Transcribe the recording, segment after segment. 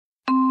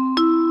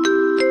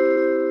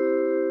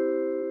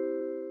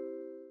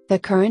The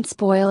current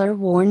spoiler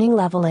warning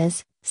level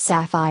is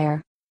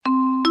Sapphire.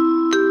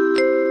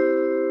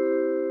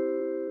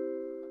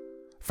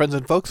 Friends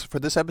and folks, for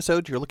this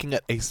episode, you're looking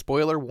at a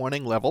spoiler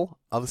warning level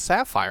of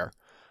Sapphire.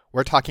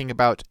 We're talking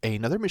about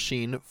another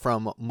machine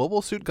from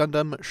Mobile Suit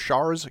Gundam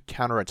Char's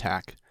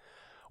Counterattack.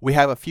 We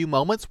have a few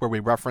moments where we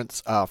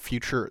reference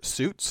future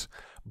suits,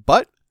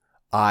 but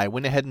I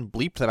went ahead and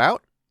bleeped them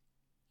out,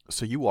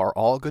 so you are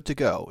all good to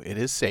go. It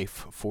is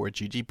safe for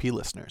GGP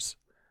listeners.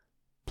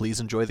 Please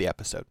enjoy the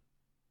episode.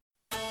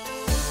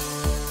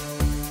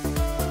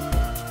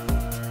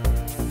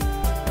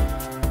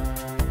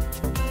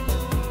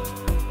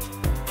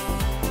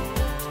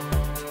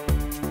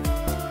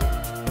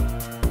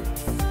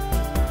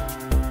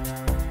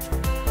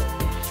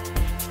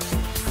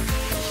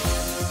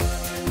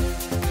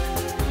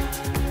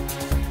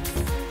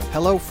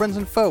 Hello, friends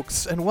and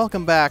folks, and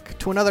welcome back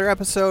to another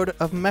episode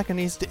of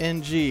Mechaniste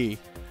NG,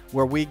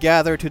 where we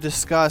gather to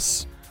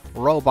discuss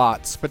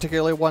robots,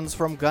 particularly ones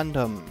from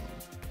Gundam.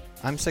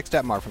 I'm Six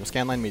Detmar from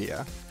Scanline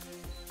Media.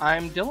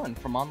 I'm Dylan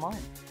from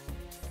Online.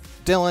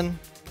 Dylan,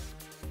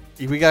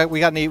 we got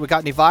any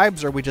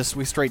vibes, or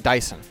we straight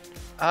Dyson?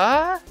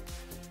 I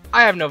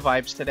have no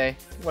vibes today.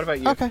 What about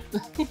you? Okay.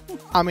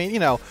 I mean,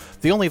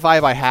 the only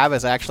vibe I have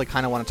is I actually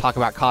kind of want to talk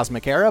about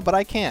Cosmic Era, but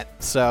I can't.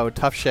 So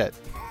tough shit.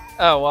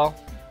 Oh well.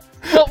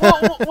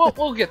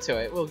 We'll get to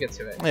it. We'll get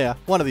to it. Yeah,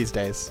 one of these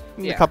days.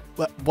 Yeah.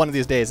 One of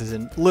these days is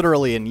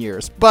literally in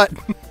years, but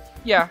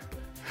yeah.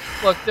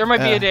 Look, there might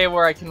be a day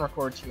where I can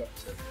record 2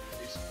 episodes and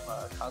do some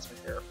Cosmic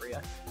Era for you.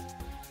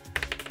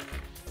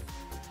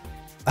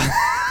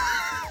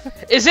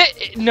 Is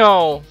it?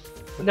 No.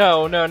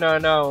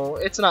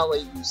 It's not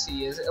late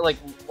UC, is it? Like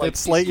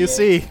it's late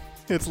UC.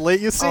 It's late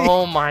UC.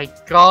 Oh my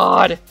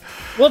god.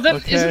 Well then,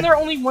 Okay. Isn't there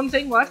only one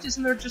thing left?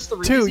 Isn't there just the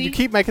Reezy? 2. You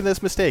keep making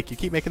this mistake. 2.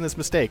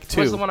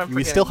 What's the one I'm We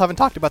forgetting? still haven't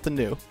talked about the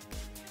new.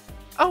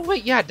 Oh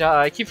wait, yeah, duh.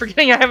 I keep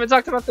forgetting I haven't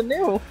talked about the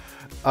new.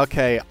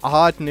 Okay,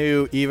 odd,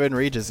 new, even,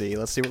 Regizy.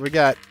 Let's see what we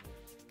got.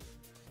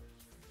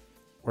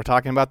 We're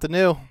talking about the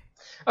new.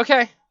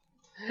 Okay.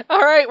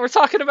 Alright, we're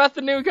talking about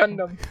the new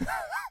Gundam.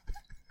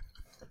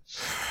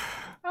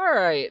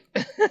 Alright.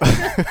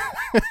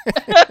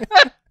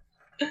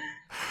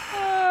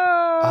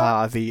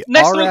 The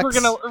Next RX... week we're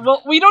gonna...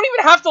 Well, we don't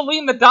even have to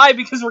lean the die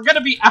because we're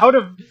gonna be out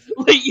of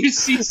late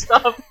UC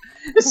stuff.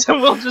 So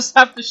we'll just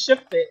have to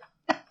shift it.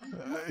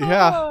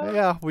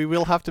 Yeah, we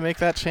will have to make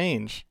that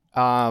change.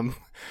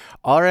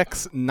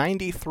 RX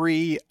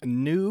 93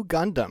 New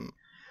Gundam.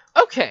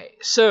 Okay,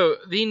 so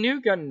the new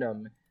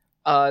Gundam.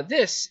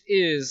 This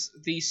is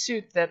the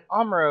suit that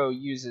Amuro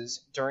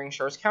uses during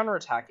Char's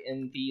counterattack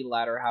in the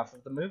latter half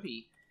of the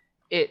movie.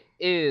 It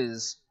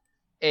is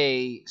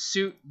a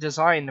suit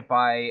designed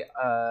by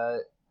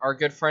our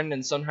good friend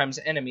and sometimes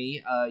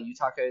enemy,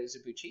 Yutaka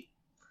Izubuchi.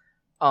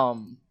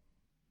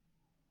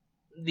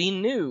 The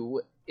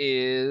new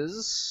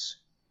is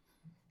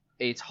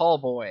a tall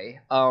boy.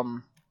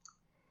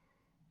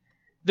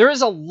 There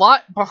is a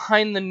lot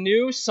behind the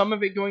new, some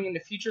of it going into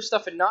future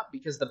stuff and not,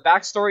 because the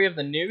backstory of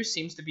the new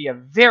seems to be a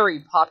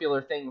very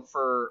popular thing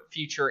for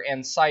future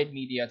and side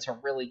media to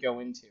really go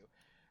into.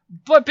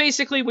 But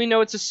basically, we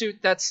know it's a suit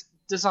that's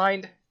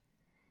designed...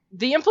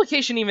 The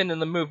implication even in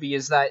the movie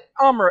is that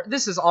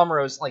this is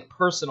Amuro's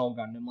personal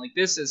Gundam.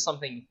 This is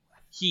something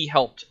he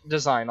helped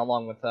design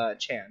along with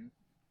Chan.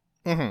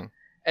 Mm-hmm.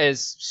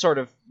 As sort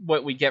of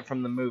what we get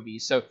from the movie.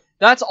 So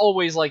that's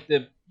always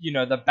the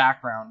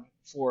background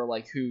for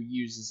who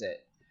uses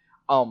it.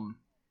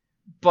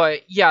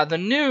 But yeah, the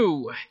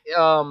new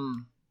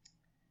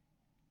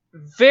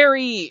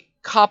very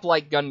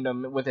cop-like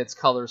Gundam with its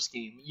color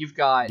scheme. You've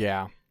got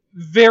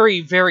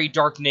very, very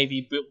dark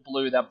navy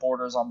blue that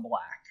borders on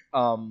black.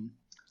 And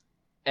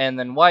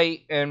then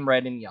white and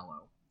red and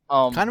yellow.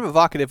 Kind of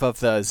evocative of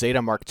the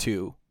Zeta Mark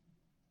II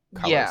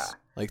colors. Yeah.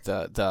 Like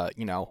the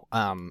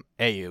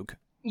Ayug.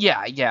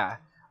 Yeah.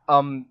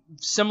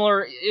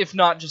 Similar, if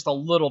not just a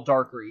little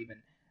darker even.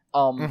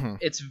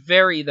 It's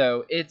very,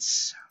 though,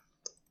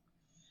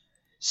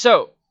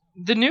 So,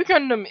 the new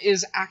Gundam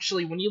is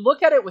actually, when you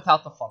look at it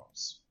without the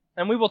funnels,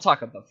 and we will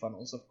talk about the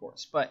funnels, of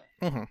course, but,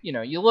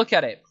 you look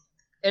at it,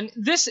 and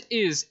this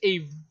is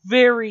a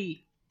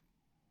very...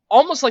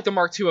 almost like the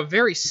Mark II, a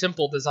very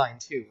simple design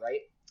too,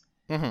 right?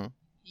 Mm-hmm.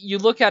 You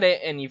look at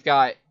it and you've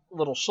got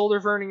little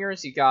shoulder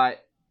verniers, you got,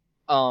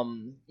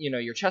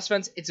 your chest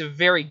vents. It's a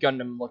very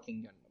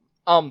Gundam-looking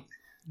Gundam.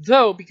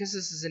 Though, because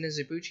this is an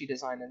Izubuchi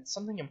design and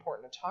something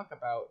important to talk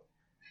about,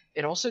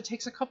 it also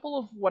takes a couple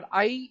of what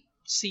I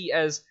see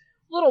as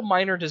little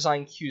minor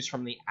design cues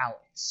from the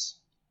Alex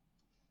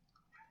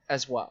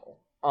as well.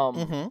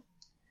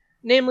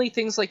 Namely,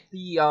 things like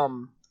the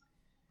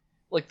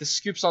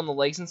scoops on the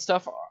legs and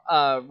stuff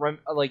are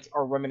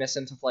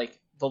reminiscent of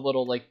the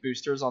little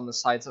boosters on the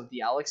sides of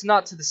the Alex.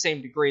 Not to the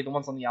same degree. The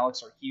ones on the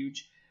Alex are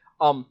huge.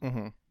 But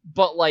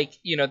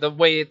the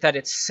way that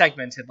it's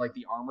segmented,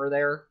 the armor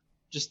there,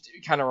 just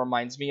kind of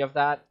reminds me of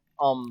that.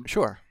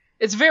 Sure.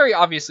 It's very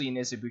obviously an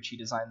Izubuchi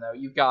design though.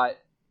 You've got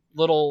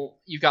little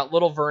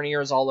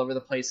verniers all over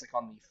the place,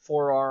 on the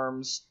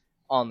forearms,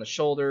 on the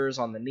shoulders,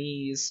 on the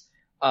knees.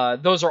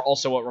 Those are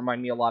also what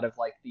remind me a lot of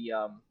like the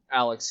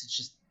Alex. It's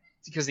just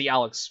because the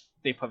Alex,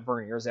 they put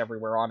verniers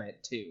everywhere on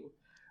it too.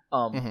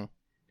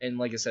 And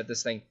like I said,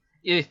 this thing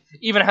it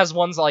even has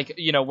ones like,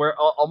 you know, where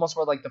almost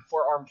where like the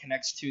forearm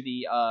connects to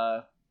the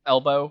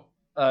elbow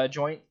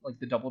joint, like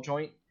the double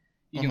joint.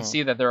 You can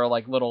see that there are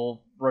like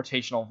little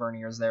rotational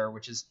verniers there,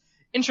 which is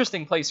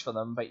interesting place for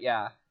them. But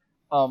yeah,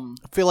 I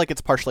feel like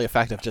it's partially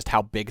effective just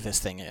how big this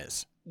thing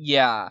is.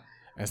 Yeah,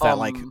 is that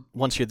like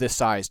once you're this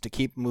size, to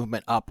keep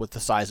movement up with the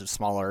size of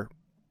smaller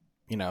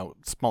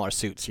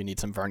suits, you need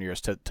some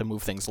verniers to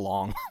move things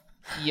along.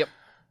 Yep.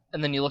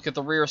 And then you look at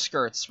the rear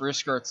skirts. Rear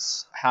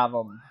skirts have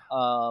them.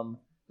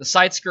 The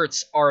side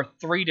skirts are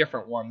 3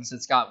 different ones.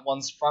 It's got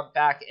one's front,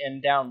 back,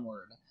 and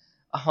downward.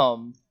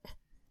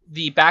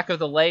 The back of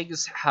the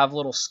legs have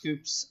little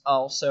scoops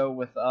also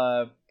with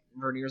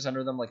verniers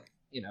under them, like,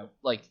 you know,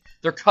 like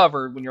they're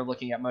covered when you're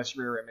looking at most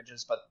rear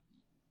images, but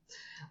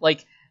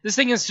like this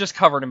thing is just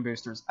covered in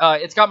boosters.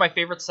 It's got my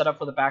favorite setup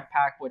for the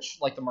backpack, which,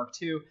 like the Mark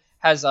II,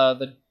 has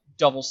the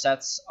double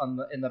sets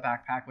in the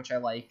backpack, which I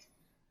like.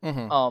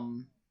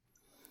 And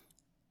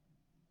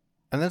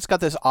then it's got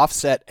this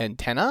offset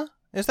antenna.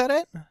 Is that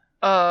it?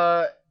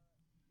 Are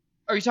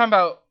you talking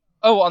about?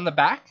 Oh, on the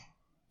back?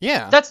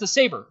 Yeah. That's the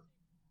Saber.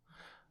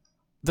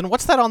 Then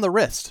what's that on the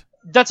wrist?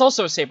 That's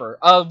also a Saber.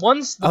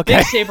 One's the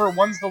big Saber,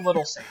 one's the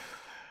little Saber.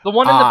 The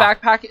one in the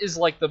backpack is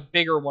like the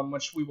bigger one,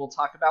 which we will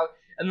talk about,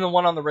 and then the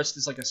one on the wrist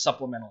is like a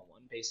supplemental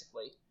one,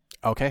 basically.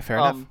 Okay, fair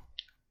enough.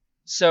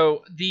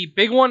 So the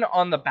big one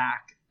on the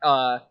back,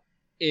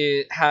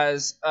 it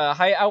has a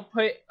high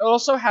output. It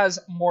also has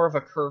more of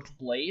a curved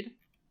blade,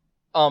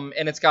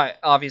 and it's got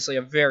obviously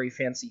a very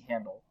fancy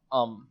handle.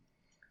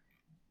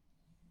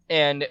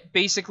 And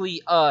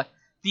basically,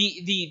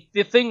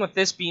 the thing with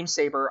this beam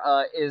saber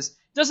is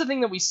does the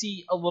thing that we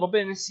see a little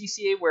bit in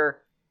CCA where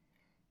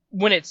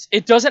when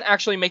it doesn't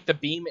actually make the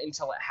beam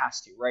until it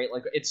has to, right?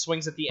 Like it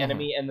swings at the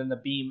enemy and then the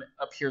beam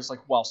appears like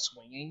while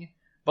swinging,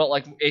 but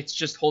like it's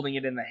just holding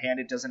it in the hand.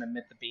 It doesn't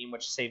emit the beam,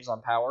 which saves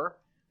on power,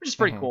 which is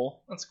pretty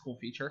cool. That's a cool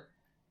feature.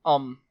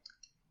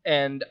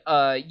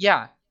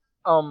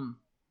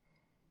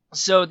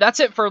 So that's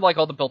it for like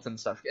all the built-in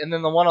stuff. And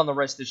then the one on the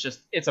wrist is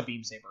it's a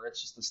beam saber.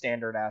 It's just the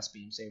standard ass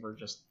beam saber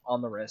just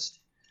on the wrist.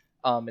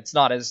 It's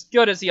not as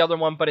good as the other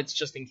one, but it's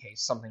just in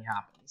case something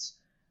happens.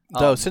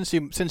 Though, since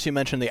you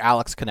mentioned the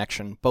Alex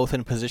connection, both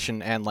in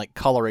position and like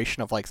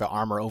coloration of like the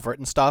armor over it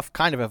and stuff,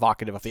 kind of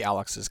evocative of the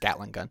Alex's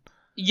Gatling gun.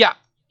 Yeah,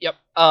 yep.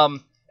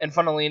 And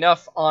funnily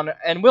enough,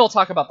 and we'll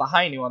talk about the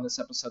Hainu on this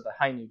episode. The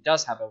Hainu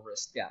does have a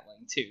wrist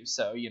Gatling too,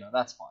 so you know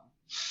that's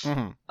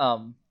fun.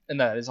 And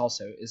that is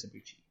also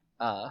Izubuchi.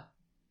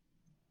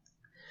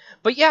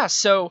 But yeah,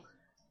 so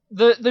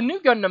the new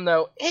Gundam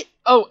though, it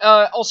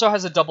also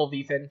has a double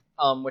V-fin,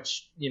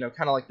 which, you know,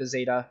 kind of like the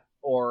Zeta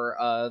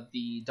or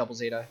the double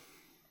Zeta.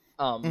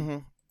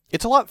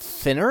 It's a lot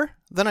thinner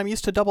than I'm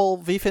used to double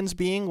V-fins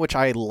being, which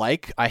I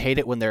like. I hate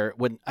it when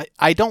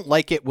I don't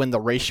like it when the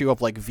ratio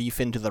of like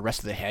V-fin to the rest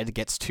of the head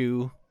gets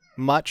too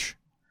much.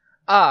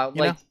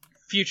 Like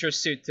future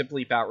suit to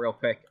bleep out real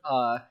quick.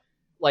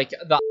 Like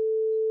the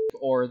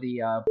or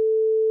the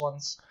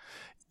ones.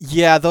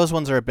 Yeah, those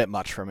ones are a bit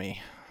much for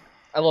me.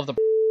 I love the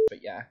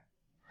but yeah.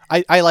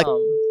 I like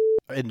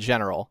in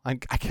general. I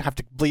have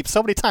to bleep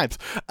so many times.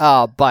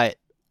 But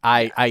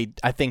I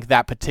think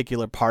that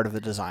particular part of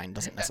the design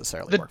doesn't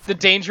necessarily work for the me.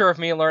 Danger danger of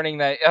me learning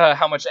that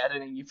how much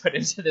editing you put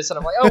into this, and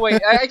I'm like, oh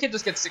wait, I can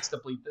just get 6 to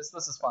bleep this.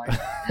 This is fine.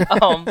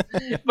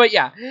 But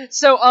yeah,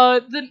 so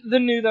the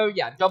new though,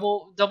 yeah,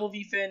 double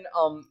V-fin,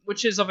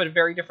 which is of a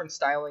very different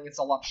styling. It's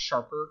a lot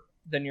sharper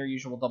than your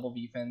usual double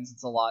V-fins.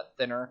 It's a lot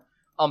thinner.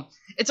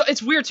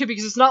 It's weird too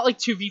because it's not like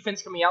 2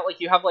 V-fins coming out. Like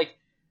you have like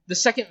the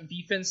second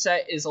V-fin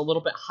set is a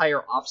little bit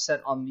higher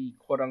offset on the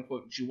quote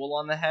unquote jewel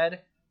on the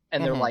head,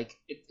 and they're like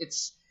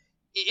it's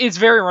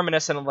very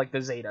reminiscent of like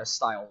the Zeta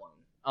style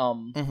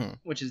one,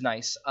 which is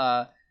nice.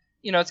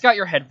 You know, it's got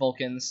your head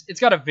Vulcans. It's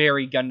got a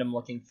very Gundam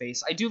looking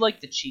face. I do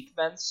like the cheek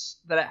vents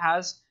that it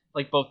has,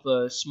 like both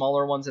the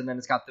smaller ones, and then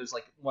it's got those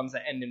like ones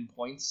that end in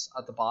points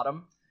at the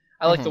bottom.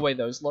 I like the way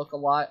those look a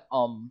lot.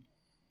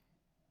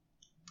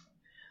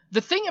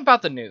 The thing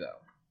about the new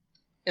though,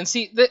 and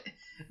see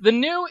the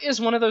new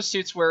is one of those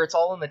suits where it's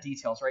all in the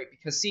details, right?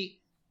 Because see,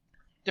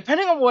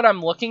 depending on what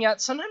I'm looking at,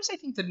 sometimes I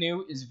think the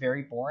new is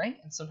very boring,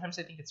 and sometimes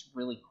I think it's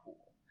really cool.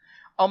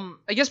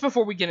 I guess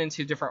before we get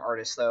into different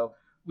artists, though,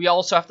 we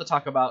also have to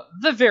talk about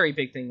the very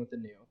big thing with the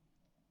new.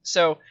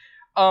 So,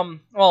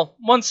 well,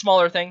 one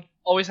smaller thing,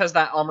 always has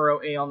that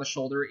Amuro A on the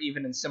shoulder,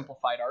 even in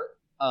simplified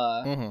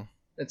art.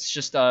 It's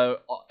just a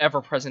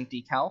ever-present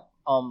decal.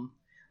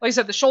 Like I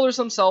said, the shoulders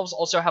themselves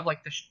also have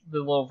like the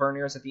little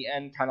verniers at the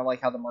end, kind of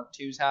like how the Mark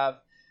IIs have.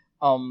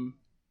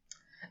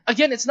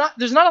 Again, there's not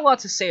a lot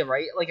to say,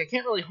 right? Like, I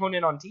can't really hone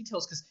in on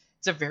details because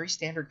it's a very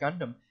standard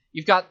Gundam.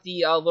 You've got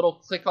the little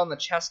click on the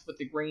chest with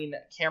the green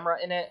camera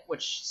in it,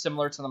 which is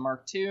similar to the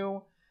Mark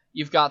II.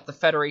 You've got the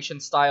Federation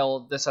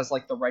style. This has,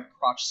 like, the red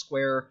crotch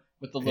square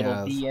with the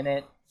little V in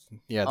it.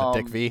 Yeah, the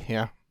dick V,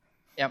 yeah.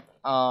 Yep.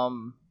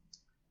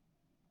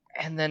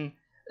 And then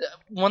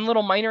one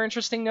little minor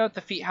interesting note: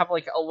 the feet have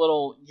like a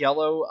little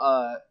yellow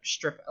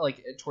strip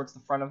like towards the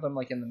front of them,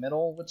 like in the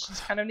middle, which is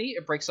kind of neat.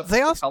 It breaks up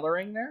the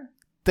coloring there.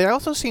 They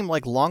also seem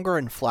like longer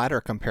and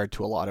flatter compared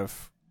to a lot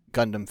of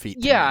Gundam feet.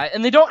 Yeah,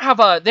 and they don't have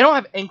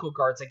ankle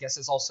guards. I guess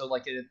is also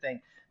like a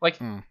thing. Like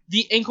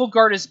the ankle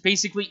guard is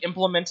basically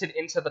implemented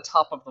into the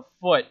top of the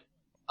foot,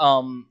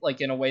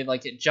 like in a way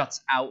like it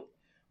juts out.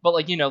 But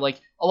like like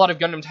a lot of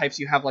Gundam types,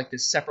 you have like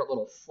this separate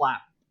little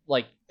flap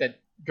like that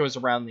goes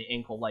around the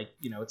ankle, like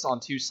it's on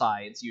two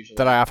sides usually.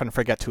 That I often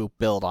forget to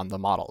build on the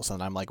models,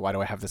 and I'm like, why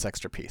do I have this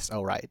extra piece?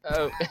 Oh right.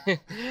 Oh,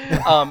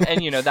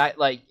 and that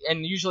like,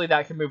 and usually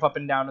that can move up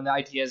and down, and the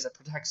idea is it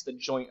protects the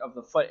joint of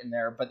the foot in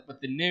there. But with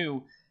the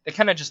new, they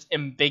kind of just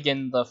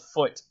embiggen the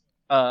foot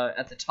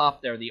at the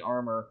top there, the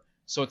armor.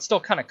 So it still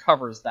kind of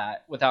covers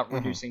that without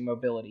reducing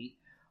mobility.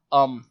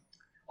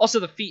 Also,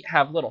 the feet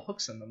have little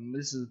hooks in them.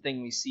 This is a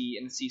thing we see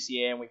in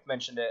CCA, and we've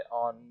mentioned it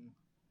on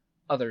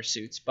other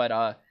suits. But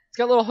it's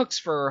got little hooks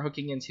for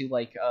hooking into,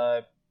 like,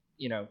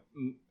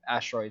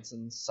 asteroids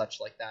and such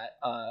like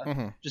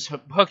that. Just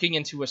hooking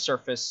into a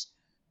surface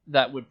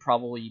that would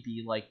probably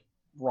be, like,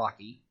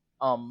 rocky.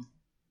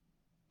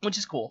 Which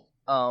is cool.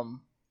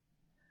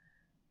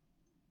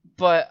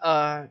 But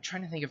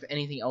trying to think of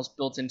anything else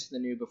built into the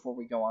new before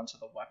we go on to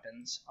the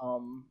weapons.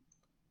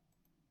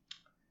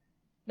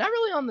 Not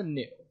really on the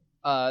new.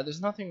 There's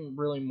nothing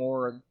really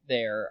more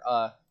there,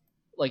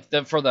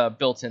 for the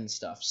built-in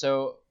stuff.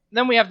 So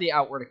then we have the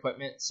outward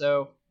equipment.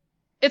 So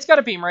it's got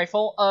a beam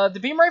rifle. The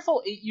beam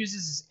rifle it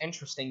uses is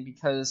interesting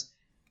because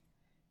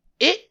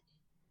it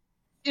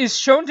is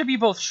shown to be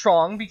both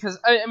strong because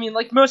I mean,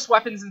 like most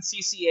weapons in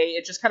CCA,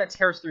 it just kind of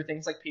tears through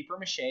things like paper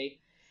mache.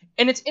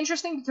 And it's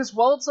interesting because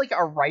while it's like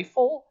a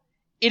rifle,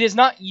 it is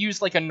not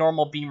used like a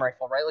normal beam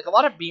rifle, right? Like a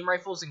lot of beam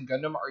rifles in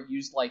Gundam are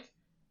used like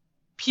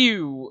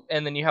pew,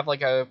 and then you have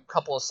like a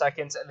couple of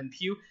seconds, and then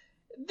pew.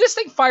 This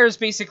thing fires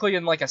basically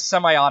in like a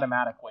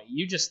semi-automatic way.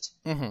 You just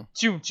pull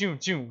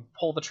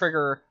the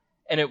trigger,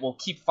 and it will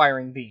keep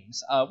firing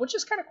beams, which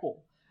is kind of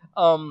cool.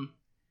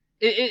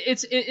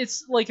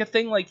 It's like a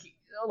thing like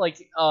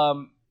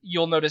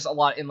you'll notice a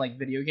lot in like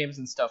video games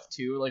and stuff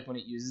too. Like when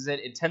it uses it,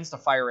 it tends to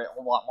fire it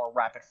a lot more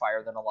rapid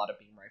fire than a lot of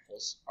beam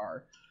rifles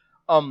are.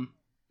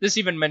 This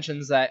even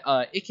mentions that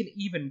it can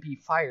even be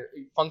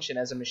function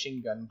as a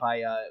machine gun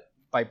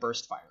by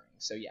burst firing.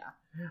 So yeah.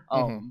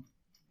 And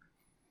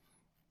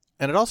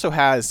it also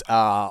has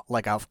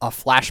like a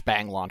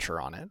flashbang launcher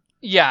on it.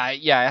 Yeah,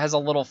 it has a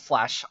little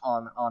flash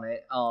on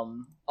it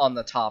on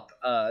the top.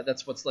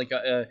 That's what's like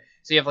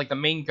so you have like the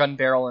main gun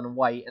barrel in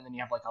white, and then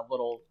you have like a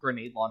little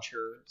grenade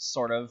launcher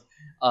sort of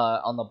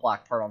on the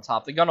black part on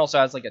top. The gun also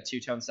has like a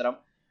two-tone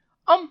setup.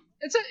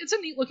 It's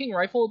a neat looking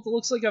rifle. It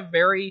looks like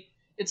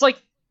it's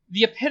like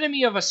the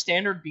epitome of a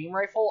standard beam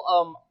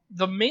rifle.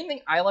 The main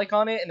thing I like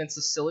on it, and it's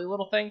a silly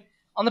little thing,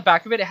 on the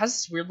back of it, it has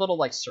this weird little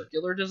like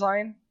circular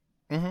design.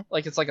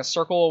 Like it's like a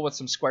circle with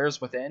some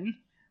squares within.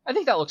 I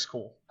think that looks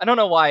cool. I don't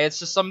know why. It's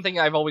just something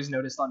I've always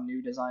noticed on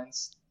new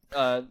designs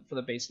for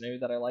the base new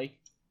that I like.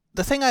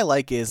 The thing I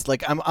like is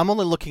like I'm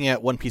only looking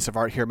at one piece of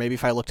art here. Maybe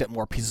if I looked at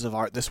more pieces of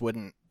art, this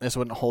wouldn't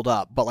hold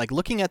up. But like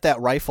looking at that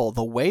rifle,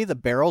 the way the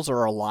barrels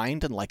are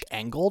aligned and like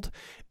angled,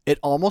 it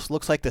almost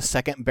looks like the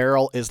second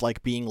barrel is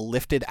like being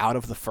lifted out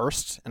of the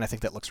first, and I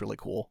think that looks really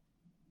cool.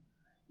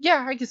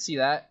 Yeah, I could see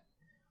that.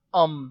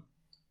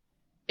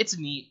 It's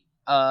neat.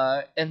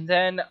 And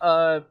then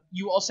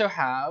you also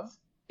have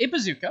a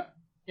bazooka.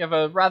 You have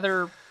a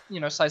rather,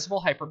 sizable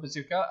hyper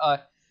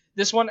bazooka.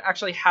 This one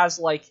actually has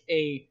like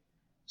a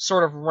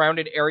sort of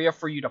rounded area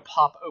for you to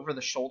pop over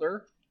the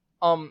shoulder.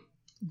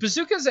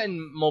 Bazookas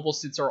and mobile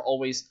suits are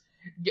always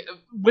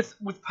with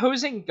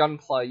posing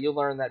Gunpla. You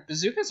learn that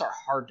bazookas are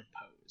hard to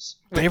pose.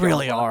 They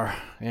really are.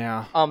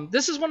 Yeah.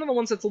 This is one of the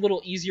ones that's a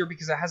little easier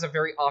because it has a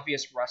very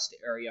obvious rest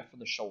area for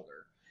the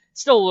shoulder.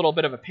 It's still a little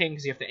bit of a pain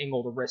because you have to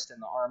angle the wrist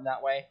and the arm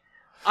that way.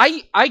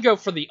 I go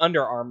for the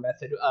underarm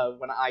method.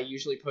 When I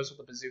usually pose with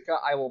a bazooka,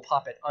 I will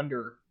pop it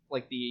under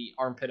like the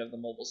armpit of the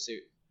mobile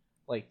suit,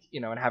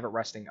 and have it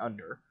resting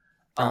under.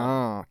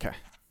 Okay.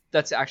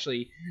 That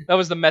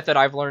was the method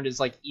I've learned is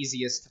like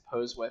easiest to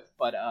pose with.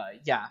 But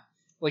yeah,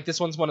 like this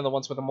one's one of the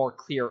ones with a more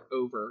clear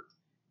over,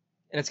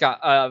 and it's got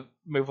a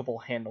movable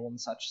handle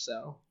and such.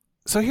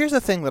 So here's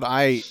the thing that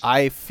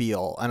I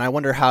feel, and I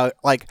wonder how.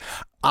 Like,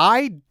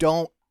 I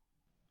don't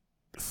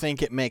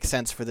think it makes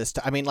sense for this.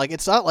 I mean, like,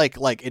 it's not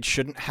like it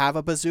shouldn't have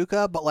a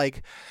bazooka, but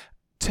like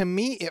to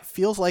me, it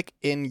feels like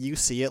in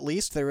UC at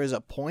least there is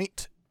a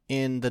point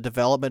in the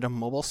development of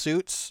mobile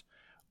suits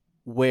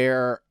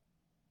where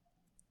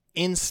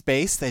in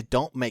space they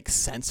don't make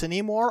sense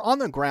anymore. On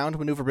the ground,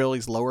 maneuverability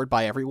is lowered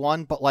by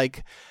everyone, but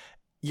like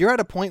you're at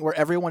a point where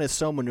everyone is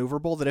so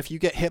maneuverable that if you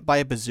get hit by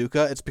a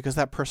bazooka, it's because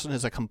that person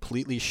is a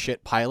completely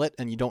shit pilot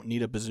and you don't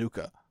need a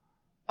bazooka.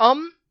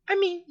 I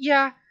mean,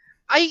 yeah,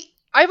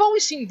 I've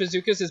always seen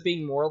bazookas as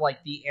being more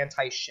like the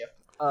anti-ship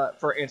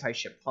for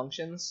anti-ship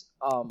functions.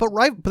 But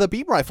the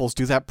beam rifles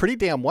do that pretty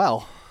damn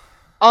well.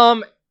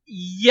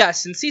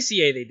 Yes, in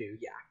CCA they do,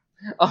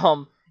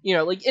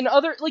 yeah. Like in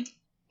other, like,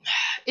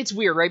 it's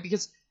weird, right?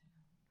 Because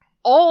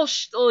a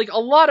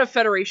lot of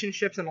Federation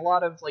ships and a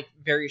lot of like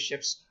various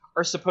ships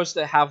are supposed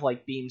to have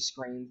like beam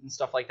screens and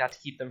stuff like that to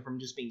keep them from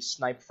just being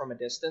sniped from a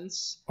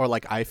distance. Or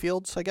like eye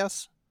fields, I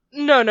guess?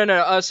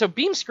 No. So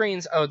beam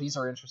screens, these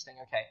are interesting.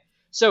 Okay.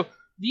 So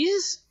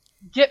these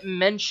get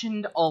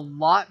mentioned a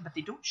lot, but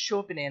they don't show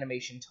up in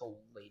animation till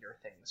later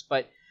things.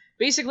 But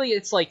basically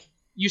it's like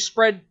you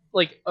spread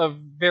like a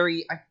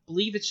very, I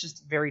believe it's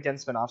just very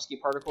dense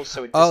Minovsky particles,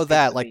 so it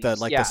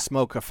the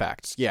smoke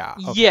effects. Yeah.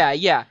 Okay.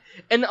 Yeah.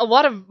 And a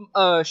lot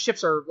of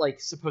ships are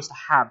like supposed to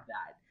have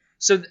that.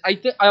 So I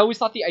always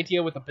thought the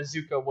idea with a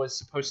bazooka was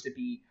supposed to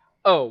be,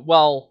 oh,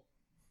 well,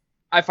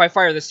 if I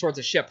fire this towards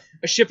a ship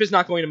is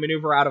not going to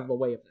maneuver out of the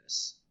way of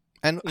this.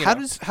 And how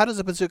does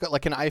a bazooka,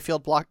 like an eye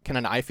field block, can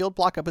an eye field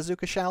block a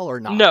bazooka shell or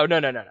not? No.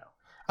 Okay,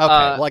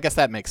 well I guess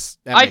that makes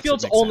eye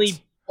fields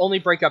sense. only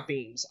break up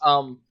beams.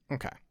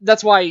 Okay.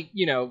 That's why,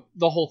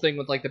 the whole thing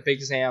with like the Big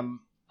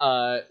Zam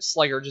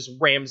Slugger just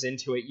rams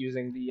into it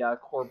using the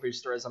core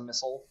booster as a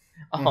missile.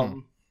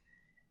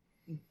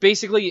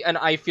 Basically, an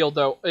eye field,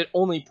 though, it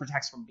only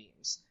protects from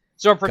beams.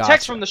 So it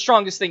protects from the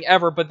strongest thing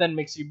ever, but then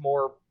makes you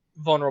more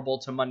vulnerable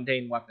to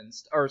mundane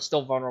weapons, or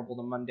still vulnerable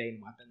to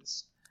mundane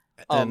weapons.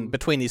 And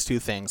between these two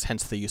things,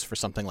 hence the use for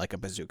something like a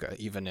bazooka,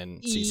 even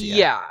in CCA.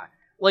 Yeah.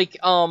 Like,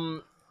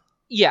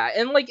 yeah,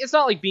 and like, it's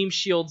not like beam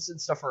shields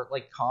and stuff are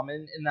like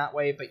common in that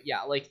way, but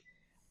yeah, like,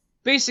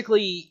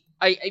 basically,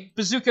 I think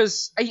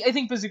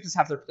bazookas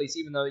have their place,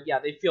 even though,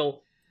 yeah,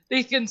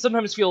 they can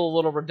sometimes feel a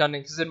little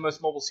redundant, because in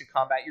most Mobile Suit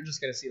Combat, you're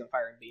just going to see them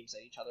firing beams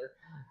at each other.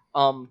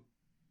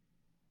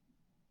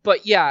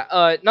 But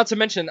yeah, not to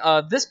mention,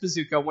 this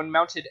bazooka, when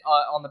mounted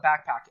on the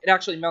backpack, it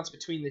actually mounts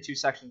between the two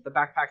sections. The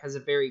backpack has a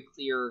very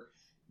clear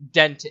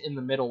dent in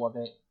the middle of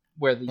it,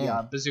 where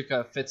the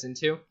bazooka fits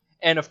into.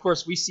 And of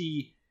course, we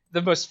see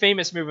the most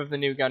famous move of the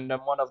new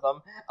Gundam, one of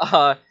them.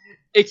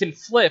 It can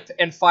flip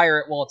and fire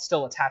it while it's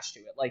still attached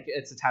to it, like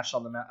it's attached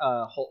on the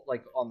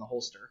on the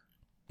holster.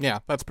 Yeah,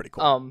 that's pretty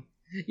cool.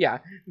 Yeah,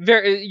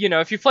 very.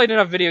 If you've played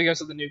enough video games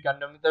with the new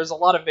Gundam, there's a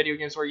lot of video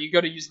games where you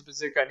go to use the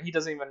bazooka and he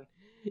doesn't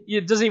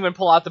even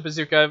pull out the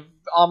bazooka.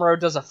 Amuro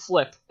does a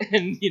flip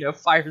and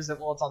fires it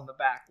while it's on the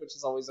back, which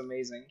is always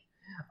amazing.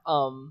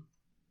 But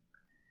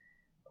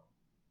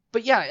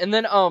yeah, and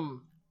then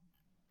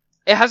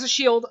it has a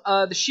shield.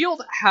 The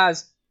shield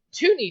has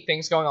two neat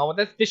things going on with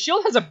it. The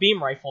shield has a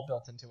beam rifle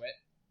built into it,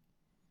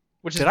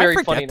 which is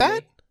very funny to me.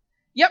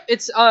 Yep,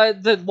 it's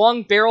the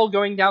long barrel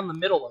going down the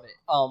middle of it.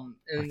 And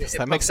I guess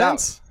that makes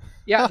sense.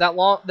 Yeah, that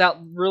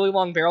really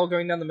long barrel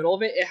going down the middle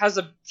of it. It has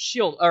a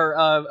shield or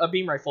a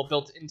beam rifle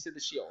built into the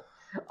shield.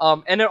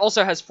 And it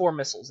also has 4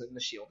 missiles in the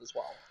shield as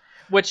well.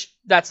 Which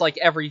that's like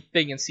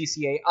everything in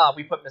CCA.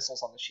 We put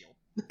missiles on the shield.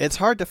 It's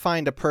hard to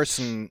find a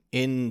person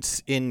in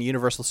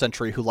Universal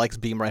Century who likes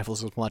beam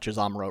rifles as much as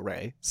Amuro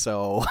Ray.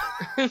 So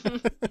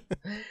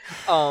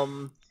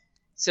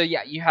so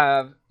yeah, you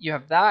have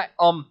that.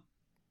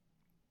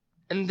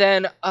 And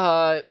then,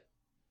 of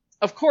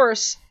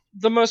course,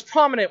 the most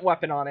prominent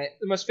weapon on it,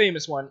 the most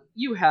famous one,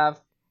 you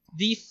have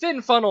the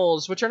fin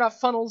funnels, which are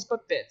not funnels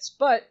but bits,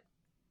 but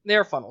they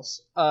are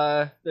funnels.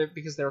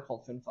 Because they're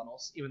called fin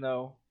funnels, even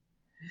though.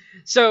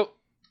 So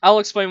I'll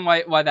explain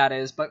why that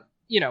is, but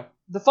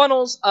the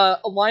funnels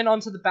align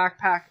onto the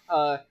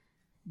backpack.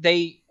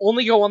 They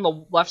only go on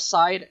the left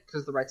side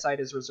because the right side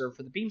is reserved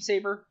for the beam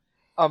saber.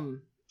 And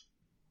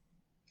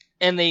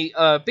they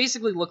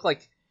basically look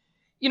like.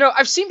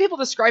 I've seen people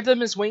describe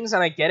them as wings,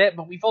 and I get it,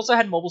 but we've also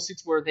had mobile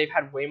suits where they've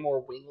had way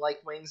more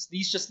wing-like wings.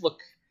 These just look...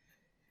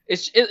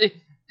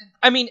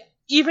 I mean,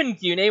 even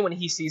Gyune, when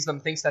he sees them,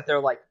 thinks that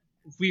they're, like,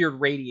 weird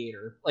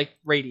radiators,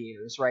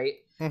 right?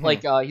 Mm-hmm.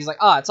 Like, he's like,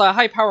 it's a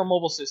high-power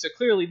mobile suit, so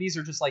clearly these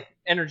are just, like,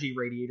 energy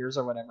radiators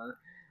or whatever.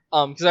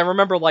 Because I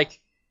remember, like,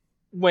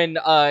 when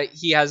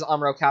he has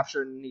Amuro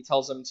captured and he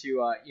tells him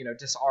to,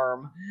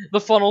 disarm, the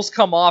funnels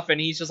come off and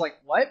he's just like,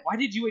 what? Why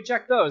did you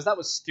eject those? That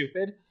was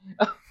stupid.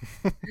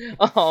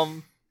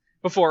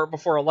 Before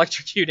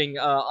electrocuting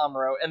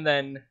Amuro, and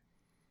then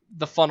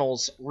the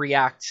funnels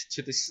react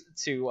to the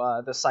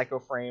Psycho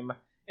Frame,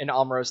 and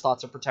Amuro's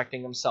thoughts of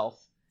protecting himself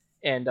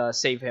and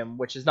save him,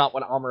 which is not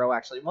what Amuro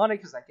actually wanted,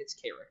 because that gets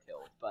Keira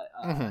killed. But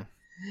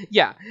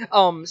yeah.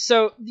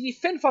 So the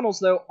fin funnels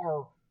though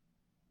are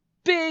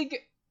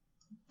big.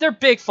 They're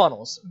big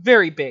funnels,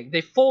 very big. They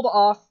fold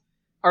off,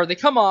 or they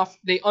come off,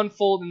 they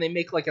unfold, and they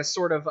make like a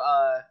sort of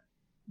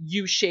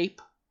U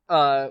shape.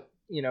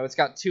 It's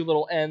got 2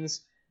 little ends,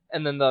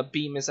 and then the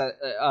beam is at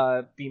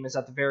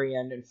the very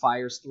end and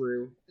fires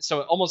through.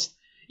 So almost,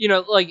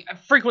 like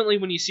frequently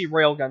when you see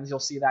railguns, you'll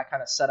see that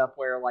kind of setup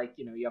where like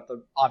you have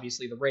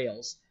obviously the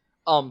rails.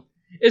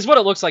 Is what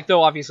it looks like,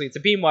 though. Obviously, it's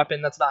a beam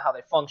weapon. That's not how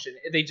they function.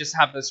 They just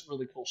have this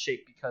really cool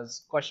shape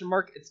because ?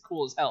 It's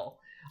cool as hell.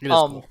 It is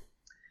cool.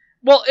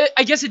 Well,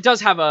 I guess it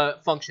does have a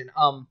function.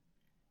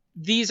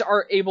 These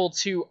are able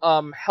to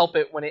help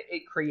it when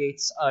it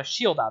creates a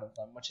shield out of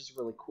them, which is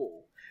really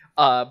cool.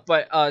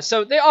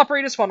 So they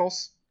operate as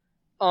funnels.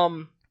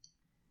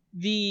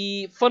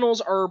 The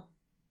funnels are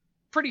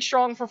pretty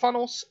strong for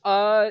funnels.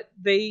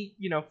 They,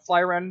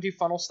 fly around and do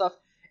funnel stuff.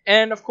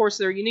 And of course,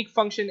 their unique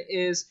function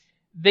is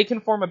they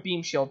can form a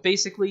beam shield.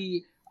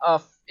 Basically,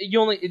 you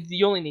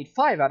only need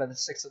 5 out of the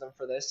 6 of them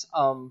for this.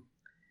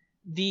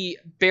 The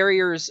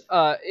barriers,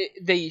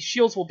 the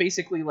shields will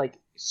basically like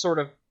sort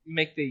of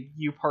make the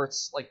U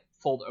parts like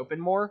fold open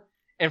more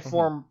and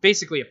form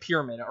basically a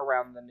pyramid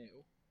around the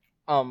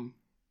new.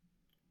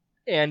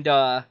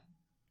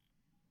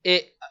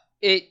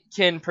 It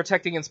can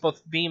protect against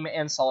both beam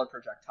and solid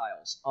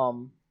projectiles.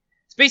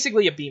 It's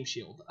basically a beam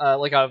shield,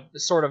 like a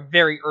sort of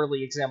very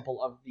early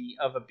example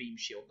of a beam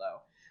shield,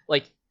 though.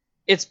 Like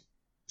it's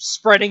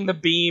spreading the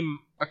beam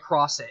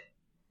across it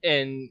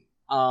and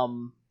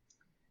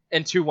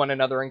to one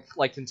another and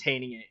like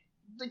containing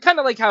it, kind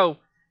of like how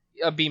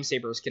a beam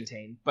saber is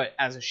contained, but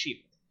as a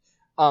shield,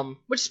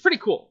 which is pretty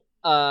cool.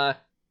 I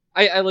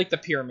like the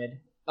pyramid.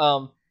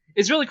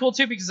 It's really cool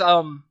too because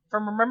from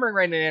remembering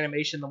right in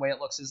animation, the way it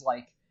looks is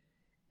like.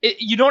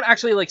 You don't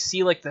actually like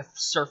see like the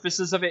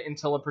surfaces of it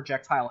until a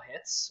projectile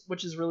hits,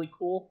 which is really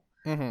cool.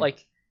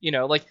 Like, you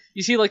know, like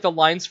you see like the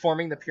lines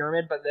forming the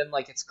pyramid, but then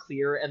like it's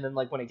clear, and then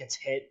like when it gets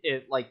hit,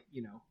 it like,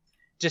 you know,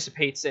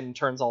 dissipates and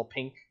turns all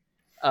pink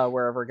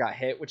wherever it got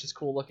hit, which is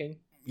cool looking.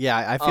 Yeah,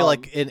 I feel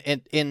like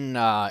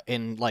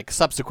in like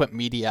subsequent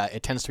media,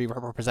 it tends to be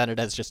represented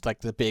as just like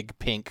the big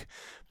pink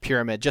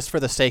pyramid, just for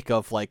the sake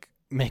of like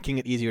making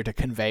it easier to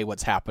convey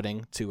what's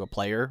happening to a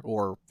player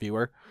or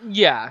viewer.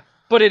 Yeah.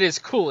 But it is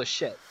cool as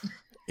shit.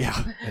 Yeah,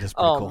 it is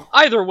pretty cool.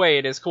 Either way,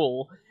 it is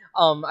cool.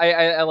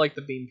 I like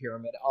the beam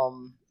pyramid.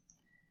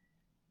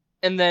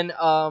 And then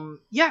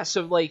yeah,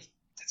 so like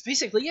that's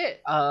basically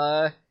it.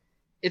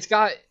 It's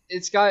got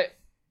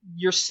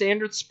your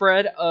standard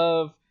spread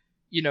of,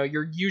 you know,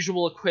 your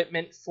usual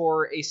equipment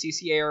for a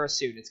CCA or a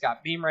suit. It's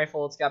got beam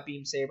rifle, it's got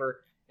beam saber,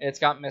 and it's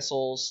got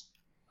missiles,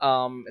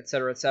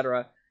 etc.,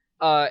 etc.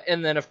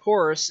 And then of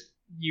course,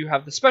 you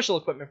have the special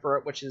equipment for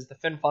it, which is the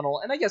fin funnel,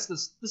 and I guess the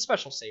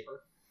special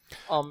saber.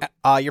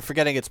 You're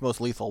forgetting its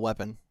most lethal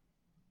weapon.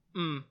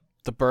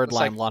 The bird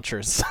lime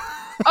launchers.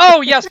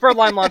 Oh yes, bird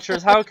lime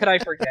launchers. How could I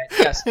forget?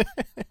 Yes.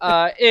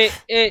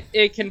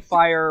 It can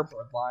fire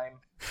bird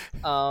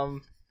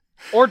lime.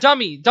 Or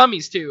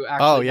dummies too.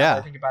 Actually, oh yeah, now that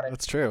I think about it.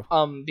 That's true.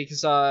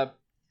 Because I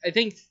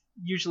think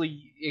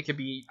usually it could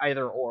be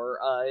either or.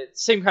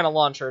 Same kind of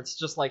launcher. It's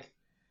just like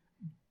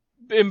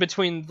in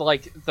between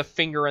like the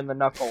finger and the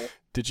knuckle.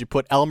 Did you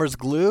put Elmer's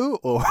glue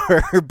or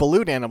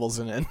balloon animals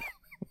in it?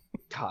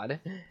 God.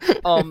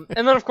 And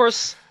then of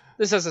course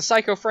this has a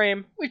psycho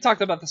frame. We've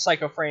talked about the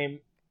psycho frame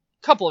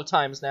a couple of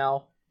times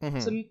now,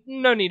 so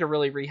no need to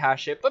really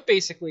rehash it. But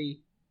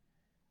basically,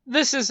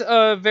 this is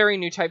a very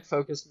new type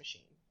focused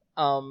machine.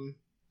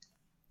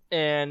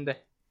 And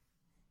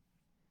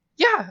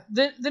yeah,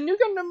 the new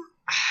Gundam,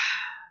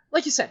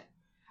 like you said,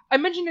 I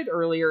mentioned it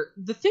earlier.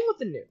 The thing with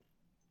the new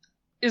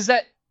is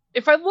that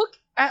if I look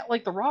at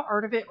like the raw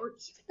art of it, or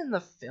even in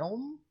the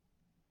film,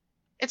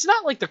 it's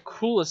not like the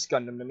coolest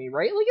Gundam to me,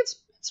 right? Like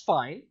it's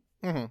fine.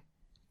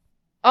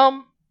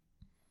 But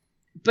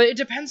it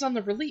depends on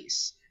the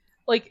release.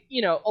 Like,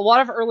 you know, a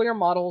lot of earlier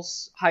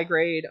models, high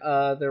grade,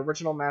 the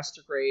original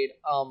master grade,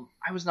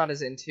 I was not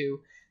as into.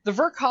 The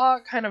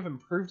Verka kind of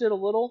improved it a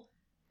little.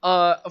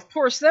 Of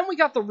course, then we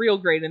got the real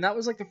grade, and that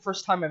was like the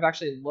first time I've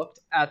actually looked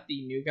at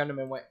the new Gundam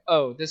and went,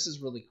 oh, this is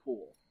really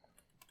cool.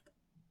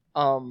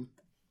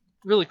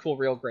 Really cool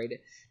real grade.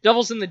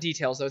 Devil's in the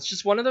details, though. It's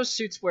just one of those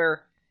suits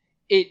where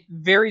it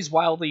varies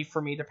wildly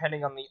for me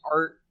depending on the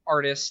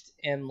artist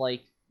and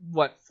like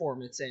what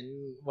form it's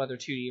in, whether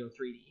 2D or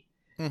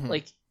 3D.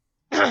 Like,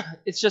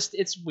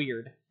 it's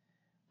weird.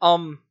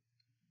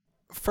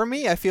 For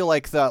me, I feel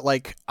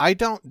like I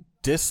don't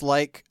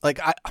dislike, like,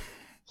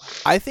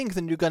 I think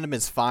the new Gundam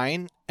is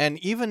fine, and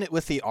even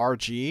with the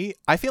RG,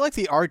 I feel like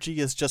the RG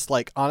is just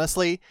like,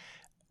 honestly,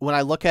 when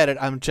I look at it,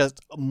 I'm just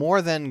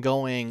more than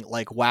going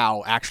like,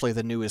 wow, actually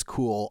the new is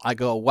cool. I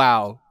go,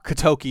 wow,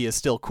 Kotoki is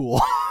still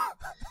cool.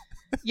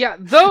 Yeah,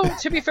 though,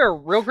 to be fair,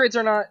 real grades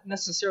are not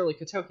necessarily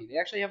Kotoki. They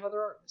actually have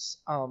other artists.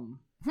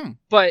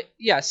 But,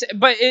 yes,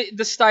 but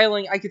the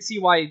styling, I could see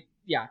why,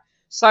 yeah,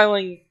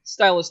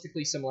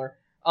 stylistically similar.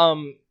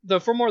 Though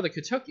for more the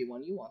Kotoki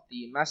one, you want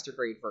the Master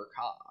Grade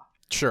Verka.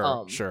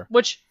 Sure.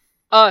 Which,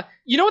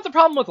 you know what the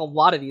problem with a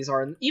lot of these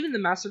are? And even the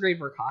Master Grade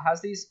Verka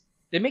has these.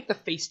 They make the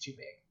face too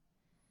big.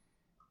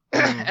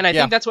 And I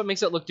think that's what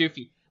makes it look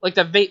doofy. Like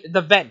the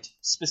vent,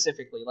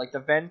 specifically. Like the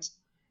vent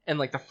and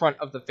like the front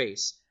of the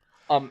face.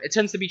 It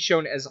tends to be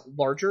shown as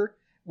larger,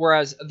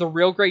 whereas the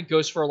real grade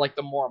goes for like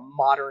the more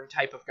modern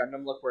type of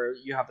Gundam look where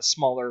you have a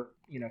smaller,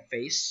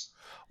 face.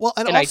 Well,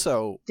 and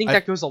also, I think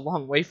that goes a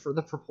long way for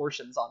the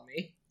proportions on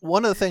me.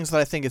 One of the things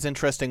that I think is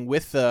interesting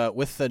with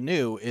the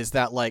new is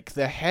that like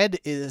the head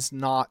is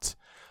not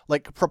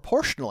like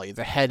proportionally.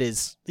 The head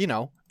is,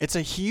 it's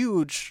a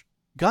huge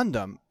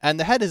Gundam, and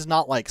the head is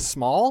not like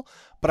small,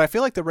 but I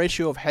feel like the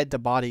ratio of head to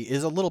body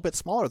is a little bit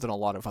smaller than a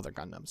lot of other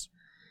Gundams.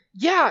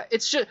 Yeah,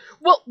 it's just,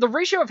 well, the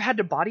ratio of head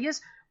to body is,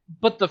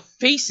 but the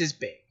face is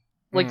big.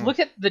 Like, look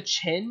at the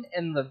chin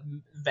and the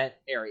vent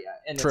area,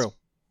 and True. It's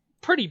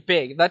pretty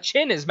big. That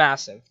chin is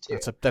massive too.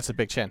 That's a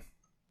big chin.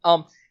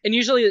 And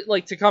usually,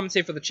 like, to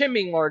compensate for the chin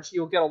being large,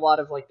 you'll get a lot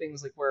of, like,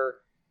 things like where,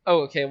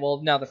 oh, okay,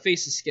 well, now the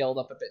face is scaled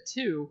up a bit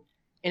too,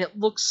 and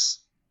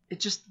it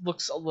just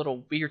looks a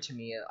little weird to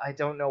me. I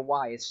don't know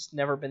why. It's just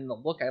never been the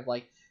look I've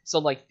liked. So,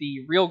 like,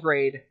 the real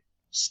grade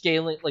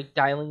scaling, like,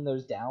 dialing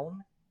those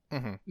down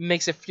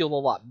makes it feel a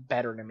lot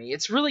better to me.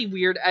 It's really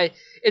weird.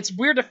 It's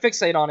weird to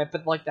fixate on it,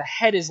 but, like, the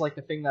head is, like,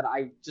 the thing that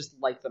I just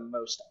like the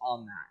most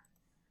on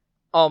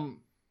that.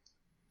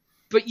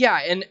 But yeah,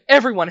 and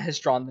everyone has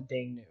drawn the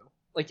dang new.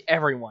 Like,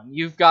 everyone.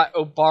 You've got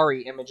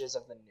Obari images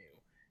of the new.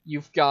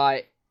 You've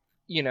got,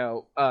 you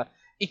know,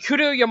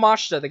 Ikuro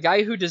Yamashita, the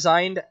guy who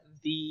designed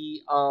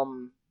the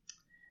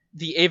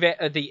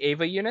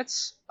Eva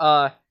units,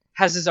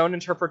 has his own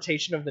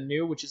interpretation of the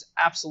new, which is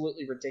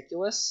absolutely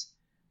ridiculous.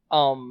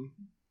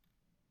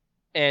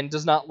 And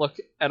does not look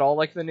at all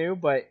like the new,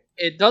 but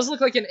it does look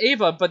like an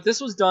Eva, but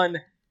this was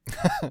done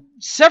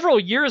several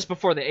years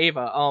before the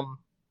Eva.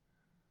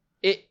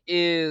 It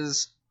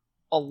is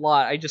a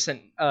lot. I just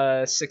sent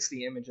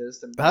 60 images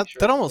to make sure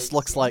that almost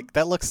looks like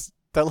that looks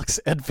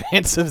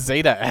Advance of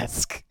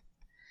Zeta-esque.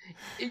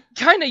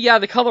 Kind of, yeah,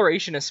 the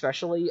coloration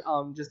especially,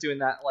 just doing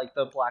that, like,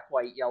 the black,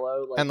 white,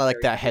 yellow. Like, and,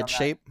 like, that head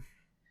shape.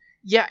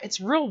 Yeah,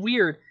 it's real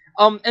weird.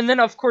 And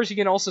then, of course, you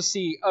can also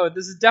see, oh,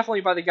 this is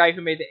definitely by the guy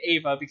who made the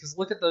Eva, because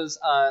look at those,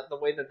 the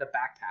way that the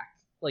backpack,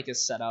 like,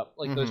 is set up.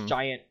 Like, those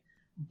giant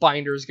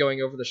binders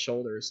going over the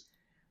shoulders.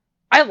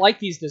 I like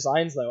these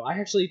designs, though. I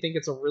actually think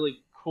it's a really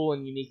cool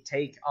and unique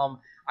take.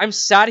 I'm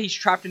sad he's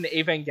trapped into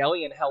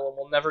Evangelion hell and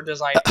will never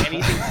design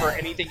anything for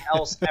anything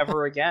else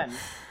ever again.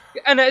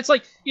 And it's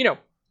like, you know,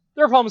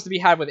 there are problems to be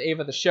had with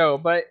Eva the show,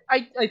 but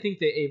I think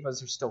the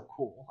Evas are still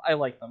cool. I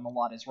like them a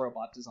lot as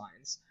robot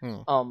designs.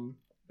 And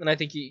I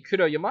think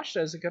Ikuro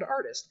Yamashita is a good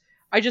artist.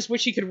 I just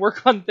wish he could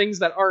work on things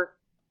that aren't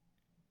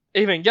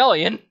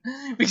Evangelion,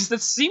 because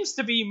that seems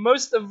to be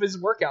most of his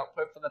work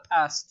output for the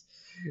past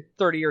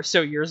 30 or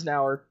so years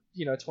now, or,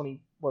 you know, 20,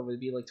 what would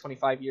it be, like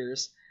 25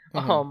 years.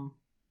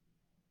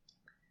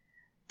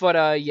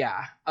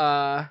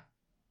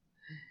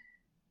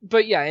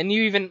 But yeah, and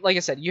you even, like I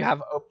said, you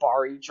have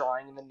Obari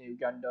drawing the new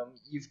Gundam.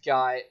 You've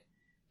got,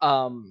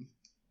 why am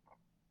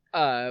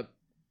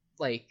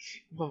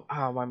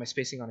I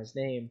spacing on his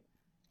name?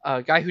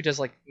 A guy who does,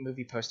 like,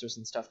 movie posters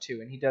and stuff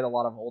too, and he did a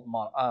lot of old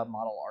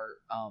model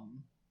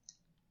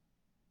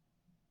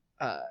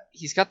art.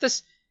 He's got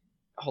this.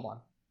 Hold on,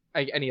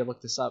 I need to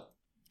look this up.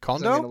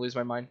 Kondo? I'm gonna lose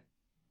my mind.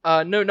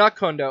 No, not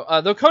Kondo.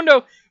 Though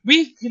Kondo,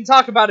 we can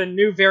talk about a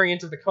new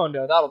variant of the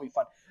Kondo. That'll be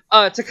fun.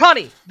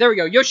 Takani. There we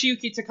go.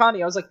 Yoshiyuki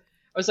Takani. I was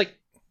like,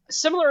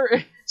 similar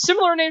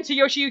name to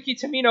Yoshiyuki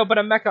Tomino, but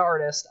a mecha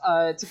artist.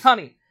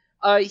 Takani.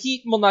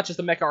 Not just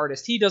a mecha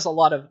artist. He does a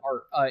lot of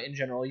art in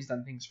general. He's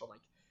done things for, like,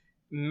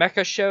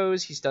 mecha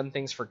shows. He's done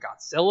things for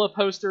Godzilla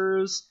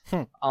posters,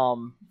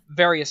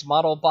 various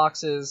model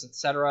boxes,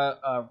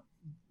 etc.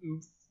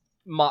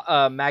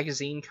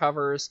 Magazine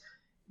covers.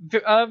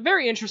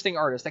 Very interesting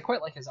artist. I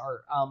quite like his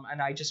art.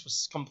 And I just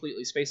was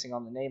completely spacing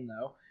on the name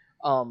though.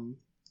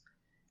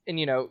 And,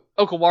 you know,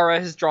 Okawara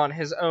has drawn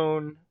his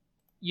own,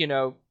 you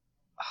know,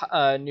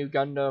 new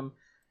Gundam.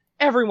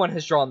 Everyone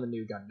has drawn the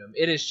new Gundam.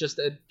 It is just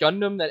a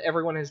Gundam that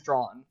everyone has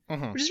drawn,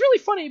 which is really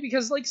funny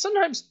because, like,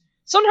 sometimes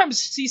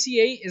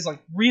CCA is, like,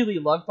 really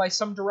loved by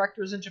some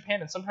directors in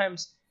Japan, and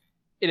sometimes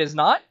it is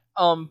not.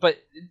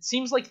 But it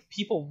seems like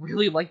people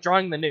really like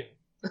drawing the new.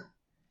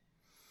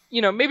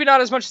 You know, maybe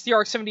not as much as the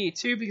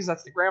RX-78 because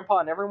that's the grandpa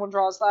and everyone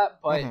draws that,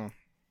 but it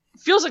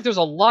feels like there's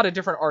a lot of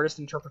different artist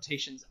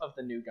interpretations of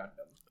the new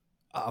Gundam.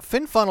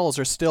 Fin funnels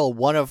are still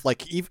one of,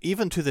 like,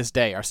 even to this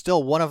day, are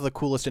still one of the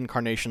coolest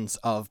incarnations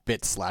of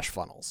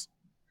bits/funnels.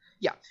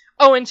 Yeah.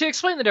 Oh, and to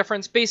explain the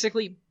difference,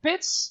 basically,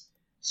 bits...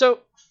 So,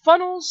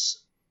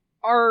 funnels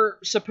are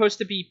supposed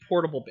to be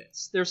portable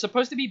bits. They're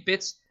supposed to be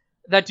bits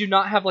that do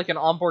not have, like, an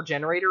onboard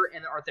generator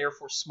and are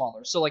therefore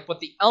smaller. So, like, what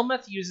the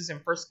Elmeth uses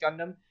in First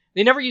Gundam,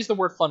 they never use the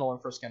word funnel in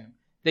First Gundam.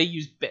 They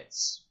use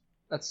bits.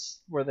 That's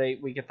where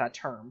we get that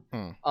term.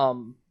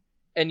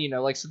 And, you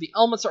know, like, so the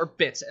Elmeths are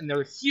bits, and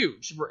they're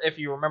huge. If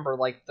you remember,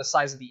 like, the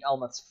size of the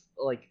Elmeths,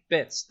 like,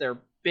 bits, they're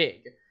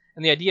big.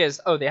 And the idea is,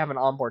 oh, they have an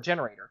onboard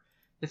generator.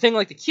 The thing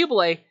like the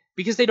Cubile,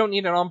 because they don't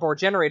need an onboard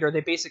generator,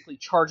 they basically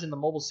charge in the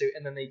mobile suit,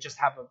 and then they just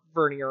have a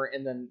vernier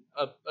and then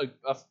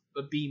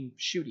a beam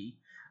shooty.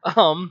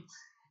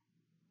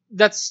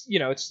 That's, you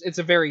know, it's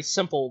a very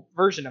simple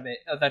version of it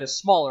that is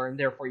smaller, and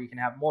therefore you can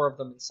have more of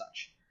them and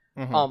such.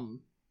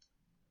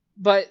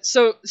 But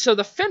so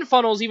the fin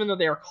funnels, even though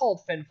they are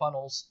called fin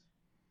funnels,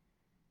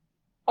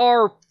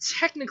 are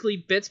technically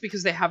bits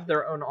because they have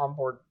their own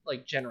onboard,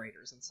 like,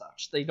 generators and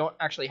such. They don't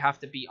actually have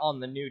to be on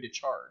the new to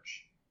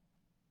charge.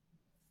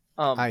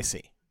 I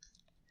see.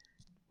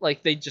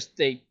 Like, they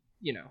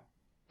you know,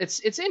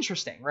 it's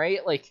interesting,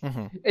 right? Like,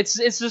 it's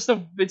just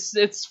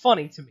it's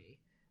funny to me.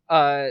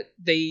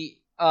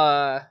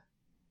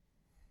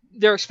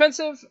 They're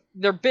expensive,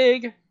 they're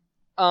big,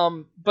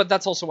 but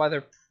that's also why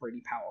they're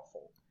pretty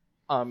powerful,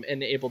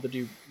 and able to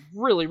do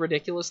really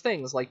ridiculous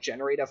things, like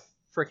generate a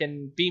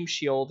frickin' beam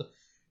shield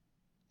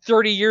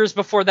 30 years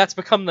before that's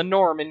become the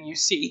norm in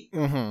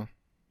UC.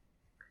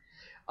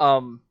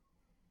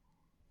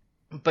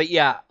 But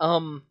yeah,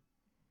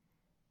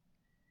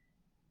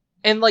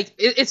 and like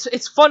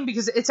it's fun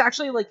because it's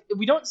actually like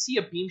we don't see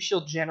a beam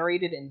shield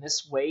generated in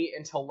this way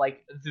until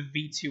like the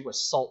V2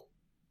 Assault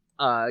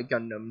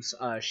Gundam's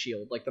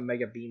shield, like the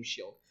Mega Beam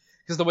Shield.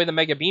 Because the way the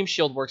Mega Beam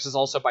Shield works is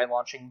also by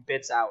launching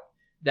bits out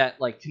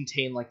that like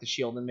contain like the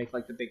shield and make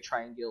like the big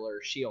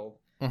triangular shield.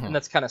 Mm-hmm. And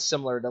that's kind of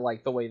similar to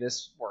like the way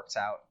this works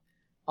out.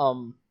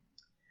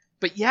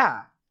 But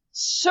yeah,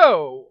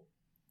 so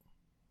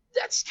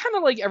that's kind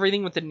of like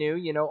everything with the new,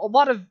 you know, a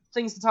lot of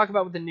things to talk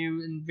about with the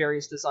new and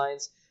various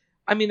designs.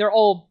 I mean, they're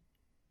all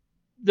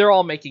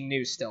making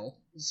new still.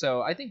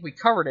 So I think we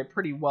covered it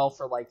pretty well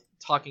for like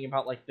talking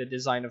about like the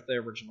design of the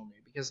original new,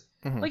 because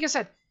like I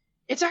said,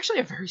 it's actually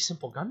a very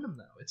simple Gundam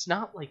though. It's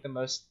not like the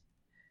most,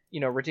 you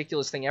know,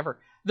 ridiculous thing ever.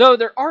 Though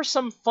there are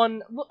some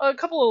a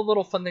couple of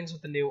little fun things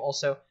with the new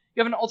also.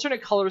 You have an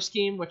alternate color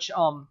scheme, which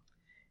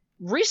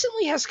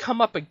recently has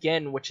come up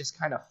again, which is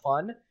kind of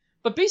fun.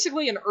 But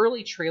basically, an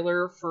early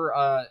trailer for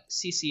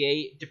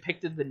CCA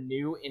depicted the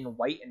new in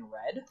white and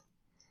red.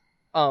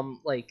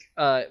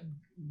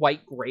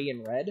 White, gray,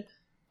 and red.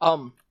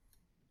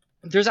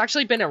 There's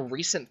actually been a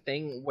recent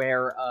thing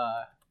where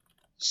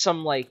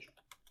some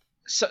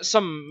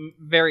some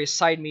various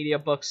side media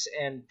books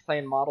and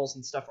plan models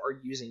and stuff are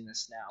using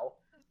this now.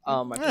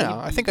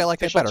 I think I like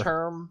that better.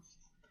 Term,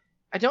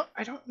 I don't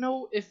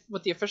know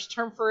what the official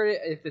term for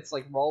it, if it's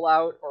like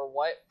rollout or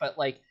what, but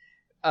like,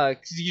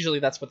 because usually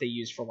that's what they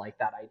use for like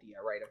that idea,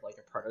 right? Of like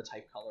a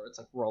prototype color, it's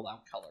like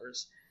rollout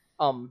colors.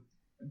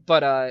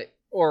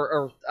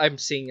 Or I'm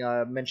seeing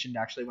mentioned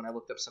actually when I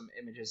looked up some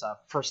images of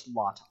first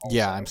lot. Also.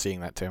 Yeah, I'm seeing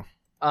that too.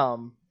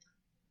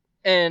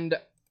 And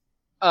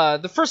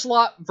the first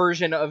lot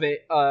version of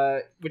it,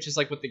 which is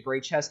like with the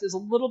gray chest, is a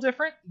little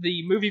different.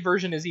 The movie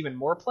version is even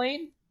more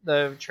plain,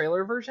 the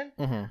trailer version.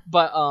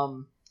 But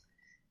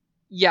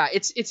yeah,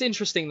 it's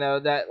interesting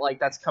though that like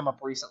that's come up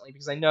recently,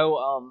 because I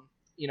know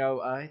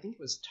I think it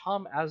was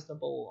Tom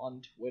Asnable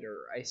on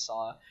Twitter I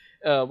saw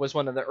was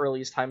one of the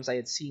earliest times I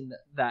had seen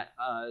that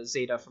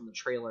Zeta from the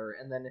trailer,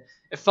 and then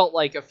it felt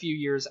like a few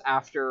years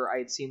after I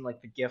had seen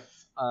like the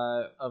GIF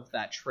of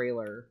that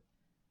trailer,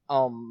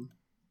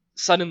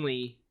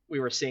 suddenly we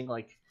were seeing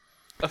like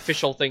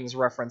official things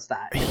reference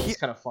that. And it was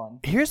kind of fun.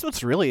 Here's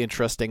what's really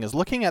interesting is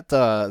looking at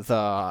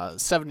the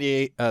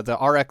 78 the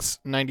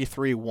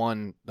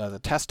RX-93-1 the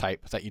test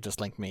type that you just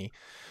linked me.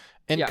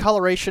 In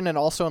coloration and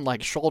also in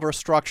like shoulder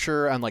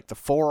structure and like the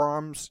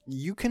forearms,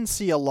 you can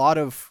see a lot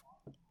of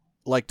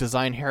like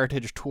design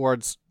heritage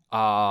towards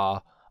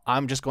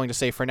I'm just going to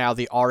say for now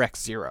the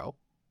RX-0.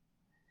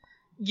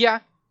 Yeah.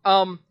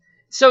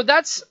 So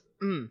that's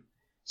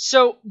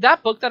so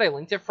that book that I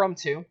linked it from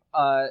too,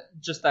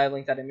 just that I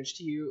linked that image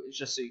to you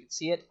just so you can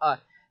see it.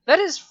 That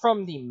is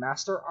from the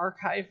Master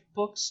Archive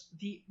books.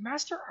 The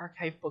Master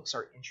Archive books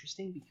are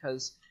interesting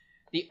because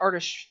the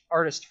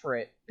artist for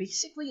it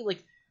basically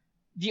like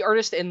the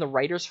artist and the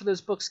writers for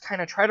those books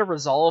kind of try to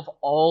resolve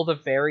all the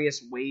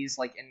various ways,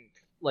 like in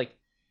like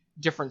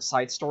different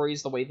side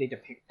stories, the way they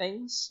depict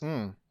things,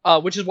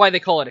 which is why they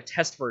call it a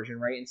test version,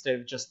 right? Instead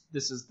of just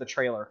this is the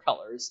trailer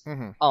colors.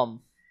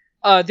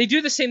 They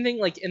do the same thing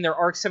like in their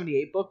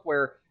RX-78 book,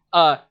 where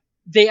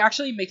they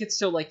actually make it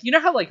so like, you know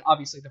how like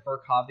obviously the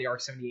Verkov, the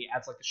RX-78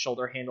 adds like the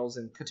shoulder handles,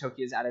 and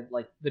Kotoki has added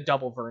like the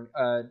double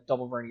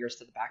verniers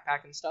to the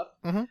backpack and stuff.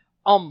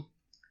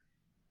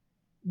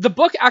 The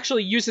book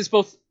actually uses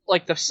both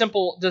like the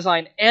simple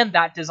design and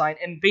that design,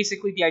 and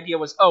basically the idea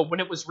was, when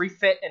it was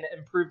refit and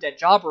improved at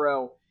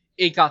Jaburo,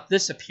 it got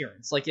this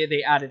appearance. Like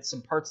they added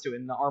some parts to it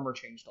and the armor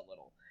changed a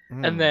little.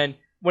 And then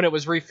when it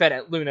was refit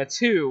at Luna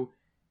 2,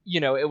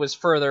 it was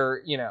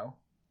further,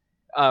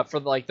 for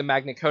like the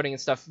magnet coating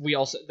and stuff,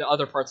 the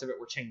other parts of it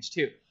were changed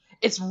too.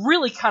 It's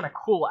really kind of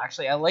cool,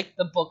 actually. I like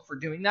the book for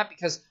doing that,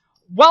 because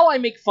while I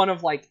make fun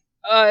of like,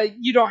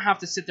 you don't have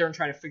to sit there and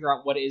try to figure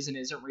out what is and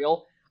isn't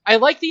real, I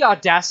like the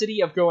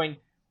audacity of going,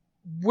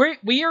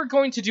 we are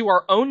going to do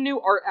our own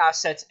new art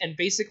assets and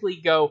basically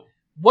go,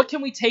 what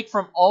can we take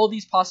from all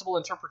these possible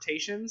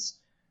interpretations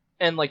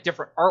and like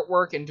different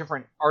artwork and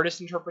different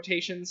artist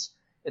interpretations,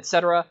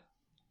 etc.,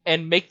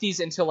 and make these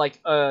into like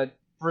a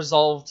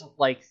resolved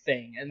like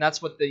thing. And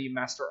that's what the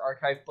Master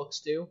Archive books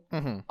do.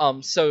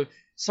 So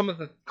some of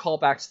the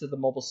callbacks to the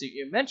mobile suit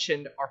you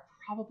mentioned are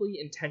probably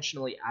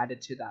intentionally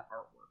added to that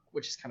artwork,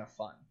 which is kind of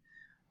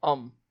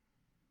fun.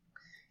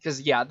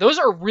 Because yeah, those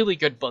are really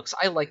good books.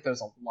 I like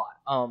those a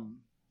lot.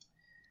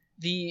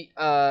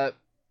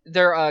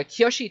 Their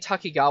Kiyoshi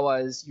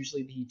Takigawa is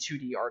usually the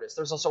 2D artist.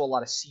 There's also a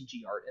lot of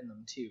CG art in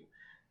them too.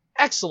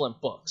 Excellent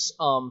books.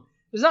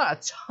 There's not a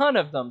ton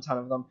of them,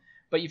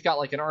 but you've got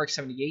like an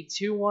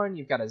RX-78-2 one,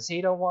 you've got a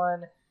Zeta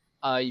one,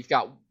 you've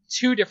got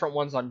 2 different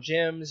ones on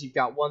Gyms, you've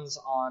got ones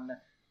on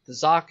the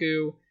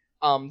Zaku.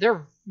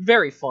 They're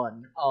very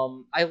fun.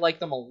 I like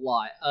them a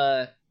lot.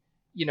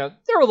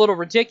 They're a little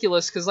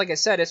ridiculous because, like I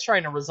said, it's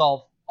trying to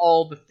resolve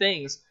all the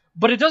things,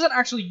 but it doesn't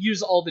actually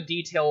use all the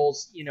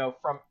details,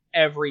 from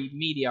every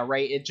media,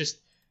 right? It just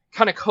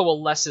kind of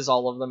coalesces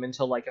all of them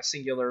into like a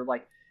singular,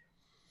 like,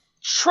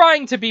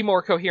 trying to be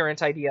more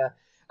coherent idea.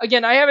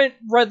 Again, I haven't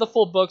read the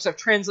full books. I've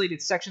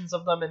translated sections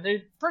of them, and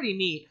they're pretty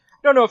neat.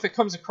 I don't know if it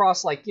comes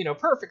across, like,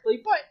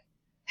 perfectly, but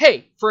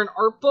hey, for an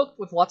art book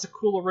with lots of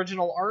cool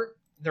original art,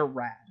 they're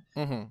rad.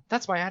 Mm-hmm.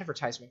 That's my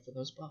advertisement for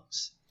those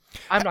books.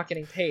 I'm not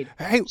getting paid.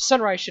 Hey,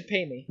 Sunrise should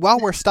pay me. while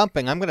we're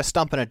stumping, I'm going to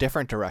stump in a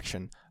different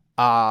direction.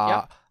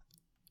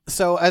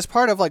 So as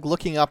part of like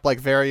looking up like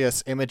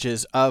various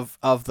images of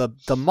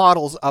the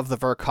models of the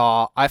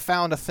Verkaw, I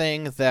found a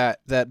thing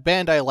that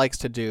Bandai likes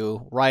to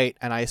do, right?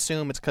 And I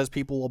assume it's because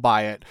people will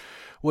buy it,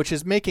 which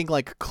is making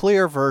like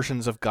clear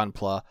versions of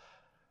Gunpla.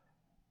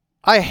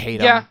 I hate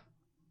them. Yeah,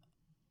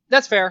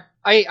 that's fair.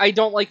 I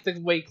don't like the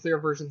way clear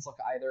versions look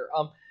either.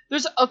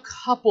 There's a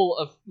couple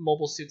of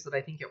mobile suits that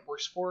I think it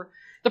works for.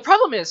 The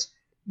problem is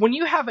when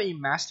you have a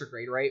master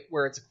grade, right,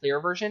 where it's a clear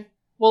version.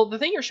 Well, the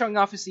thing you're showing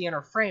off is the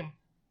inner frame.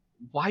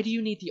 Why do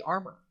you need the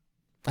armor?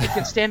 It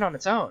can stand on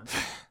its own.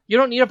 You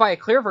don't need to buy a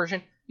clear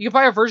version. You can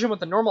buy a version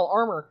with the normal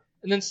armor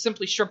and then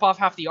simply strip off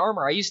half the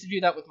armor. I used to do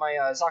that with my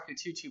Zaku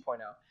 2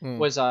 2.0,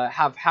 was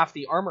have half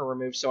the armor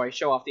removed so I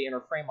show off the inner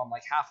frame on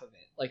like half of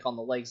it, like on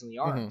the legs and the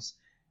arms.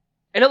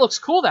 And it looks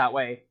cool that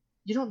way.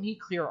 You don't need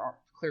clear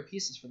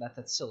pieces for that.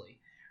 That's silly.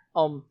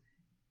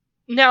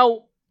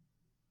 Now,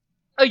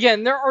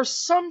 again, there are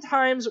some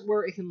times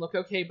where it can look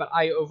okay, but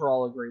I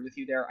overall agree with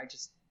you there. I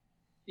just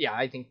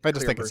think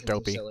it's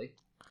dopey. Silly.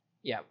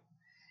 Yeah.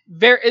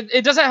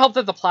 It doesn't help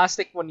that the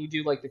plastic, when you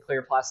do like the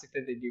clear plastic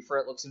that they do for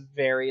it, looks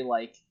very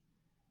like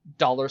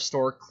dollar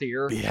store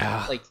clear.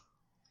 Yeah. Like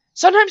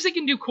sometimes they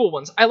can do cool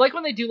ones. I like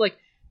when they do like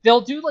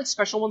they'll do like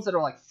special ones that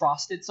are like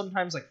frosted,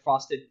 sometimes like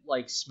frosted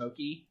like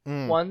smoky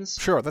ones.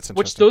 Sure, that's interesting.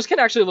 Which those can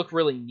actually look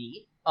really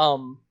neat.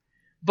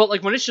 But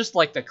like when it's just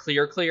like the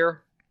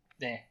clear,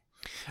 nah.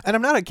 And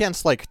I'm not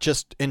against, like,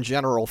 just in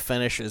general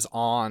finishes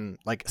on,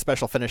 like,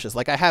 special finishes.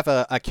 Like, I have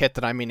a kit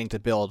that I'm meaning to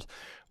build,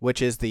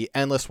 which is the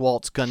Endless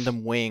Waltz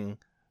Gundam Wing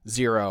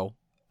Zero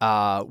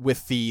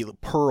with the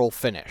pearl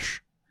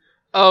finish.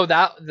 Oh,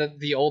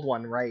 the old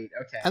one, right,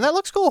 okay. And that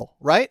looks cool,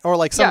 right? Or,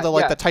 like, some of the,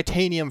 like, the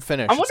titanium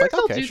finish. I wonder if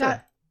they'll do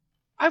that.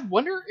 I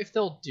wonder if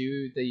they'll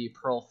do the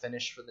pearl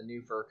finish for the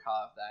new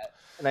Verkaw of that.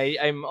 And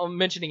I'm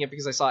mentioning it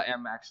because I saw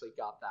M actually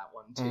got that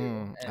one, too.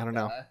 And, I don't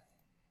know.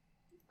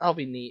 That'll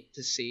be neat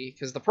to see,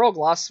 because the pearl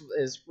gloss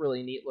is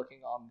really neat looking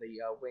on the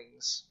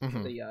wings,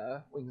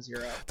 the Wing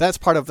Zero. That's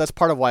part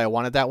of why I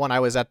wanted that one. I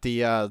was at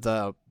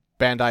the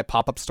Bandai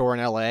pop-up store in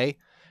LA,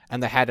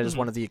 and they had it as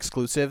one of the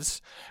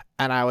exclusives,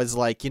 and I was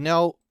like,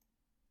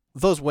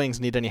 those wings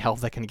need any help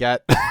they can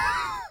get.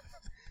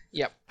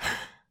 Yep.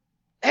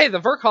 Hey, the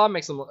Verkaw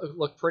makes them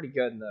look pretty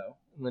good though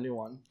in the new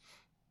one,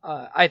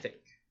 I think.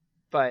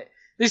 But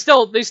they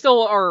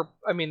still are.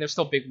 I mean, they're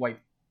still big white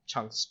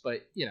chunks,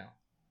 but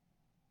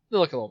they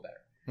look a little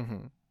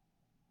better.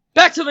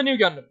 Back to the new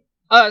Gundam.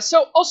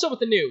 So also with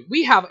the new,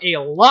 we have a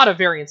lot of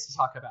variants to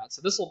talk about.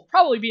 So this will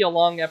probably be a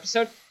long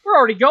episode. We're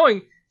already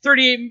going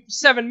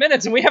 37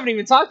 minutes and we haven't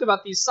even talked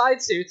about these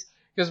side suits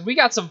because we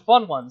got some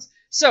fun ones.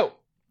 So,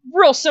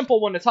 real simple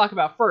one to talk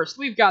about first.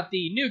 We've got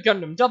the new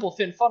Gundam double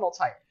fin funnel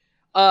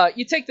type.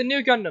 You take the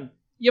new Gundam,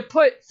 you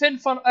put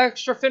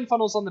extra fin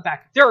funnels on the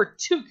back. There are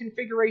 2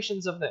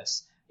 configurations of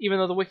this, even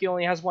though the wiki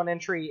only has 1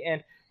 entry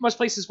and most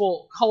places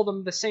will call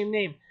them the same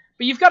name.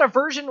 But you've got a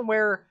version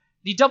where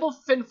the double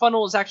fin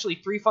funnel is actually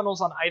 3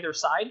 funnels on either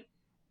side,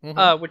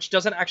 which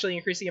doesn't actually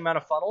increase the amount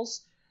of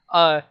funnels.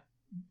 The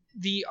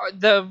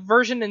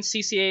version in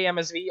CCA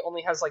MSV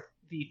only has like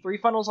the 3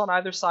 funnels on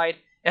either side.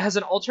 It has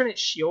an alternate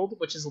shield,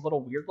 which is a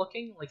little weird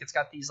looking, like it's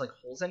got these like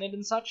holes in it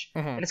and such,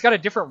 and it's got a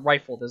different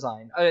rifle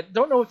design. I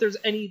don't know if there's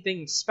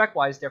anything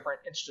spec-wise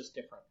different. It's just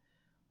different.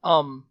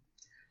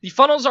 The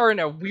funnels are in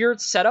a weird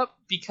setup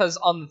because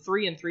on the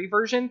 3 and 3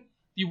 version,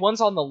 the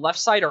ones on the left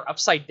side are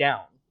upside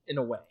down. In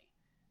a way.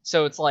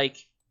 So it's like,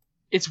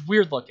 it's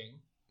weird looking.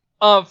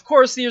 Of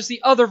course, there's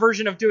the other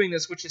version of doing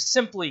this, which is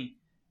simply,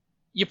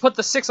 you put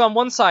the 6 on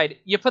one side,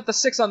 you put the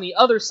 6 on the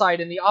other side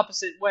in the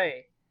opposite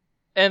way,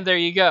 and there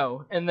you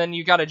go. And then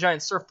you got a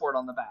giant surfboard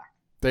on the back.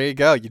 There you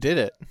go, you did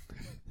it.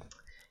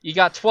 You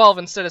got 12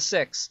 instead of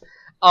 6.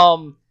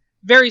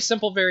 Very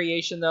simple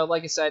variation, though.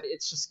 Like I said,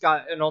 it's just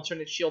got an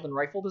alternate shield and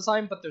rifle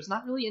design, but there's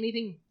not really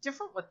anything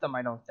different with them,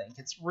 I don't think.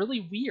 It's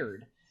really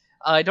weird.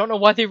 I don't know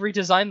why they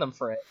redesigned them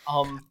for it.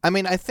 I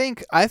mean, I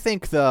think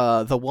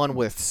the one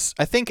with,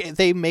 I think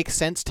they make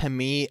sense to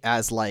me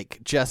as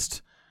like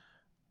just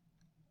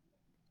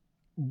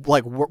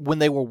like when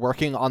they were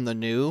working on the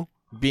new,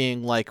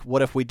 being like,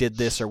 what if we did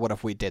this or what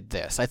if we did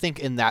this? I think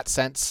in that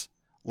sense,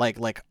 like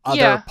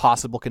other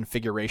possible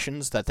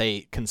configurations that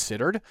they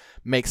considered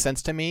make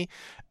sense to me.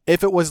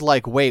 If it was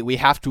like, wait, we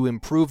have to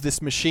improve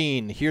this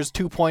machine. Here's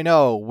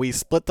 2.0. We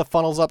split the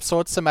funnels up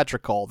so it's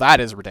symmetrical. That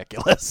is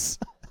ridiculous.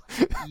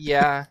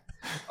 Yeah.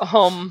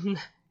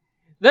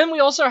 Then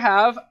we also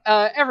have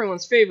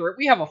everyone's favorite.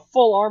 We have a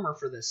full armor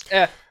for this.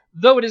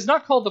 Though it is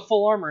not called the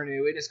full armor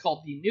new, it is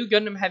called the new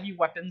Gundam Heavy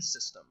Weapons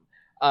System.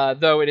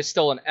 Though it is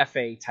still an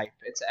FA type.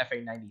 It's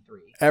FA 93.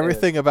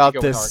 Everything about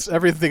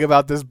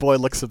this boy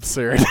looks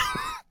absurd.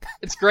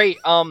 It's great.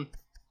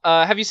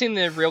 Have you seen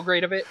the real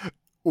grade of it?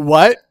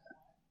 What?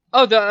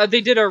 Oh,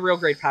 they did a real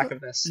grade pack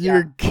of this.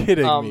 You're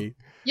kidding me.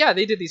 Yeah,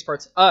 they did these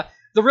parts.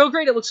 The real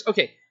grade, it looks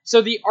okay.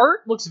 So the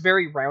art looks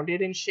very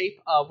rounded in shape,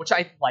 which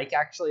I like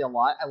actually a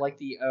lot. I like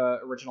the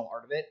original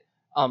art of it.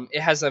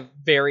 It has a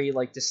very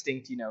like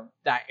distinct,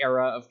 that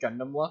era of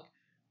Gundam look.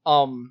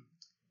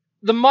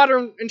 The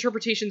modern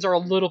interpretations are a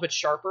little bit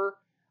sharper.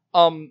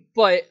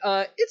 But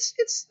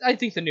it's I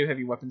think the new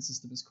heavy weapon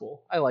system is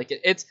cool. I like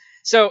it.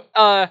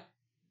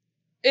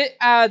 It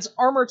adds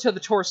armor to the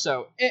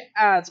torso. It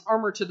adds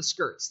armor to the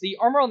skirts. The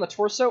armor on the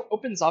torso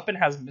opens up and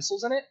has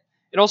missiles in it.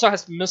 It also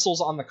has missiles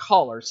on the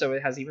collar, so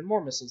it has even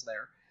more missiles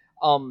there.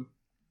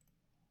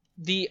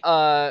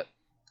 The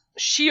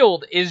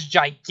shield is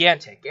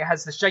gigantic. It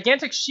has this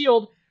gigantic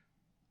shield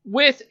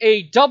with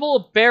a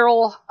double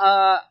barrel,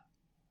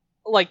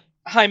 like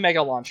high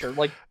mega launcher,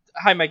 like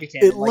high mega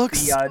cannon. It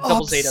looks the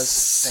double Zetas.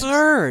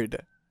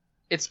 absurd.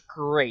 It's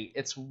great.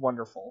 It's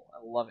wonderful. I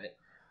love it.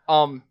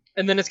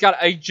 And then it's got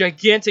a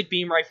gigantic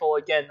beam rifle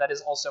again that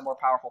is also more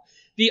powerful.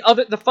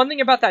 The fun thing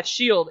about that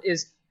shield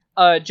is,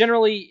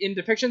 generally in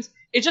depictions,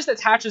 it just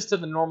attaches to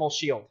the normal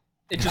shield.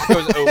 It just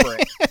goes over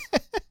it,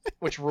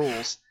 which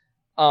rules.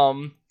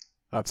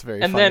 That's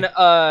very. And funny.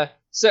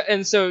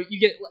 then so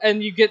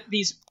you get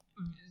these.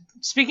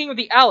 Speaking of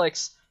the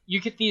Alex,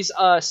 you get these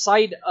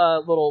side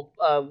little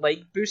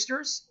leg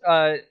boosters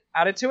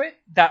added to it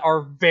that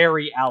are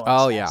very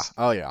Alex.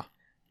 Oh yeah.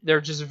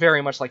 They're just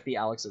very much like the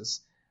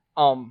Alexes.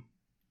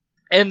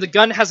 And the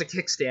gun has a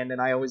kickstand, and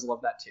I always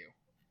love that too.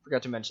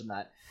 Forgot to mention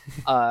that.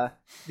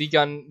 The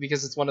gun,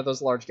 because it's one of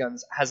those large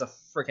guns, has a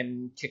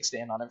freaking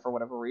kickstand on it for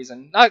whatever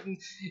reason. I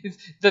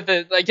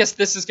guess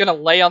this is gonna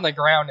lay on the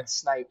ground and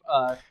snipe.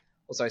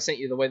 Also, I sent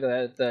you the way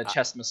the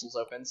chest missiles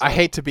open. So. I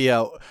hate to be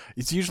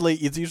It's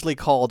usually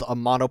called a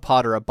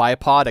monopod or a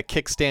bipod. A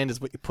kickstand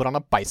is what you put on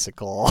a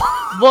bicycle.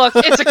 Look,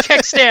 it's a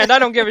kickstand. I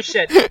don't give a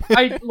shit.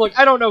 I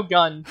don't know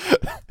gun.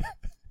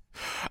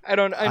 I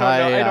don't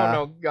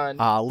know gun.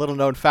 Little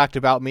known fact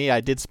about me: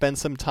 I did spend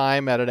some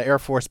time at an Air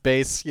Force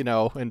base,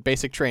 in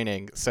basic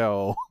training.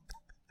 So,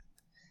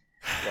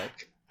 look,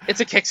 it's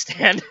a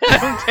kickstand. I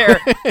don't care.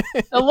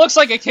 It looks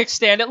like a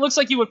kickstand. It looks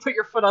like you would put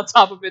your foot on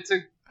top of it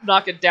to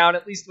knock it down.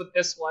 At least with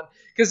this one,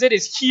 because it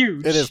is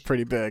huge. It is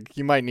pretty big.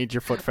 You might need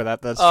your foot for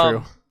that. That's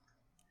true.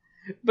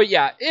 But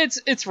yeah,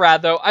 it's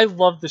rad though. I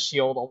love the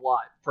shield a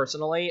lot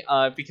personally,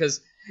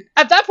 because.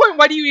 At that point,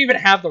 why do you even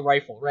have the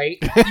rifle, right?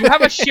 You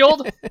have a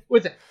shield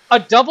with a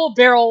double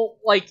barrel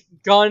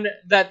gun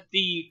that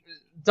the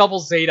double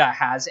Zeta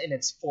has in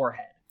its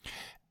forehead.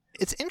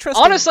 It's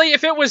interesting. Honestly,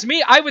 if it was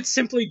me, I would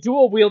simply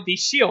dual wield these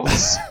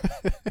shields.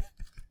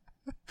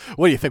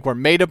 What do you think? We're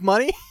made of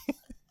money?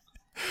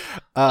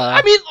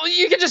 I mean,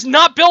 you can just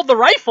not build the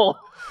rifle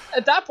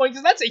at that point,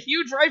 because that's a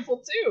huge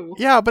rifle too.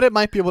 Yeah, but it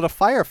might be able to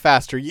fire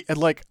faster.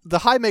 The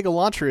high mega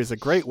launcher is a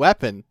great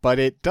weapon, but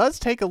it does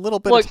take a little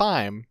bit of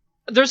time.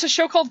 There's a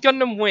show called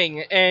Gundam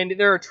Wing, and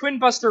there are twin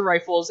buster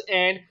rifles,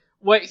 and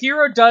what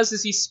Hero does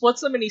is he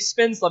splits them and he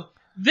spins them.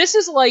 This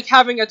is like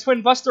having a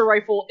twin buster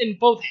rifle in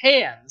both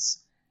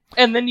hands,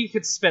 and then you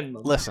could spin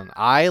them. Listen,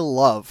 I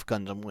love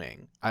Gundam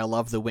Wing. I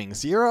love the Wing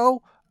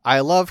Zero.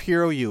 I love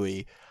Hero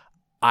Yui.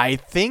 I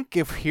think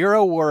if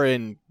Hero were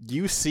in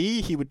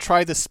UC, he would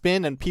try the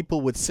spin and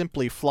people would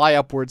simply fly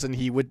upwards and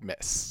he would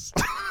miss.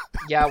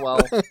 Yeah, well,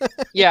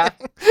 yeah.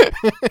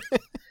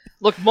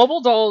 Look,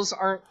 mobile dolls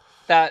aren't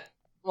that...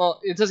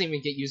 Well, it doesn't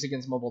even get used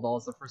against mobile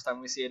dolls the first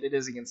time we see it. It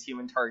is against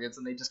human targets,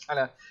 and they just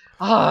kind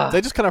of... They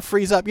just kind of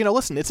freeze up.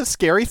 Listen, it's a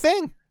scary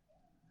thing.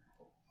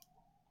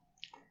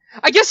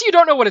 I guess you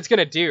don't know what it's going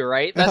to do,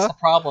 right? That's the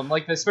problem.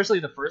 Especially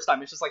the first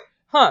time. It's just like,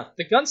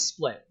 the gun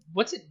split.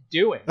 What's it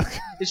doing?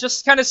 It's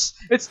just kind of...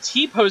 It's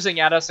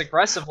T-posing at us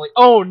aggressively.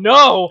 Oh,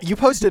 no! You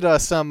posted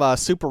some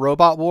Super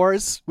Robot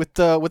Wars with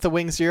the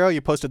Wing Zero.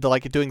 You posted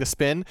doing the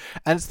spin,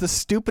 and it's the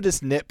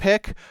stupidest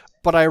nitpick,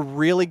 but I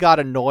really got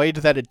annoyed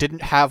that it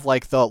didn't have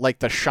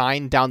the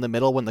shine down the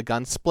middle when the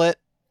gun split.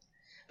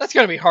 That's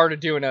gonna be hard to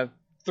do in a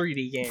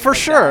 3D game. For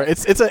sure,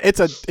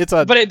 that. It's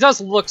a. But it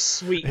does look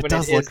sweet. It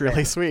does look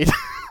really sweet.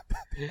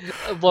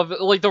 I love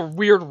it, the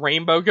weird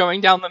rainbow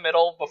going down the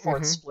middle before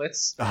it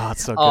splits. Oh,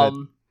 it's so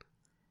good.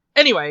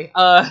 Anyway,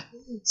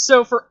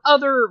 so for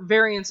other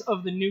variants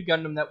of the new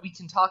Gundam that we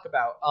can talk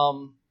about,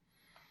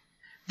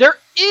 there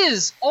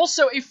is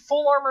also a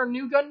full armor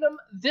new Gundam.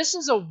 This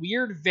is a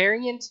weird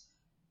variant.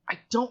 I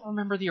don't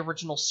remember the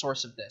original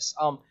source of this.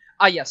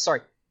 Yes,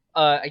 sorry.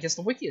 I guess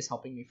the wiki is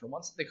helping me for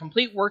once. The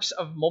complete works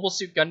of Mobile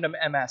Suit Gundam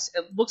MS.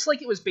 It looks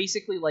like it was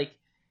basically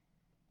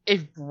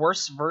a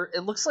worse it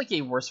looks like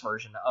a worse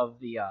version of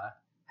the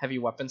heavy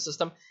weapon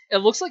system. It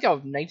looks like a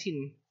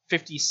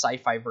 1950s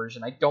sci-fi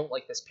version. I don't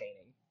like this painting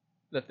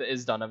that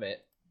is done of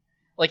it.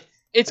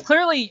 It's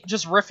clearly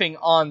just riffing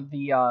on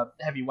the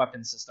heavy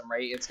weapon system,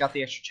 right? It's got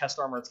the extra chest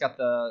armor, it's got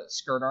the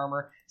skirt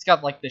armor, it's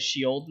got the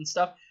shield and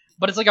stuff.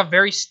 But it's a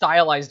very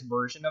stylized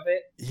version of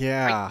it.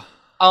 Yeah.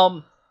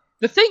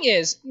 The thing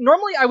is,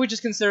 normally I would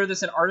just consider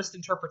this an artist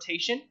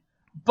interpretation,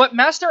 but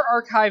Master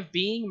Archive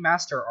being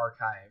Master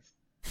Archive,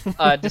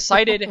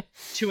 decided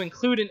to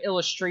include an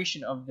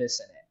illustration of this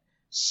in it.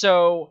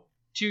 So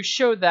to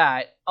show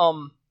that,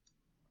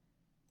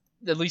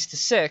 at least to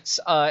 6,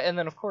 and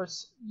then of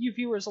course you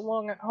viewers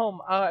along at home,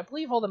 I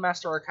believe all the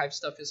Master Archive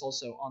stuff is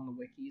also on the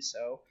wiki.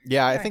 So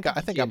yeah, I think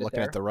I'm looking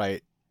there. at the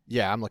right.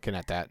 Yeah, I'm looking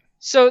at that.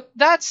 So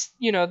that's,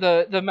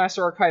 the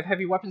Master Archive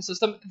heavy weapon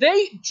system.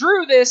 They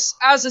drew this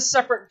as a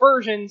separate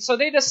version, so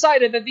they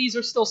decided that these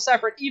are still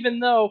separate, even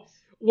though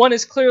one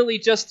is clearly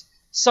just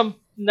some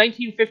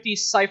 1950s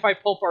sci-fi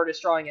pulp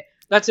artist drawing it.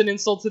 That's an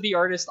insult to the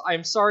artist.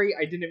 I'm sorry,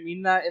 I didn't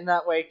mean that in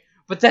that way.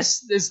 But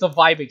this is the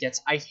vibe it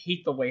gets. I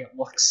hate the way it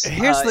looks.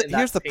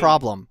 Here's the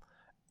problem.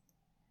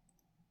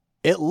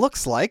 It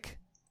looks like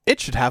it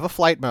should have a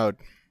flight mode.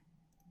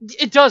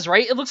 It does,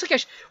 right? It looks like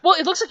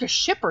it looks like a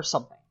ship or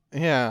something.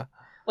 Yeah.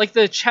 Like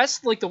the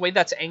chest, like the way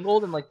that's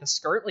angled, and like the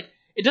skirt, like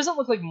it doesn't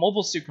look like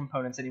mobile suit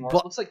components anymore.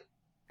 It looks like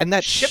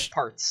ship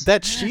parts.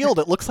 That shield,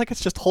 it looks like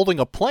it's just holding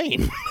a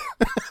plane.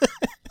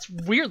 It's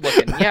weird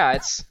looking. Yeah,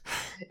 it's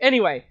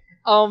anyway.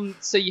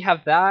 So you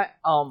have that.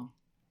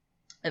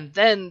 And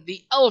then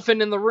the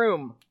elephant in the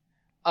room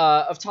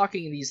of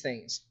talking these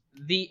things.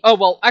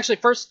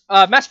 First,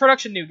 mass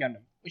production New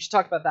Gundam. We should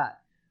talk about that.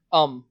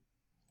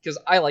 Because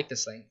I like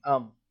this thing.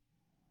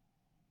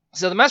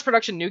 So the mass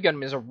production New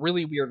Gundam is a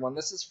really weird one.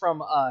 This is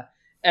from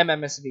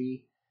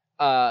MMSV.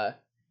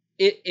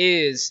 It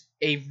is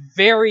a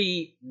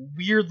very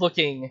weird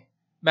looking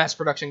mass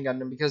production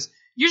Gundam, because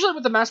usually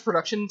with the mass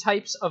production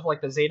types of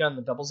like the Zeta and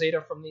the Double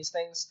Zeta from these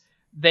things,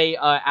 they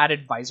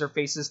added visor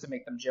faces to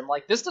make them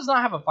gym-like. This does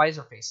not have a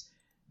visor face.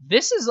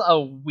 This is a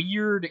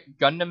weird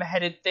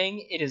Gundam-headed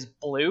thing. It is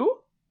blue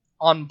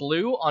on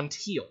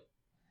teal.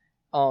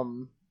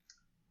 And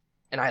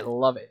I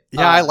love it.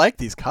 Yeah, I like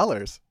these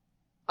colors.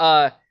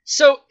 Normally,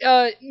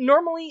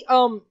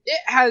 it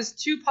has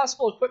 2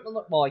 possible equipment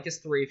well, I guess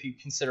 3 if you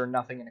consider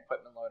nothing an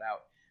equipment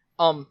loadout.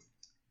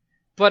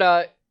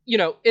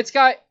 It's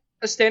got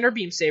a standard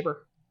beam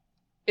saber.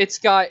 It's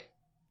got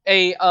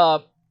a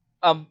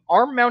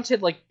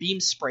arm-mounted like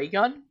beam spray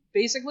gun,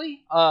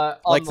 basically.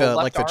 On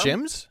the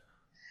gyms.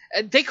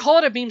 They call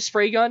it a beam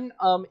spray gun.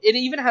 It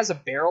even has a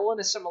barrel in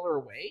a similar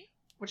way,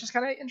 which is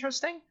kind of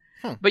interesting.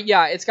 But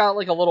yeah, it's got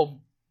like a little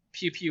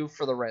pew pew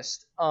for the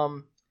wrist.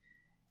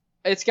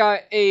 It's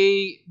got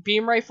a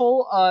beam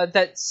rifle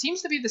that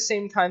seems to be the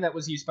same kind that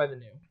was used by the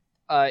new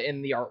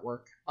in the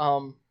artwork.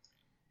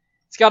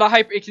 It's got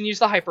it can use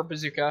the hyper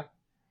bazooka.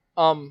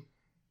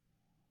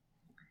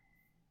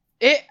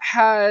 It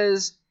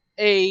has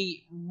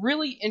a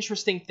really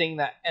interesting thing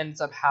that ends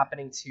up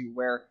happening too,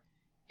 where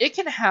it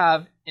can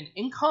have an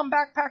Incom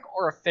backpack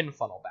or a fin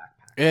funnel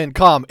backpack.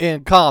 Incom. The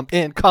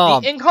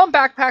Incom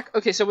backpack.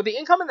 Okay, so with the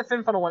Incom and the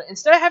fin funnel one,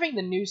 instead of having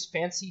the new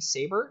fancy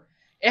saber,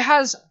 it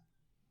has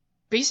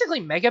basically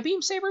mega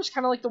beam sabers,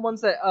 kind of like the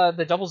ones that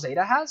the Double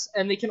Zeta has,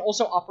 and they can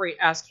also operate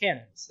as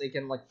cannons. They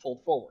can like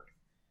fold forward,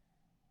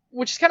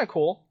 which is kind of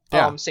cool.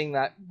 Yeah. Seeing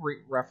that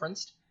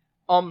referenced.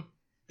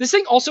 This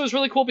thing also is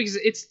really cool because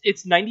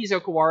it's 90s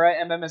Okawara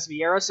MMSV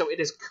era, so it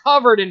is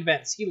covered in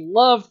vents. He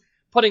loved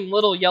putting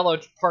little yellow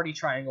party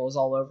triangles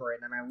all over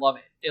it, and I love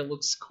it. It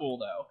looks cool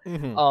though.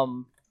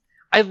 Mm-hmm.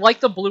 I like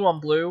the blue on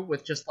blue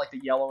with just like the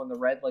yellow and the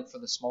red, like for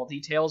the small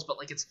details, but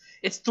like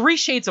it's 3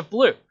 shades of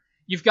blue.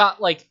 You've got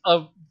like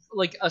a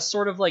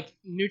sort of like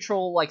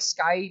neutral like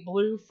sky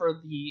blue for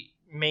the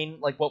main,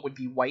 like what would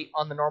be white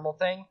on the normal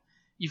thing.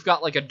 You've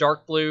got like a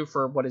dark blue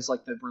for what is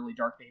like the really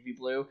dark navy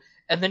blue,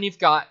 and then you've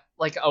got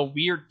like a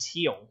weird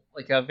teal,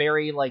 like a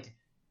very like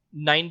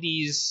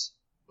 90s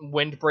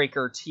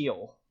windbreaker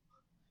teal.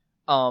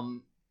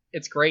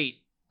 It's great.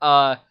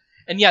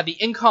 And yeah, the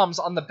Incoms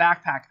on the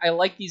backpack. I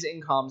like these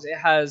Incoms. It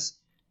has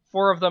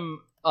 4 of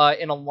them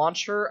in a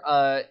launcher,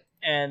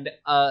 and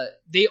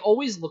they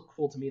always look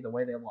cool to me the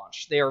way they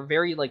launch. They are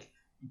very like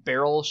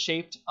barrel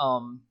shaped,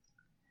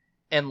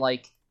 and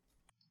like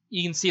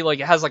you can see like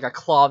it has like a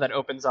claw that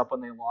opens up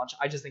when they launch.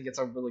 I just think it's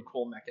a really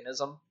cool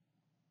mechanism.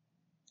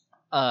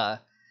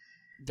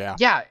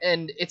 Yeah,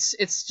 and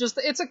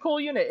it's a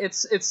cool unit.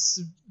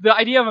 It's the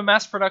idea of a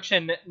mass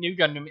production New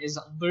Gundam is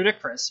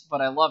ludicrous,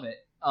 but I love it.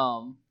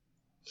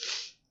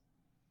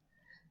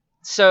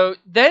 So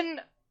then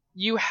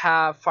you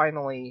have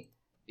finally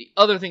the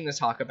other thing to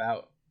talk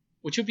about,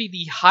 which would be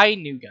the High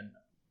New Gundam.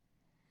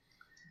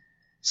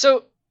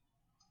 So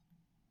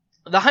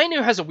the High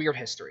New has a weird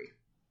history.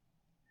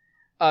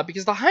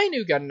 Because the High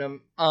New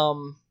Gundam,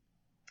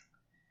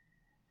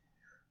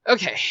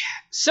 okay,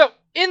 so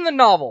in the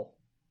novel,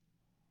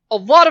 a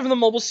lot of the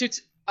mobile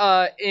suits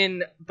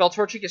in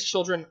Beltorchika's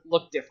Children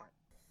look different.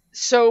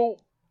 So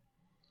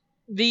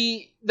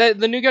the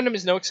New Gundam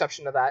is no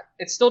exception to that.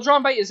 It's still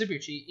drawn by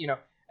Izubuchi,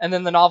 and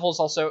then the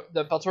novels also,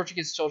 the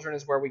Beltorchika's Children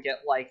is where we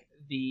get like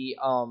the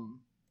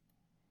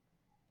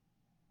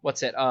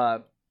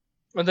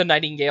the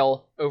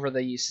Nightingale over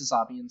the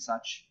Suzabi and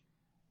such.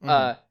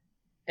 Mm-hmm.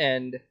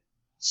 And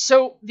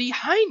so the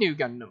High New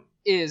Gundam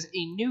is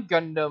a New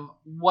Gundam,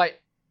 what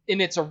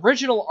in its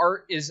original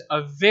art is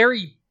a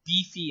very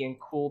beefy and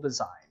cool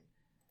design.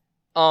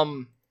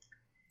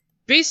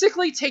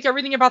 basically take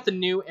everything about the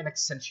new and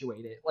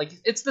accentuate it. Like,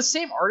 it's the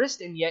same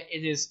artist, and yet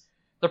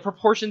the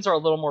proportions are a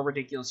little more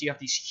ridiculous. You have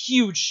these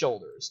huge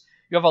shoulders.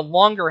 You have a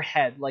longer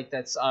head, like,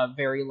 that's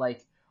very,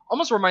 like,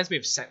 almost reminds me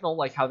of Sentinel,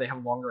 like how they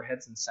have longer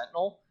heads in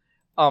Sentinel.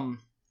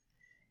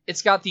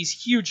 It's got these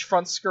huge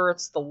front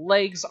skirts. The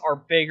legs are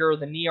bigger.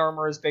 The knee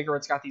armor is bigger.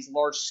 It's got these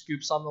large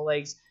scoops on the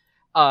legs.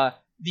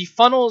 The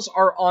funnels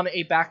are on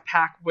a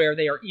backpack where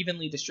they are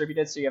evenly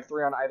distributed, so you have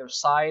 3 on either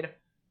side.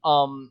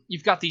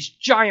 You've got these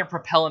giant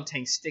propellant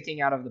tanks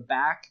sticking out of the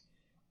back.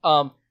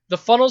 The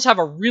funnels have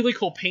a really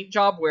cool paint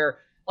job where,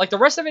 like, the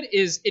rest of it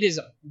is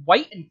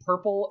white and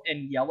purple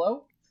and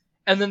yellow,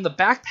 and then the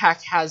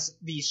backpack has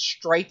these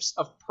stripes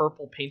of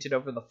purple painted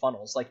over the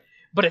funnels, like,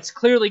 but it's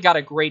clearly got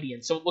a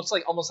gradient, so it looks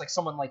like almost like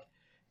someone like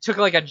took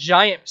like a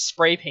giant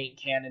spray paint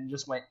can and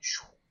just went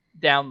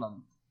down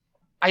them.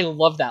 I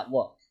love that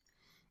look.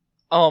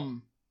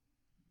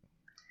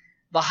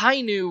 The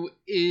Hi-Nu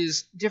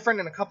is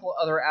different in a couple of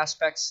other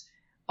aspects.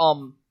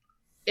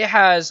 It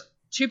has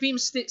 2 beam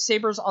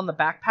sabers on the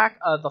backpack.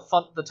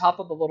 The top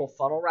of the little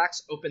funnel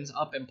racks opens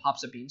up and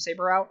pops a beam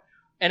saber out,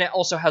 and it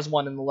also has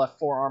one in the left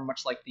forearm,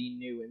 much like the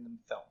new in the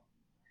film.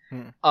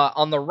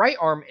 On the right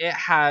arm, it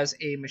has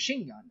a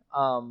machine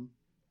gun.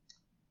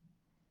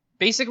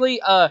 Basically,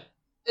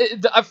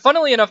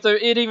 funnily enough,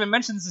 it even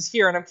mentions this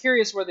here, and I'm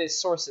curious where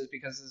this source is,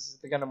 because this is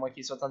the Gundam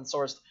Wiki, so it's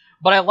unsourced.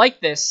 But I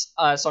like this,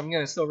 so I'm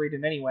going to still read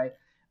it anyway.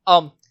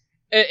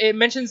 It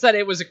mentions that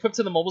it was equipped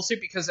to the mobile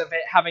suit because of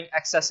it having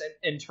excess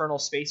internal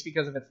space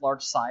because of its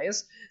large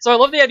size. So I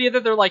love the idea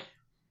that they're like,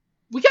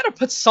 we got to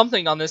put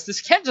something on this.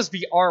 This can't just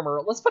be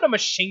armor. Let's put a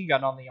machine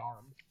gun on the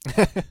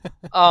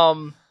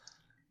arm.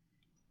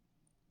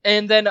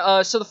 And then,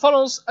 so the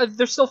funnels,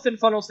 they're still thin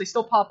funnels. They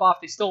still pop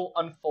off. They still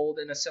unfold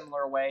in a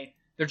similar way.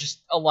 They're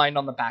just aligned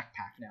on the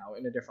backpack now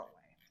in a different way.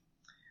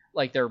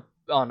 Like, they're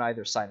on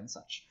either side and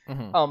such.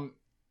 Mm-hmm.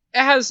 It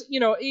has,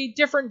 a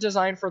different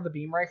design for the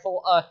beam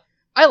rifle.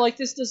 I like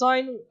this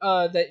design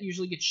that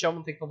usually gets shown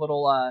with, like, the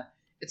little,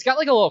 it's got,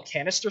 like, a little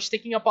canister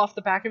sticking up off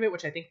the back of it,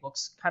 which I think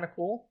looks kind of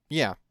cool.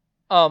 Yeah.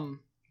 And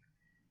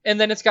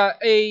then it's got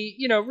a,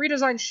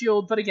 redesigned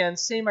shield, but again,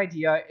 same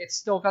idea. It's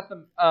still got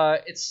the,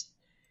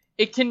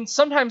 it can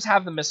sometimes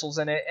have the missiles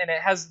in it, and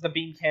it has the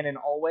beam cannon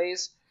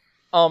always.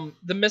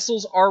 The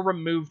missiles are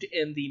removed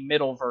in the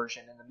middle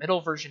version, and the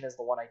middle version is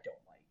the one I don't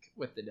like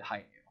with the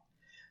Hi-Nu.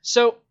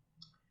 So,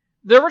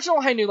 the original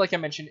Hi-Nu, like I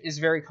mentioned, is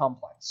very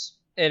complex.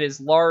 It is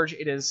large,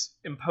 it is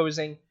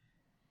imposing.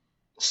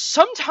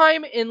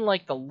 Sometime in,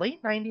 like, the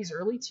late 90s,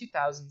 early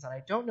 2000s, and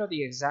I don't know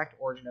the exact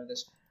origin of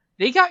this,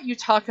 they got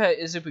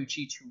Yutaka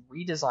Izubuchi to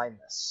redesign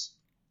this.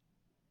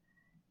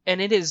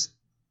 And it is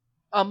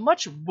a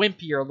much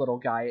wimpier little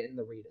guy in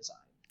the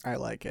redesign. I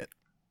like it.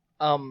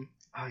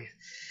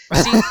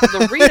 See,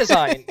 the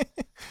redesign,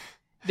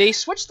 they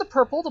switched the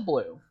purple to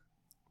blue.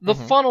 The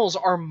funnels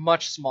are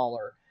much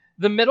smaller.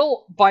 The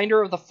middle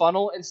binder of the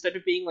funnel, instead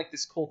of being like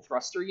this cool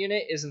thruster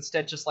unit, is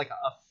instead just like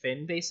a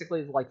fin,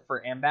 basically, like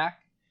for AMBAC.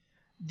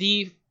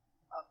 The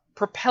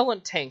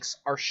propellant tanks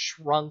are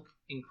shrunk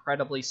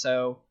incredibly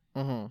so.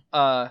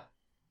 The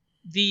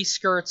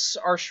skirts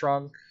are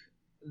shrunk.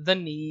 The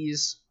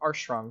knees are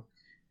shrunk.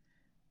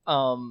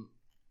 The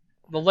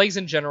legs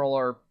in general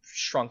are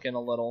shrunken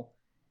a little.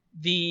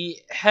 The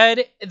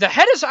head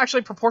is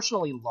actually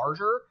proportionally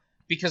larger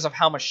because of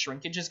how much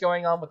shrinkage is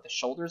going on with the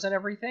shoulders and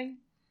everything.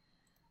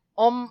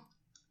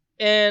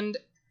 And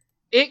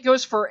it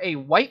goes for a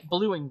white,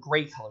 blue, and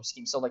gray color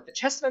scheme. So, like, the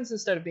chest vents,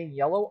 instead of being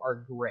yellow, are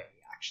gray,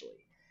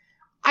 actually.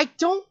 I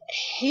don't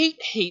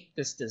hate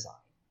this design.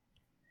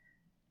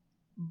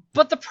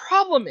 But the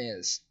problem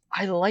is,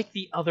 I like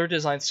the other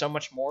design so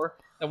much more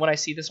that when I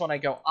see this one, I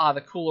go,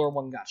 the cooler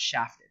one got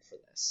shafted for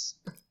this,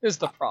 is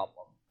the problem.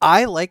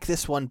 I like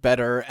this one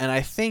better, and I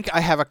think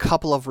I have a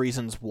couple of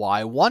reasons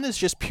why. One is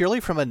just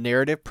purely from a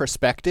narrative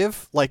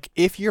perspective. Like,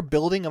 if you're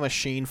building a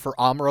machine for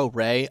Amuro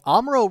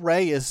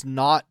Ray is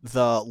not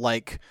the,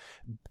 like,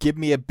 give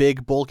me a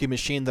big, bulky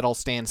machine that I'll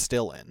stand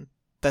still in.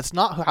 That's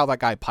not how that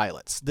guy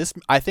pilots.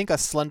 I think a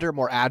slender,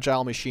 more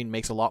agile machine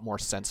makes a lot more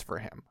sense for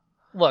him.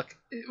 Look,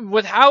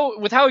 with how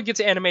it gets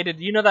animated,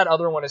 that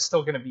other one is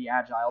still going to be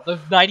agile. The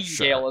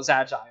Nightingale is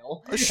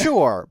agile.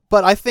 Sure,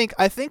 but I think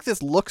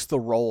this looks the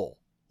role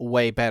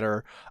way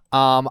better.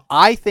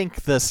 I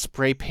think the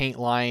spray paint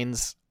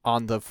lines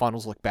on the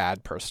funnels look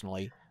bad,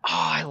 personally.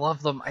 I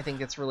love them. I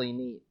think it's really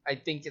neat. I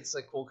think it's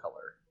a cool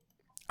color.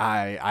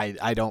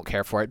 I don't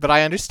care for it, but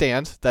I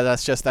understand that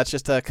that's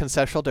just a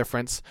conceptual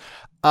difference.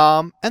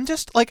 And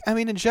just, like, I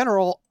mean, in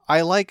general,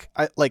 I like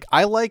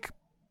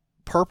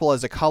purple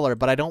as a color,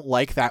 but I don't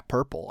like that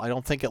purple. I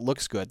don't think it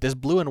looks good. This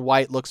blue and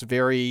white looks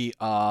very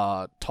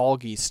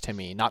Tallgeese to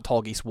me. Not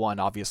Tallgeese 1,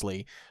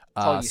 obviously.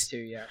 Tallgeese 2,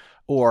 yeah.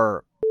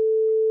 Or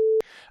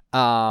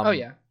oh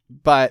yeah.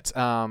 But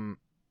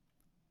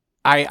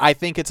I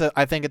think it's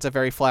a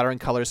very flattering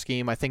color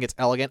scheme. I think it's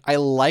elegant. I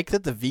like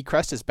that the V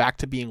crest is back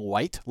to being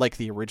white, like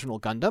the original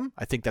Gundam.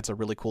 I think that's a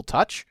really cool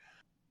touch.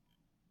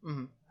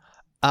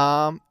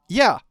 Mm-hmm.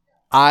 Yeah.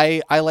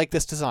 I like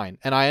this design,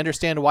 and I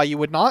understand why you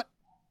would not.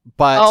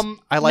 But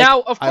I like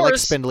now, of I like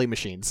course, spindly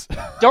machines.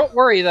 don't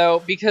worry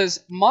though,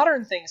 because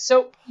modern things.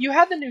 So you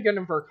had the new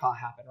Gundam Verka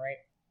happen, right?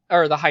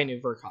 Or the High New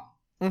Verka.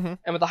 Mm-hmm.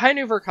 And with the High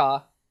New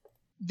Verka,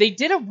 they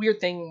did a weird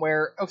thing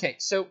where, okay,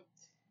 so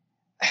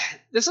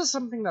this is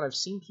something that I've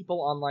seen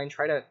people online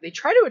try to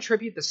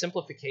attribute the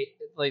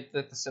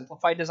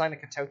simplified design of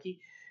Kotoki,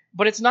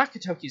 but it's not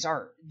Kotoki's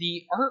art.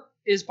 The art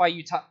is by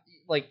Yutaka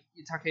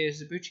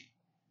Izubuchi.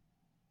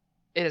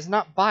 It is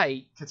not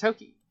by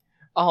Kotoki.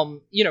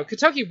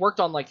 Kotoki worked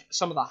on like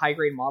some of the high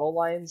grade model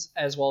lines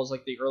as well as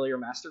like the earlier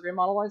master grade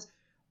model lines,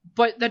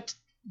 but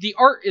the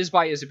art is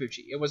by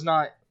Izubuchi. It was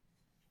not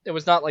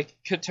like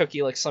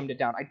Kotoki like summed it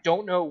down. I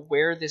don't know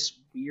where this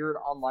weird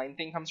online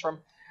thing comes from.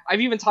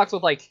 I've even talked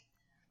with like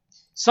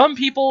some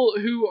people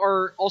who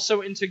are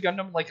also into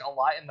Gundam like a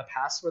lot in the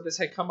past where this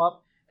had come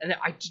up, and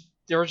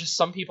there were just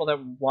some people that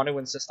want to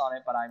insist on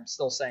it, but I'm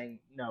still saying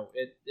no,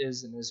 it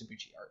is an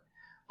Izubuchi art.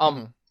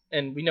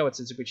 And we know it's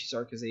Izubuchi's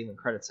art because they even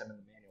credits him in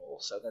the manual,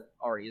 so that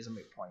already is a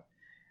moot point.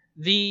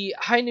 The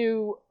High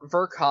New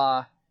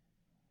Verka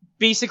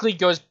basically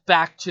goes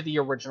back to the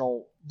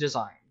original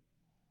design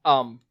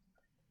of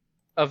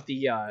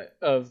the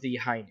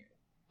High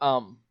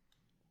New.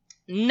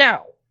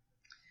 Now,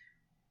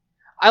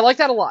 I like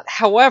that a lot.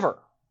 However,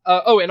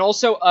 and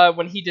also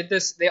when he did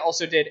this, they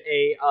also did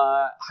a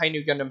High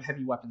New Gundam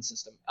heavy weapon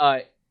system.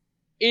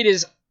 It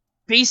is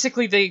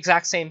basically the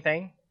exact same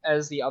thing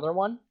as the other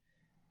one.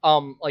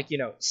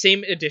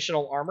 Same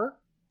additional armor.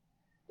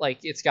 Like,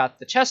 it's got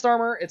the chest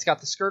armor, it's got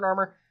the skirt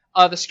armor.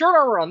 The skirt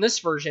armor on this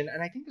version,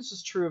 and I think this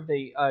is true of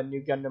the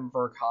new Gundam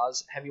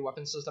Verka's heavy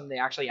weapon system, they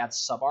actually add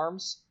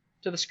subarms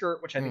to the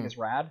skirt, which I think is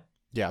rad.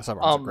 Yeah,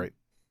 subarms are great.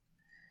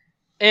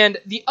 And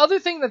the other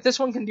thing that this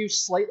one can do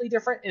slightly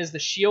different is the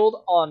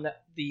shield on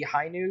the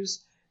High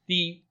News.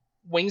 The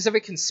wings of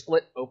it can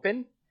split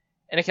open,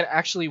 and it can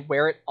actually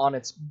wear it on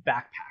its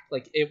backpack.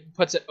 Like, it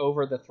puts it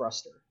over the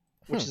thruster,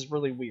 which is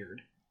really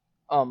weird.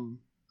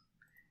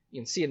 You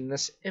can see it in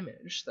this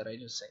image that I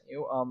just sent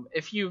you.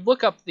 If you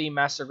look up the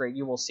Master Grade,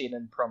 you will see it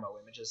in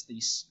promo images,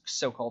 the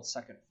so-called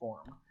second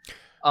form.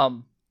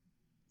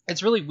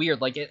 It's really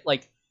weird. Like, it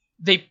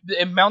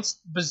mounts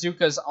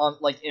bazookas on,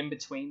 like, in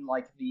between,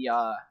 like,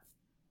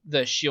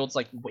 the shield's,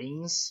 like,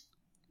 wings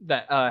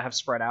that have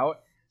spread out.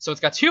 So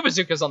it's got two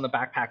bazookas on the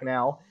backpack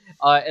now.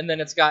 And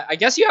then it's got, I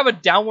guess you have a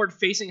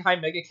downward-facing high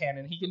mega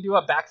cannon. He can do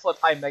a backflip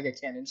high mega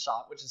cannon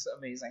shot, which is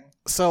amazing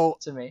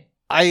to me.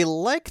 I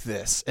like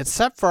this,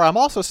 except for I'm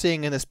also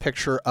seeing in this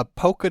picture a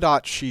polka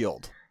dot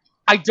shield.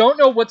 I don't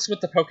know what's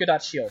with the polka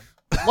dot shield.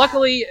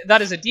 Luckily,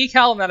 that is a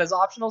decal and that is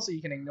optional, so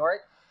you can ignore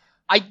it.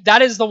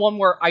 That is the one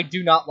where I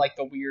do not like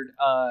the weird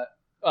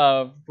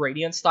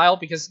gradient style,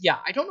 because, yeah,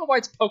 I don't know why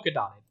it's polka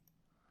dotted.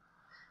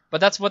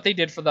 But that's what they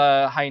did for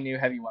the High New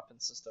heavy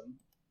weapon system.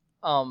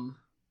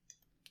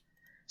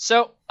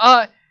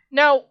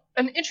 Now,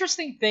 an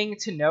interesting thing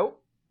to note.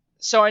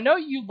 So I know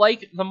you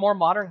like the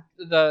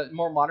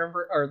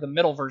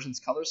middle version's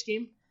color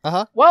scheme.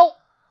 Uh-huh. Well,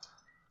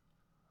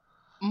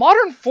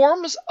 modern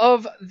forms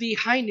of the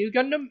High New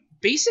Gundam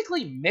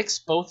basically mix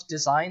both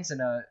designs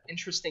in an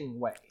interesting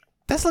way.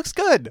 This looks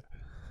good.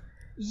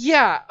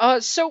 Yeah.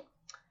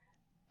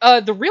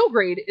 The Real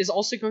Grade is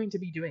also going to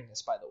be doing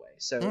this, by the way.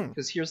 So,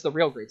 because here's the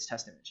Real Grade's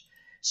test image.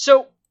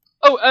 So,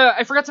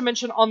 I forgot to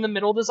mention on the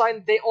middle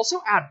design, they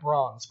also add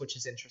bronze, which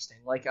is interesting.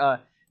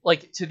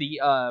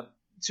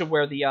 To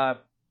where the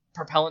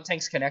propellant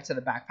tanks connect to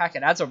the backpack,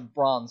 it adds a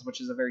bronze,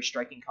 which is a very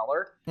striking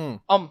color.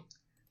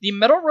 The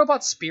Metal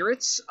Robot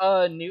Spirits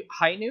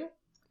High New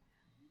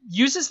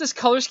uses this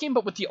color scheme,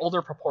 but with the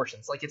older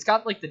proportions. Like, it's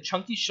got like the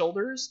chunky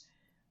shoulders,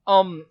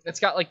 it's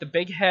got like the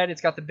big head,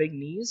 it's got the big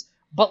knees,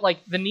 but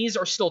like the knees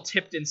are still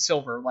tipped in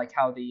silver, like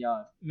how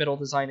the middle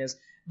design is.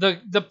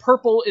 The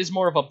purple is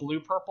more of a blue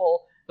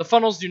purple. The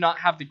funnels do not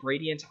have the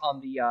gradient on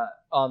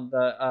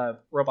the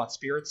Robot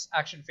Spirits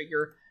action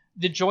figure.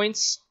 The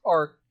joints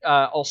are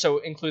also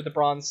include the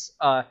bronze.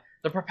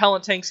 The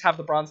propellant tanks have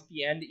the bronze at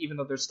the end, even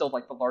though they're still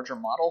like the larger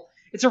model.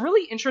 It's a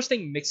really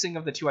interesting mixing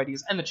of the two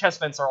ideas, and the chest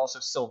vents are also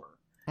silver,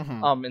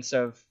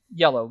 instead of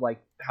yellow, like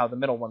how the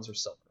middle ones are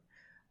silver.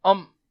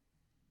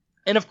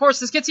 And of course,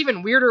 this gets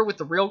even weirder with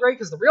the Real Grade,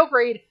 because the Real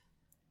Grade,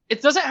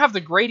 it doesn't have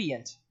the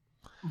gradient,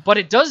 but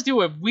it does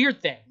do a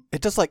weird thing.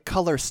 It does like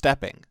color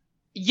stepping.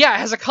 Yeah, it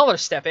has a color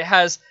step.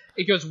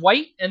 It goes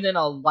white and then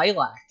a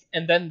lilac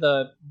and then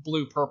the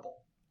blue purple.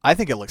 I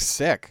think it looks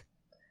sick.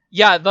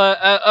 Yeah,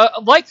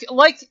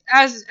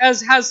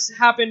 as has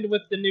happened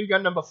with the new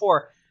Gundam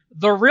before,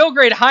 the Real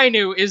Grade High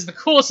New is the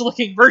coolest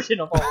looking version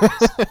of all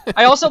this.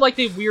 I also like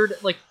the weird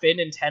like fin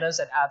antennas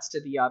it adds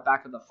to the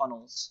back of the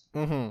funnels.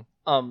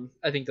 I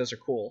think those are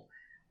cool.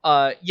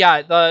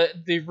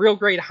 The Real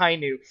Grade High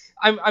New.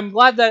 I'm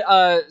glad that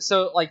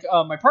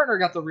my partner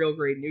got the Real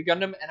Grade New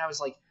Gundam, and I was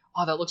like,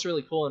 oh, that looks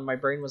really cool, and my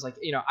brain was like,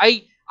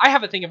 I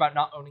have a thing about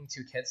not owning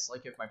two kits,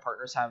 like if my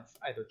partners have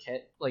either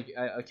kit, like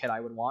a kit I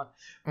would want.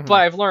 But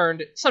I've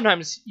learned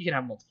sometimes you can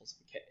have multiples of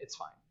a kit. It's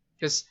fine.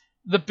 Because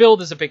the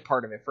build is a big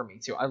part of it for me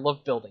too. I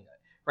love building it,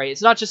 right?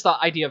 It's not just the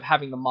idea of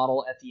having the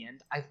model at the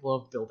end. I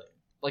love building.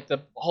 like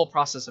the whole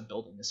process of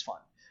building is fun.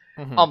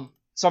 Mhm.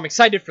 So I'm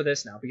excited for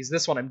this now because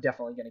this one I'm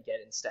definitely gonna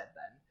get instead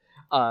then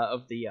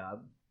of the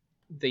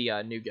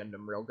new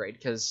Gundam Railgrade,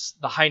 because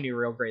the High New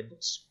Railgrade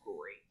looks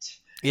great.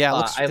 Yeah, I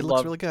it looks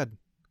love, really good.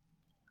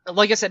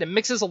 like I said, it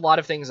mixes a lot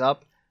of things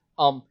up.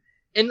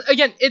 And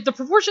again, the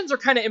proportions are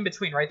kind of in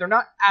between, right? They're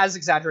not as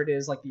exaggerated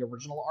as like the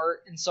original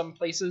art in some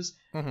places,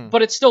 Mhm.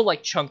 but it's still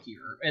like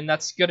chunkier, and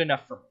that's good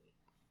enough for me.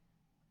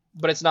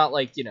 But it's not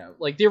like,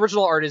 like the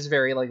original art is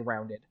very like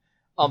rounded.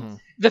 Mhm.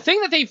 The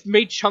thing that they've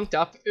made chunked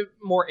up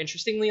more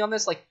interestingly on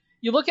this, like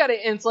you look at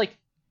it and it's like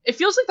it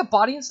feels like the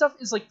body and stuff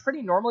is like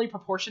pretty normally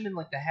proportioned in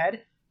like the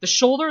head. The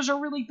shoulders are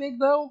really big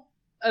though,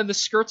 and the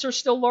skirts are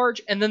still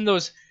large, and then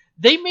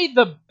they made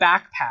the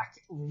backpack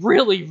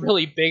really,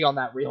 really big on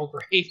that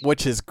Railgrade.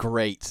 Which is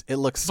great. It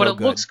looks But so it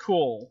good. looks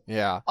cool.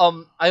 Yeah.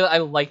 I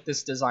like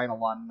this design a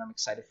lot, and I'm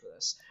excited for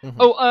this. Mhm.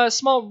 Oh,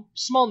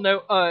 small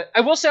note. I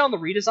will say on the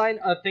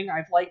redesign, thing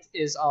I've liked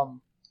is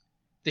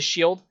the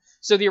shield.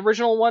 So the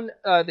original one,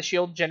 the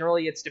shield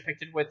generally it's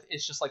depicted with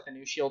is just like the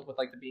new shield with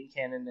like the beam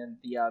cannon and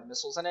the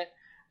missiles in it.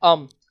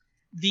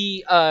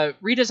 The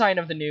redesign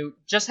of the new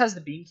just has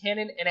the beam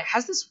cannon, and it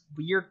has this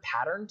weird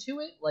pattern to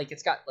it, like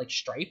it's got like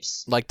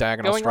stripes. Like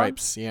diagonal going on?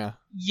 stripes, yeah.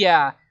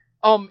 Yeah.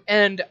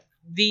 And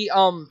the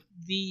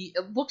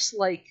it looks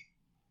like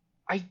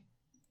the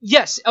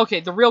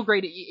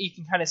Railgrade, you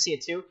can kind of see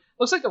it too.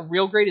 Looks like the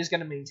Railgrade is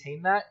going to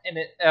maintain that, and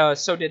it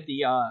so did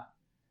the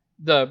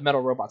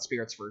Metal Robot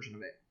Spirits version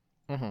of it.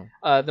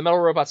 Mhm. The Metal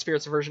Robot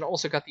Spirits version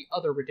also got the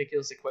other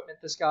ridiculous equipment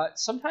this got.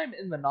 Sometime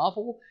in the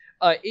novel,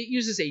 it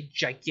uses a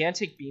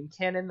gigantic beam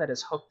cannon that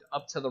is hooked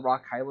up to the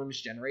Rock Hylian's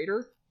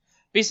generator.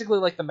 Basically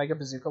like the Mega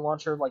Bazooka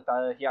launcher like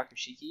the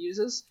Hyakushiki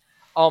uses.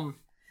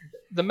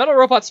 The Metal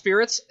Robot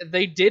Spirits,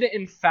 they did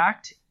in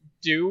fact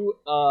do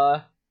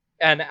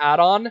an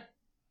add-on,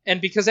 and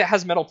because it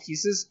has metal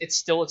pieces, it's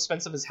still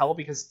expensive as hell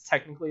because it's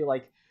technically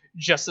like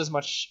just as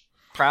much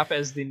crap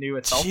as the new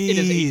itself. Jeez. It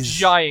is a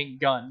giant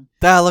gun.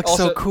 That looks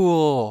Also, so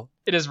cool.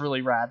 It is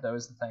really rad, though,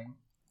 is the thing.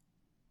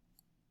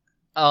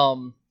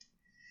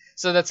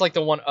 So that's like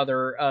the one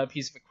other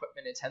piece of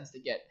equipment it tends to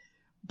get.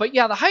 But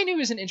yeah, the High New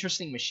is an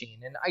interesting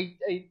machine, and I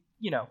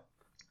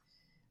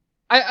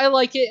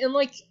like it, and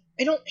like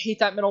I don't hate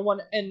that middle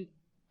one, and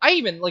I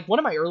even like one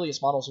of my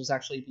earliest models was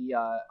actually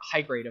the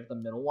high grade of the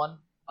middle one.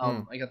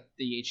 I got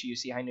the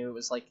HUC High New. It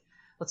was like,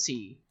 let's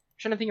see, I'm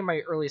trying to think of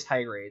my earliest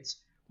high grades.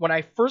 When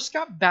I first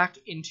got back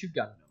into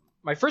Gundam,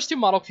 my first two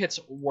model kits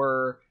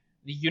were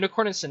the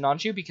Unicorn and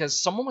Sinanju, because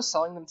someone was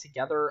selling them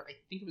together. I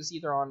think it was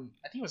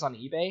on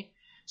eBay.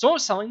 Someone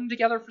was selling them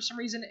together for some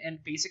reason,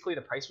 and basically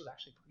the price was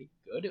actually pretty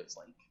good. It was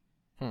like,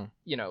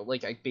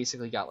 like I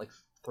basically got like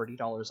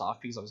 $30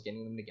 off because I was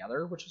getting them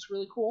together, which was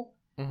really cool.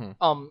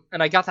 Mm-hmm.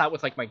 And I got that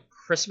with like my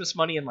Christmas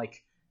money in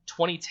like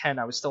 2010.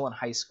 I was still in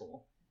high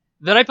school.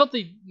 Then I built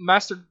the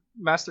master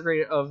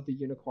grade of the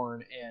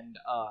Unicorn, and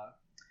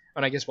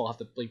I guess we'll have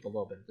to bleep a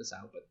little bit of this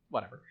out, but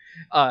whatever.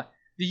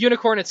 The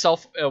Unicorn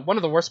itself, one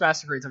of the worst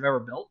master grades I've ever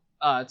built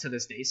to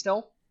this day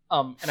still.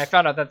 And I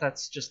found out that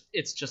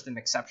it's just an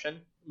exception.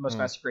 Most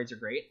master grades are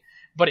great,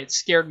 but it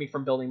scared me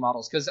from building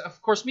models because,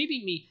 of course,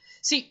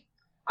 see,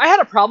 I had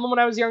a problem when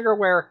I was younger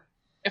where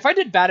if I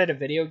did bad at a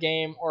video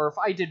game or if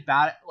I did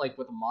bad like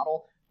with a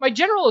model, my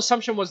general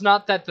assumption was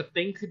not that the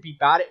thing could be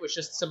bad. It was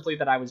just simply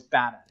that I was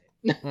bad at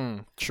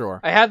it. Sure.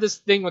 I had this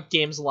thing with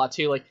games a lot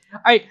too. Like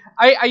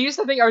I used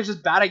to think I was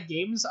just bad at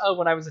games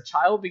when I was a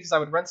child because I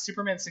would rent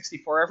Superman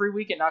 64 every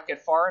week and not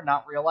get far and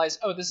not realize,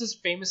 oh, this is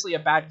famously a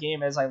bad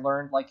game, as I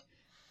learned like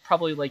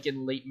probably like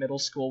in late middle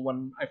school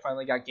when I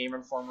finally got Game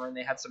Informer and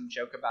they had some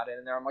joke about it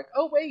in there. I'm like,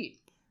 oh wait,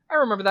 I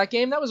remember that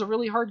game. That was a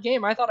really hard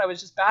game. I thought I was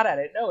just bad at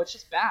it. No, it's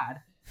just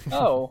bad.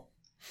 Oh,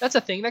 that's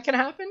a thing that can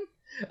happen.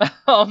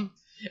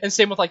 And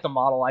same with like the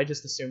model. I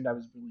just assumed I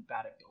was really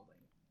bad at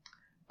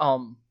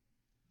building.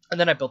 And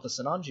then I built the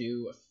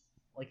Sinanju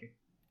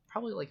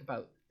probably like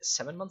about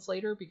 7 months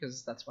later,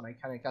 because that's when I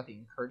kind of got the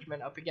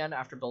encouragement up again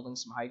after building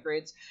some high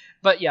grades.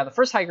 But yeah, the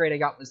first high grade I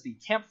got was the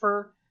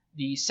Kampfer.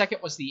 The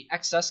second was the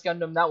XS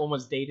Gundam. That one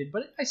was dated,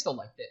 but I still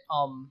liked it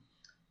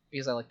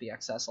because I like the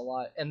XS a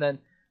lot. And then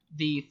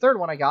the third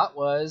one I got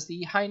was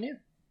the High New.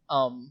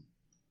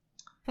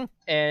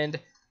 And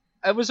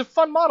it was a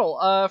fun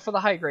model for the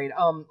high grade.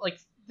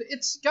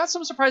 It's got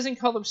some surprising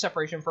color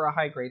separation for a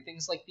high grade.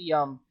 Things like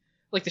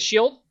the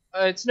shield.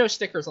 It's no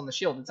stickers on the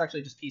shield. It's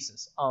actually just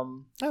pieces.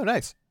 Oh,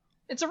 nice.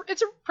 It's a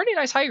pretty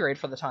nice high grade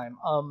for the time.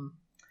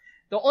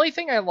 The only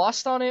thing I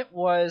lost on it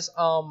was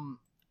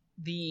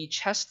the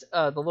chest,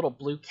 the little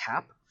blue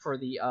cap for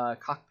the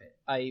cockpit.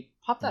 I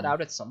popped that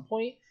out at some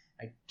point.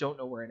 I don't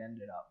know where it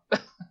ended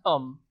up.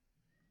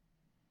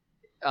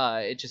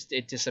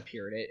 It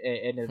disappeared.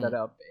 It ended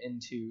up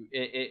into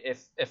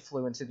it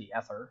flew into the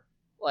ether,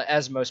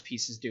 as most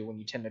pieces do when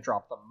you tend to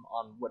drop them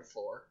on wood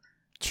floor.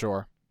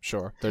 Sure.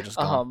 They're just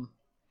gone.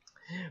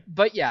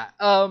 But yeah,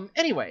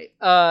 anyway,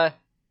 but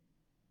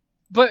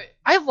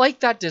I like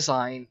that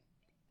design.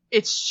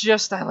 It's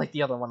just I like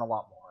the other one a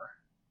lot more,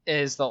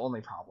 is the only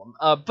problem.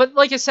 But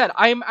like I said,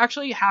 I'm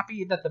actually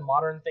happy that the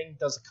modern thing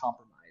does a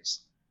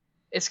compromise.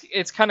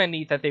 it's kind of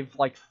neat that they've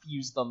like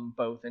fused them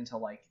both into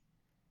like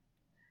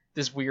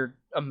this weird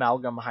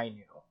amalgam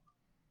Hainu.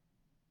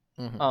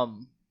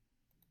 Mm-hmm.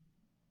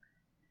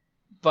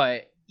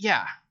 But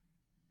yeah,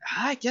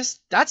 I guess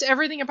that's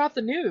everything about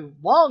the new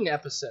long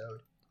episode.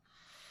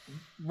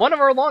 One of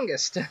our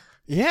longest.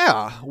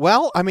 Yeah.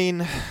 Well, I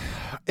mean,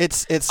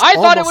 it's. I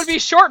thought it would be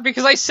short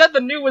because I said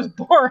the new was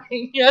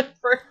boring at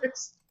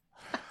first.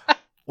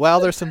 Well,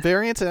 there's some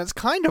variants, and it's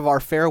kind of our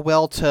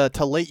farewell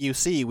to late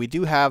UC. We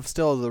do have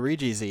still the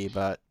Regizy,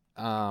 but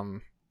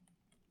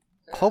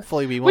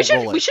hopefully we won't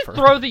roll it. We should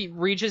throw the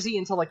Regizy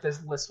into like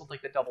this list with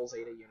like the double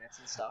Zeta units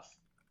and stuff.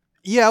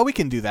 Yeah, we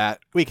can do that.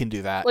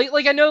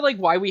 Like I know like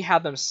why we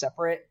had them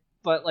separate,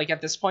 but like at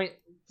this point,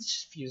 let's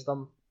just fuse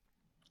them.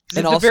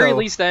 And at also, the very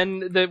least,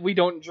 then that we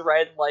don't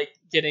dread like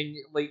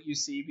getting late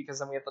UC because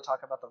then we have to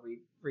talk about the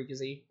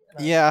Regizy.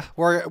 Yeah,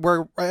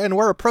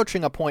 we're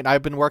approaching a point.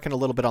 I've been working a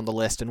little bit on the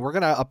list, and we're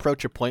gonna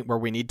approach a point where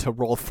we need to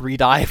roll 3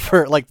 die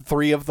for like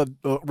 3 of the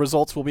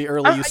results will be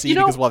early UC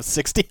because we'll have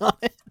 60 on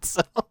it.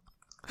 So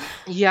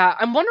yeah,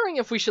 I'm wondering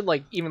if we should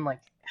like even like.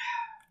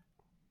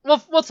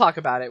 We'll talk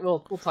about it. We'll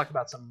talk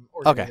about some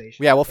organization. Okay.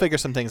 Yeah, we'll figure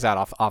some things out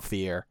off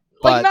the air.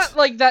 Like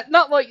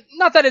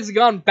not that it's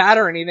gone bad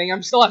or anything.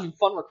 I'm still having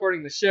fun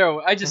recording the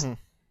show. I just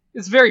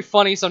It's very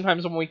funny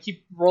sometimes when we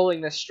keep rolling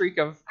this streak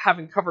of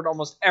having covered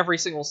almost every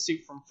single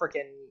suit from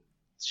frickin'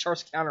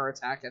 Char's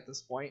Counterattack at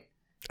this point.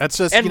 That's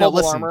just and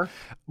listen. Armor.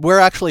 We're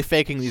actually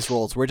faking these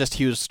rolls. We're just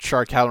huge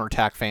Char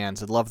Counterattack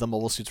fans and love the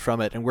mobile suits from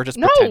it, and we're just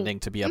pretending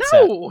to be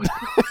upset. No,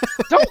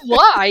 don't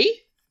lie.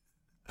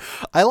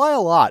 I lie a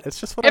lot. It's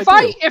just what I do.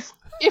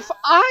 If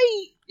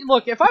I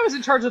was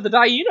in charge of the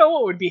die, you know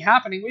what would be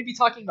happening. We'd be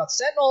talking about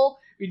Sentinel.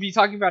 We'd be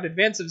talking about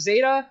Advance of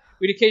Zeta.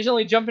 We'd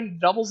occasionally jump into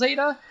Double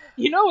Zeta.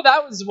 You know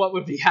that was what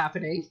would be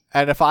happening.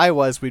 And if I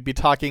was, we'd be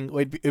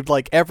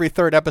like every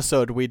third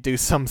episode we'd do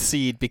some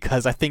seed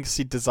because I think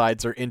seed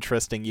designs are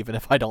interesting even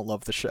if I don't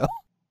love the show.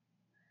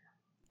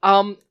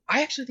 I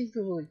actually think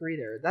people will agree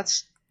there.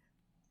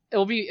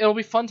 It'll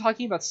be fun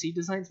talking about seed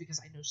designs because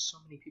I know so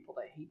many people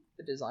that hate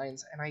the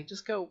designs, and I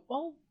just go,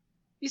 well,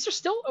 these are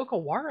still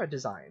Okawara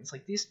designs.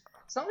 Like these,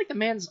 it's not like the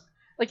man's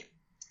like.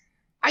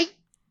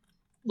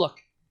 Look.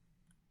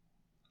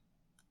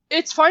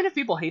 It's fine if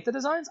people hate the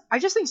designs. I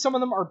just think some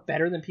of them are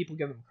better than people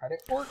give them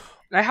credit for,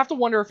 and I have to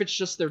wonder if it's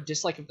just their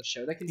dislike of the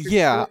show that contributes.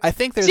 Yeah, I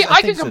think there's. See,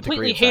 I can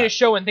completely hate a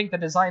show and think the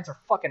designs are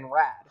fucking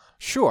rad.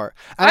 Sure,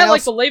 I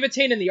like the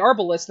Levitane and the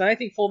Arbalist, and I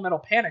think Full Metal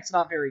Panic's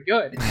not very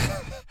good.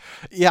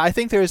 Yeah, I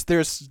think there's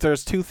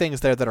 2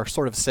 things there that are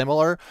sort of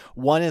similar.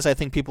 One is I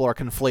think people are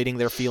conflating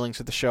their feelings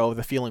with the show,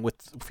 the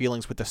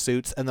feelings with the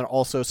suits, and then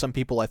also some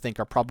people I think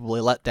are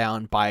probably let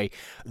down by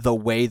the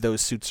way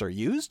those suits are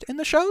used in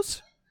the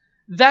shows.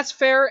 That's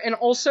fair, and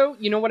also,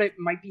 you know what it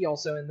might be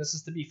also, and this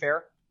is to be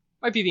fair,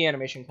 might be the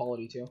animation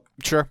quality too.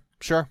 Sure.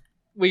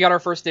 We got our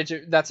first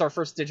that's our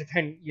first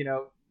Digipen,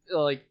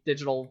 like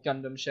digital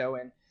Gundam show,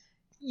 and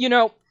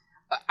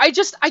I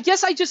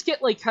guess I just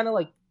get like kind of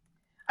like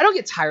I don't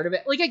get tired of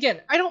it. Like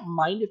again, I don't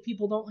mind if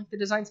people don't like the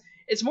designs.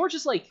 It's more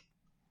just like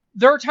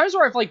there are times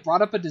where I've like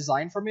brought up a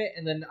design from it,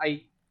 and then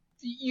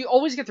you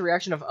always get the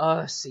reaction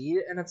of see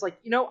it, and it's like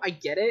I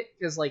get it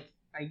because like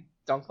I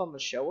dunk on the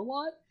show a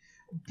lot,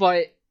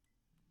 but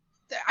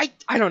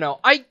I don't know.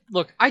 I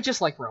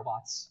just like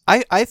robots.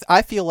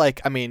 I feel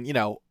like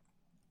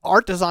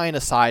art design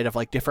aside of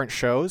like different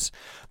shows,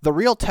 the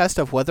real test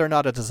of whether or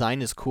not a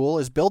design is cool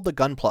is build the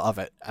gunpla of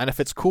it, and if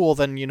it's cool,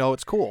 then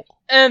it's cool.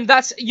 And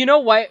that's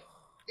what.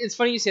 It's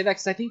funny you say that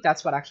because I think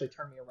that's what actually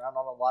turned me around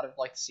on a lot of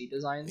like C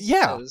designs.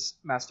 Yeah, those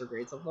master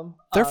grades of them.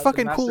 They're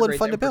fucking cool and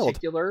fun to build. In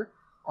particular,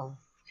 are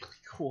really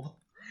cool.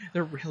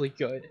 They're really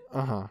good.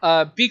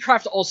 Uh-huh.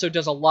 Bcraft also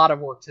does a lot of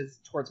work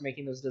towards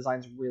making those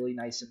designs really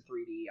nice in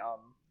 3D.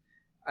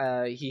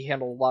 He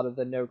handled a lot of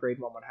the no grade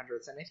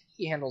 100s, and I think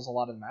he handles a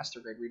lot of the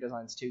master grade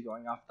redesigns too,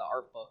 going off the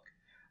art book.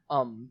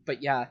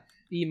 But yeah,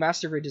 the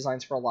master grade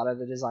designs for a lot of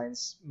the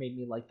designs made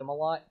me like them a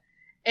lot.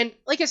 And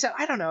like I said,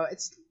 I don't know.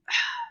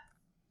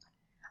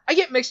 I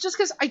get mixed just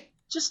because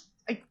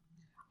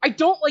I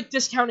don't like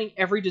discounting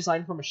every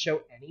design from a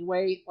show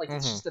anyway. Like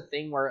it's just a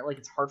thing where like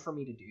it's hard for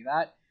me to do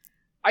that.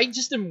 I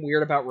just am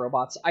weird about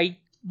robots. I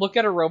look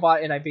at a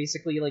robot and I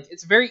basically like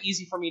it's very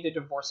easy for me to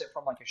divorce it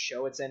from like a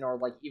show it's in or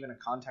like even a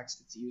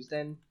context it's used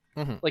in.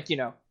 Like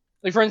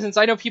like for instance,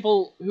 I know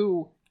people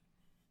who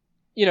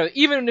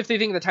even if they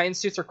think the Titan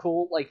suits are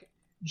cool, like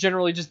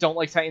generally just don't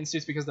like Titan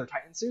suits because they're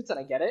Titan suits, and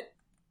I get it.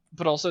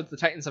 But also the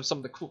Titans have some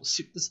of the coolest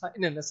suit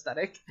design and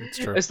aesthetic. That's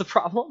true. Is the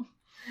problem.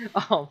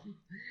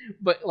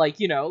 But like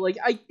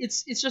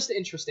it's just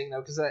interesting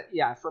though because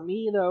for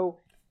me though,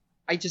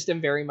 I just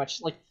am very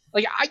much like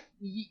I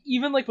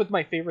even like with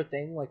my favorite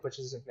thing like which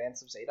is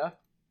Advance of Zeta,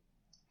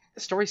 the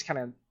story's kind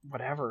of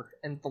whatever,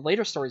 and the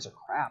later stories are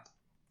crap.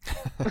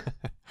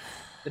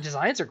 The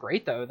designs are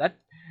great though. That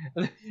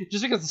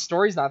just because the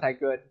story's not that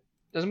good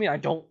doesn't mean I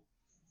don't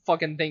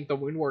fucking think the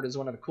Woundward is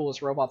one of the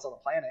coolest robots on the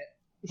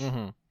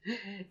planet.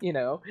 You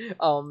know,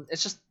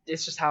 it's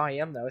just how I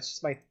am though. It's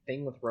just my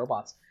thing with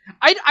robots.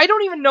 I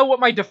don't even know what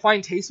my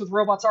defined tastes with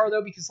robots are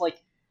though, because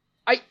like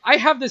I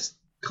have this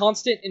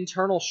constant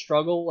internal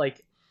struggle,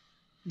 like,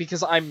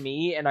 because I'm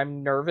me and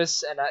I'm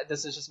nervous and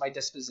this is just my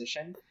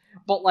disposition.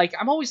 But like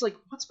I'm always like,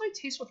 what's my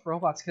taste with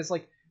robots? Because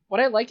like what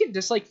I like and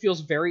dislike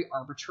feels very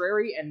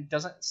arbitrary and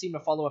doesn't seem to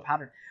follow a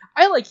pattern.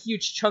 I like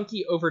huge,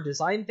 chunky,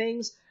 over-designed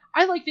things.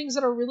 I like things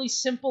that are really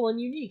simple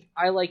and unique.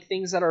 I like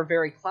things that are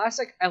very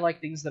classic. I like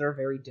things that are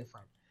very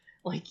different.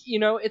 Like, you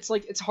know, it's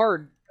like, it's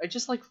hard. I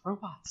just like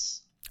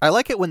robots. I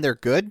like it when they're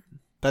good.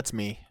 That's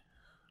me.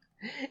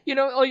 You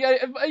know, like,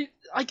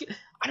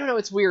 I don't know,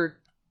 it's weird.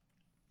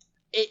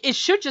 It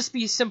should just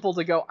be simple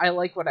to go, I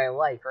like what I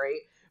like,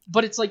 right?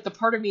 But it's like the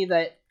part of me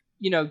that,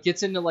 you know,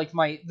 gets into like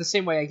the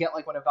same way I get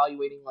like when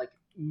evaluating like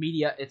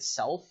media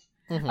itself.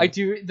 Mm-hmm. I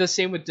do the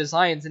same with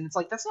designs, and it's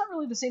like, that's not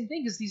really the same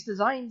thing, because these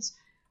designs,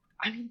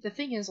 I mean, the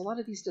thing is, a lot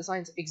of these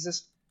designs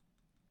exist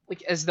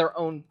like as their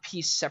own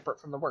piece separate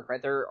from the work,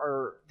 right?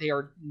 They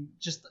are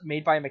just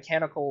made by a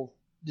mechanical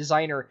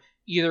designer,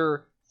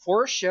 either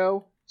for a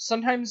show,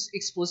 sometimes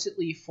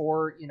explicitly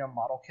for, you know,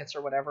 model kits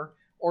or whatever,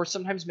 or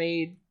sometimes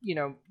made, you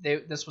know,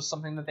 this was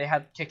something that they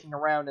had kicking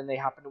around and they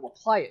happened to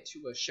apply it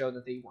to a show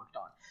that they worked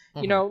on.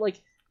 Mm-hmm. You know, like,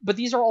 but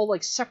these are all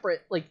like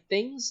separate like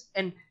things,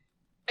 and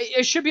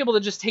I should be able to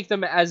just take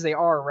them as they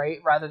are, right?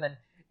 Rather than,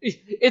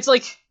 it's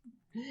like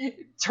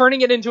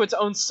turning it into its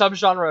own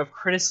subgenre of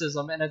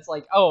criticism, and it's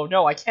like, oh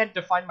no, I can't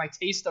define my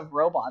taste of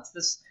robots.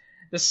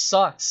 This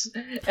sucks.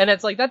 And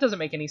it's like, that doesn't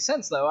make any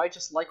sense though. I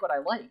just like what I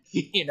like,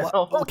 you know?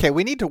 Well, okay,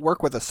 we need to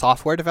work with a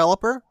software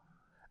developer,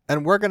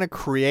 and we're going to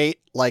create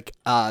like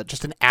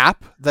just an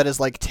app that is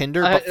like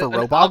Tinder but for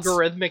robots. An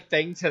algorithmic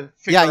thing to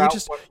figure out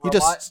you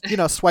just you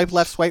know, swipe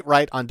left, swipe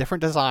right on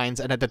different designs,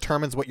 and it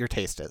determines what your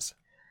taste is.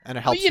 And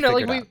it helps. But, you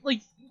know,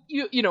 like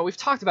you know, we've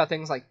talked about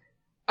things like,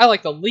 I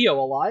like the Leo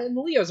a lot, and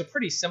the Leo is a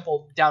pretty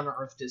simple, down to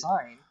earth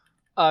design.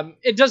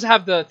 It does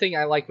have the thing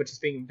I like, which is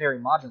being very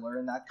modular,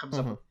 and that comes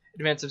up with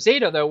Advance of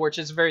Zeta, though, which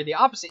is very the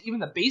opposite. Even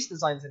the base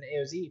designs in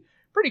AOZ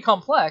pretty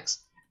complex,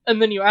 and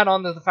then you add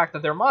on to the fact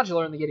that they're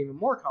modular and they get even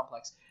more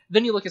complex.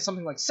 Then you look at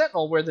something like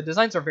Sentinel, where the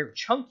designs are very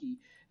chunky.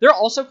 They're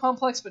also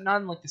complex, but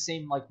not in like the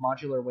same like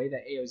modular way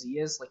that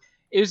AOZ is. Like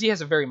AOZ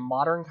has a very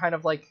modern kind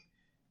of like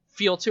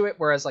feel to it,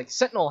 whereas like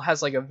Sentinel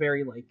has like a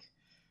very like,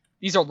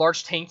 these are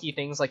large tanky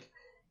things, like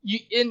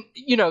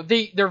you know,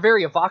 they're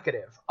very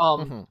evocative.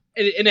 And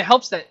it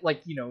helps that,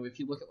 like, you know, if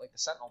you look at like the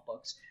Sentinel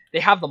books, they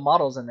have the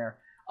models in there.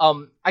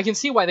 I can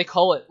see why they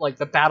call it like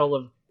the Battle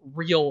of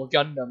Real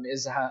Gundam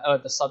is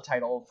the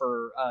subtitle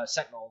for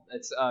Sentinel.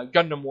 It's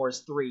Gundam Wars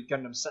 3,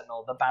 Gundam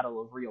Sentinel, the Battle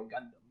of Real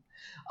Gundam.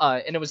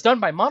 And it was done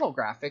by Model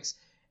Graphics,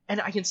 and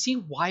I can see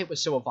why it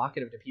was so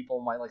evocative to people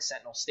and why like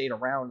Sentinel stayed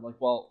around, like,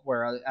 well,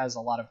 whereas a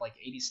lot of like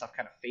 80s stuff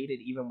kind of faded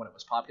even when it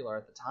was popular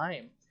at the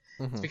time.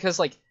 It's because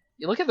like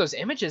you look at those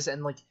images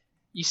and like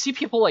you see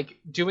people like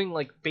doing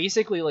like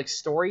basically like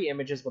story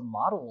images with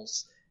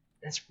models.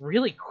 It's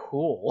really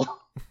cool.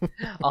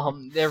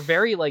 They're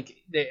very like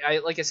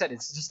like I said,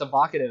 it's just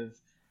evocative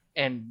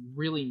and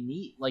really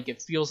neat. Like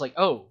it feels like,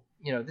 oh,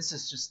 you know, this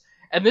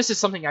is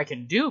something I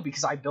can do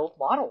because I built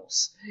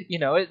models. You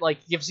know, it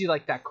like gives you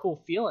like that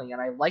cool feeling,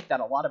 and I like that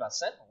a lot about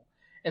Sentinel.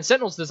 And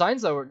Sentinel's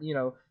designs though, you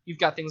know, you've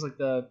got things like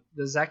the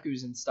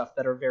Zekus and stuff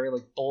that are very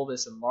like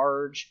bulbous and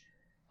large.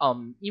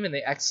 Even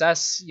the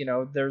XS, you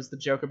know, there's the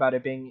joke about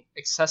it being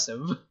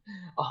excessive.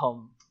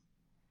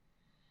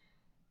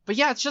 But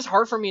yeah, it's just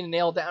hard for me to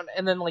nail down.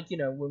 And then, like, you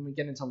know, when we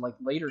get into like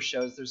later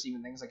shows, there's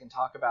even things I can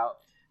talk about.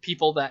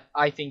 People that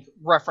I think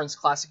reference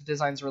classic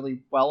designs really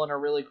well and are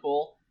really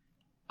cool.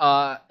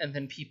 And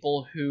then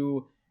people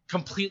who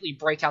completely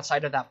break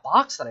outside of that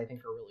box that I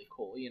think are really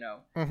cool, you know.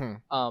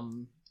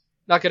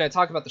 Not going to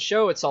talk about the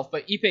show itself,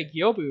 but Ippei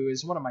Gyobu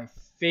is one of my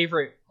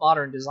favorite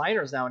modern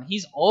designers now, and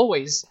he's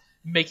always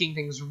making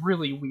things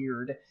really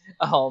weird.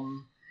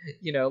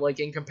 You know, like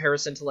in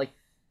comparison to like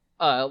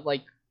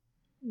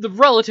the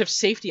relative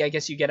safety I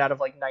guess you get out of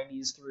like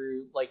 90s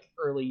through like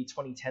early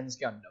 2010s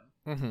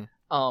Gundam.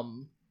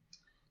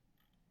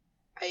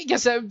 I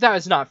guess that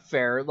is not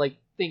fair. Like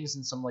things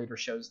in some later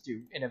shows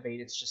do innovate.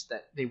 It's just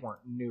that they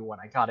weren't new when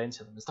I got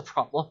into them is the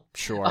problem.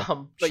 Sure.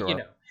 But sure. You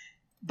know,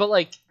 but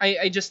like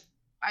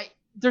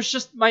there's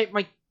just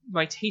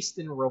my taste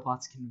in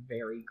robots can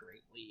vary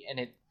greatly,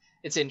 and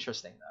it's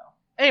interesting though.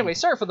 Anyway,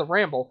 sorry for the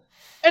ramble.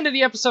 End of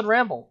the episode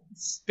ramble.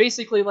 It's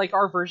basically like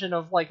our version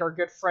of like our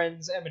good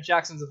friends Emma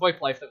Jackson's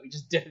VoIP Life that we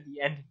just did at the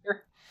end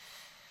here.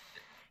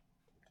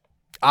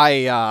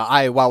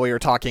 I while we were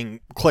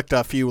talking, clicked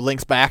a few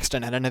links by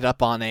accident and ended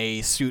up on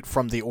a suit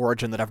from the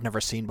Origin that I've never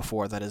seen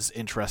before that is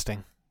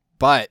interesting.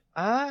 But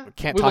we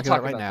can't talk about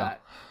it right now.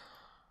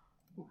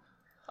 That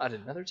at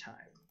another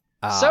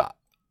time.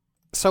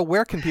 So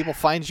where can people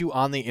find you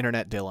on the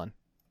internet, Dylan?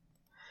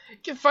 You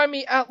can find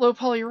me at Low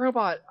Poly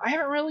Robot. I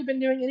haven't really been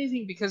doing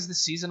anything because the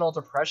seasonal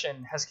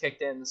depression has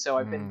kicked in, so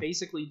I've been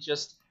basically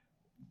just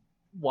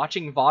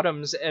watching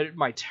VODMs at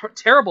my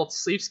terrible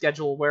sleep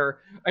schedule where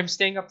I'm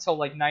staying up till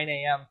like 9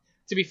 a.m.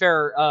 To be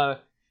fair,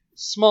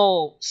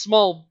 small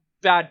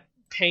bad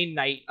pain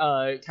night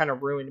kind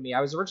of ruined me.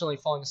 I was originally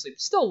falling asleep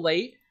still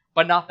late,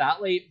 but not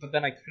that late, but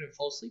then I couldn't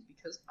fall asleep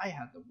because I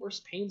had the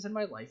worst pains in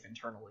my life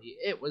internally.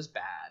 It was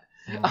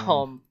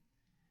bad.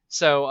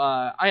 So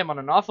I am on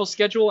an awful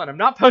schedule, and I'm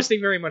not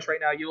posting very much right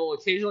now. You'll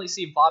occasionally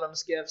see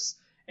bottoms gifs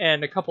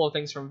and a couple of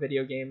things from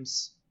video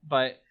games,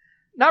 but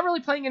not really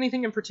playing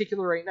anything in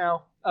particular right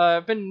now.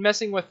 I've been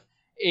messing with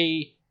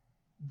a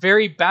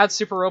very bad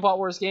Super Robot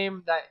Wars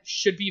game that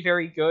should be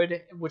very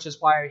good, which is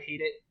why I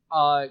hate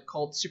it,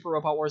 called Super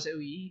Robot Wars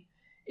OE.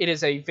 It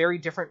is a very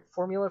different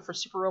formula for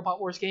Super Robot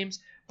Wars games,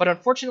 but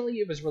unfortunately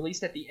it was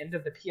released at the end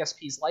of the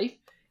PSP's life.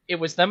 It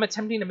was them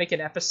attempting to make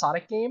an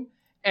episodic game,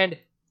 and,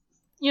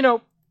 you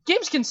know,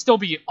 games can still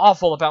be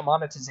awful about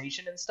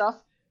monetization and stuff,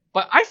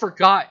 but I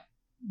forgot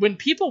when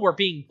people were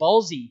being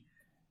ballsy.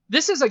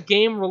 This is a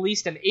game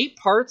released in 8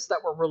 parts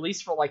that were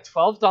released for like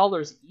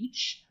 $12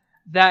 each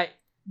that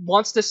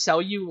wants to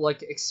sell you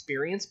like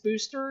experience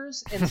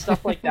boosters and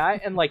stuff like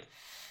that, and like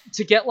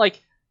to get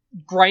like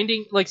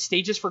grinding, like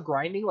stages for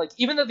grinding. Like,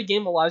 even though the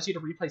game allows you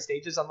to replay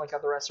stages unlike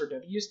other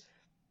SRWs,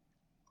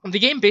 the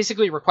game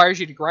basically requires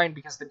you to grind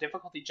because the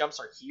difficulty jumps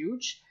are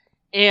huge,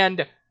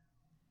 and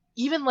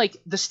even like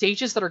the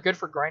stages that are good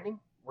for grinding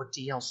were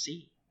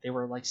DLC. They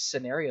were like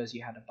scenarios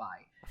you had to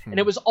buy. And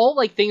it was all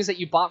like things that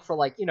you bought for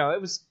like, you know, it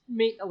was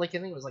like, I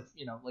think it was like,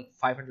 you know, like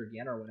 500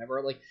 yen or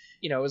whatever. Like,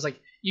 you know, it was like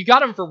you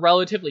got them for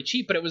relatively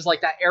cheap, but it was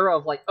like that era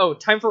of like, oh,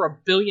 time for 1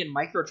 billion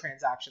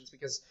microtransactions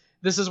because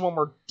this is when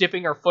we're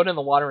dipping our foot in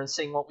the water and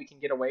seeing what we can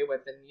get away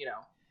with. And, you know,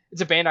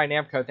 it's a Bandai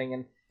Namco thing.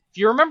 And if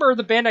you remember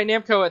the Bandai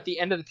Namco at the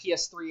end of the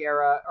PS3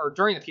 era, or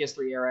during the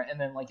PS3 era, and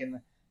then like in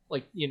the,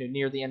 like, you know,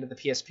 near the end of the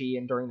PSP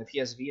and during the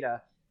PS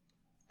Vita,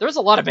 there was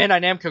a lot of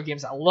Bandai Namco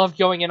games that loved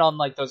going in on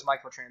like those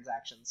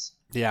microtransactions.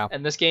 Yeah.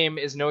 And this game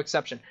is no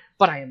exception.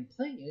 But I am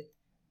playing it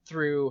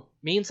through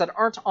means that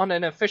aren't on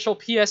an official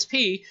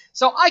PSP,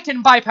 so I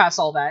can bypass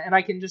all that, and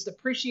I can just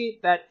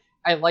appreciate that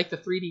I like the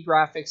 3D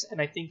graphics,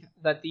 and I think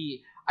that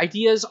the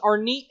ideas are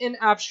neat and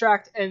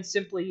abstract and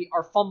simply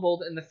are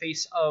fumbled in the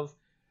face of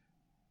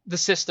the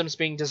systems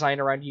being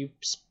designed around you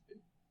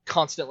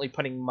constantly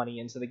putting money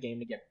into the game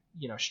to get,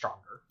 you know,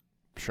 stronger.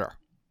 Sure.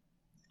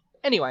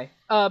 Anyway,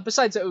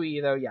 besides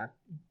OE, though, yeah,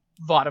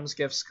 Bottoms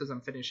gifts, because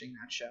I'm finishing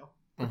that show.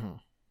 Mm-hmm.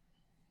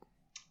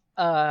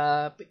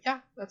 But yeah,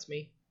 that's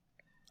me.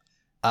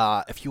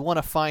 If you want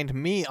to find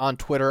me on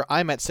Twitter,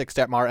 I'm at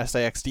Sixdettmar,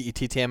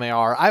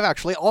 SIXDETTMAR. I've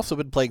actually also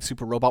been playing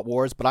Super Robot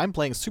Wars, but I'm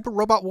playing Super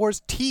Robot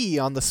Wars T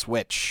on the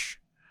Switch.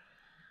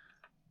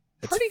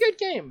 Pretty good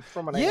game,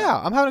 from what I know. Yeah,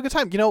 I'm having a good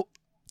time. You know,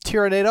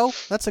 Tyranido,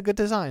 that's a good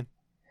design.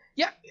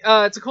 Yeah,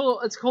 it's a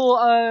cool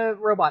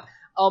robot.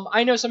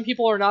 I know some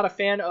people are not a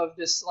fan of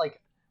this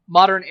like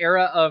modern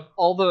era of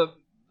all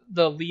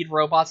the lead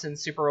robots in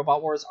Super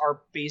Robot Wars are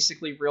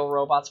basically real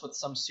robots with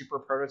some super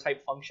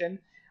prototype function.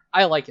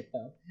 I like it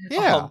though.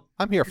 Yeah,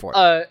 I'm here for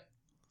it.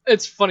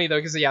 It's funny though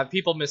because yeah,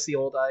 people miss the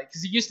old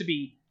because it used to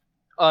be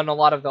on a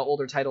lot of the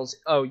older titles.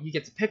 Oh, you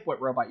get to pick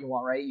what robot you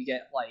want, right? You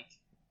get like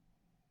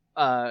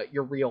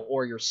your real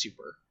or your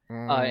super,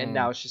 and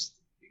now it's just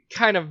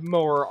kind of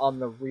more on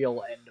the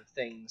real end of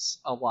things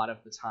a lot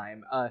of the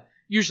time.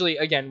 Usually,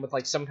 again, with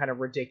like some kind of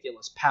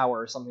ridiculous power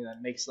or something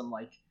that makes them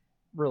like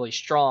really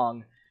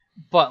strong,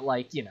 but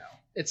like, you know,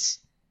 it's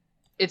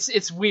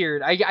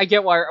weird. I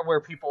get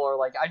where people are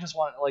like, I just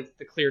want like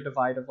the clear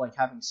divide of like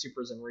having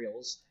supers and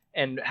reals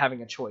and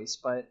having a choice,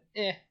 but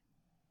I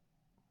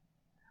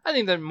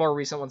think the more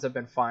recent ones have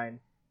been fine.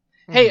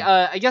 Mm-hmm. Hey,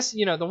 I guess,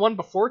 you know, the one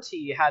before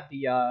T had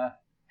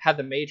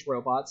the mage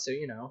robot, so,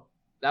 you know,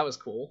 that was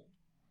cool.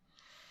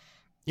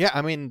 Yeah,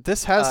 I mean,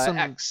 this has some...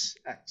 X.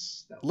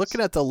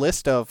 Looking at the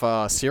list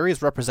of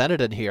series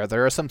represented in here,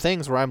 there are some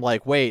things where I'm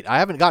like, wait, I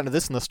haven't gotten to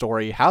this in the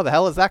story. How the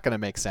hell is that going to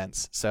make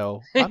sense?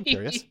 So, I'm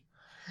curious.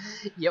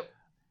 Yep.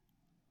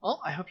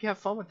 Well, I hope you have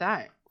fun with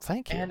that.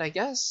 Thank you. And I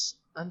guess,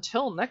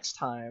 until next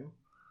time...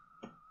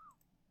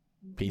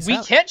 Peace we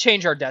out. can't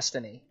change our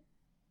destiny.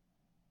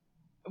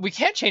 We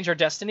can't change our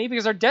destiny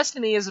because our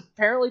destiny is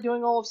apparently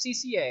doing all of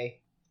CCA.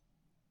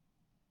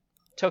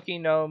 Toki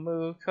no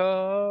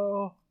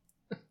Muko...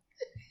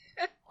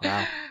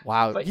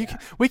 Wow. Yeah.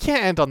 We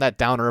can't end on that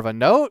downer of a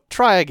note.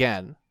 Try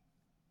again.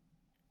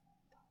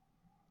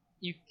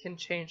 You can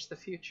change the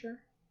future?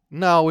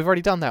 No, we've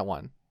already done that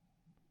one.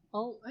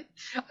 Oh, I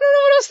don't know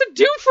what else to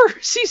do for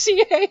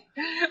CCA.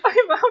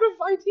 I'm out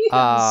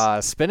of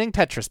ideas. Spinning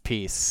Tetris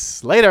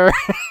piece. Later.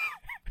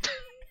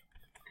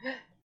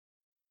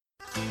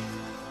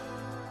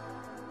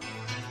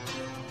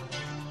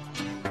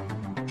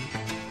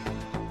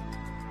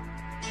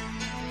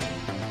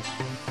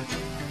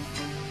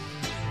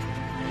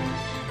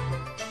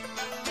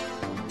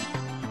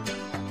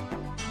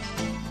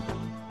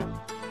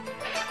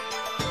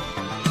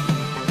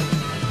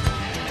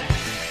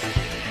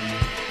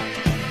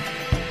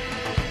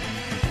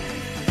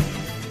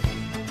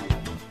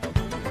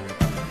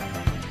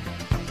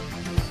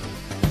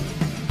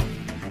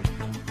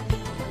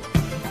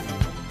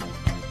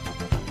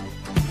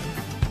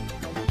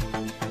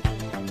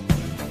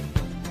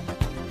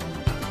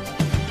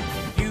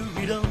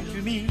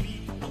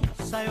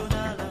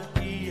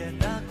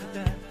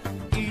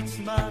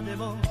 つまで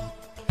も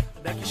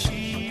抱き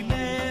し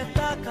め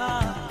たか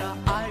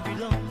った I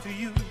belong to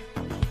you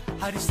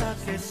張り裂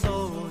け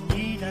そう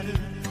になる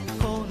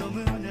この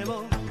胸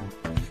を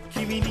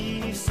君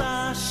に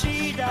差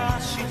し出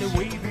して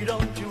We belong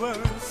to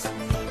us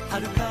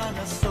遥か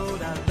な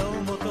空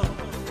のもと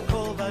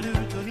コバル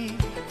トに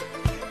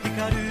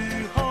光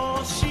る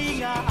星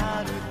が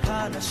あ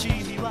る悲し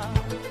みは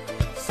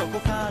そこ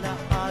から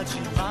始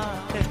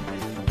まって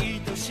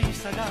愛し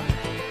さが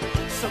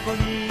そこ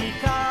に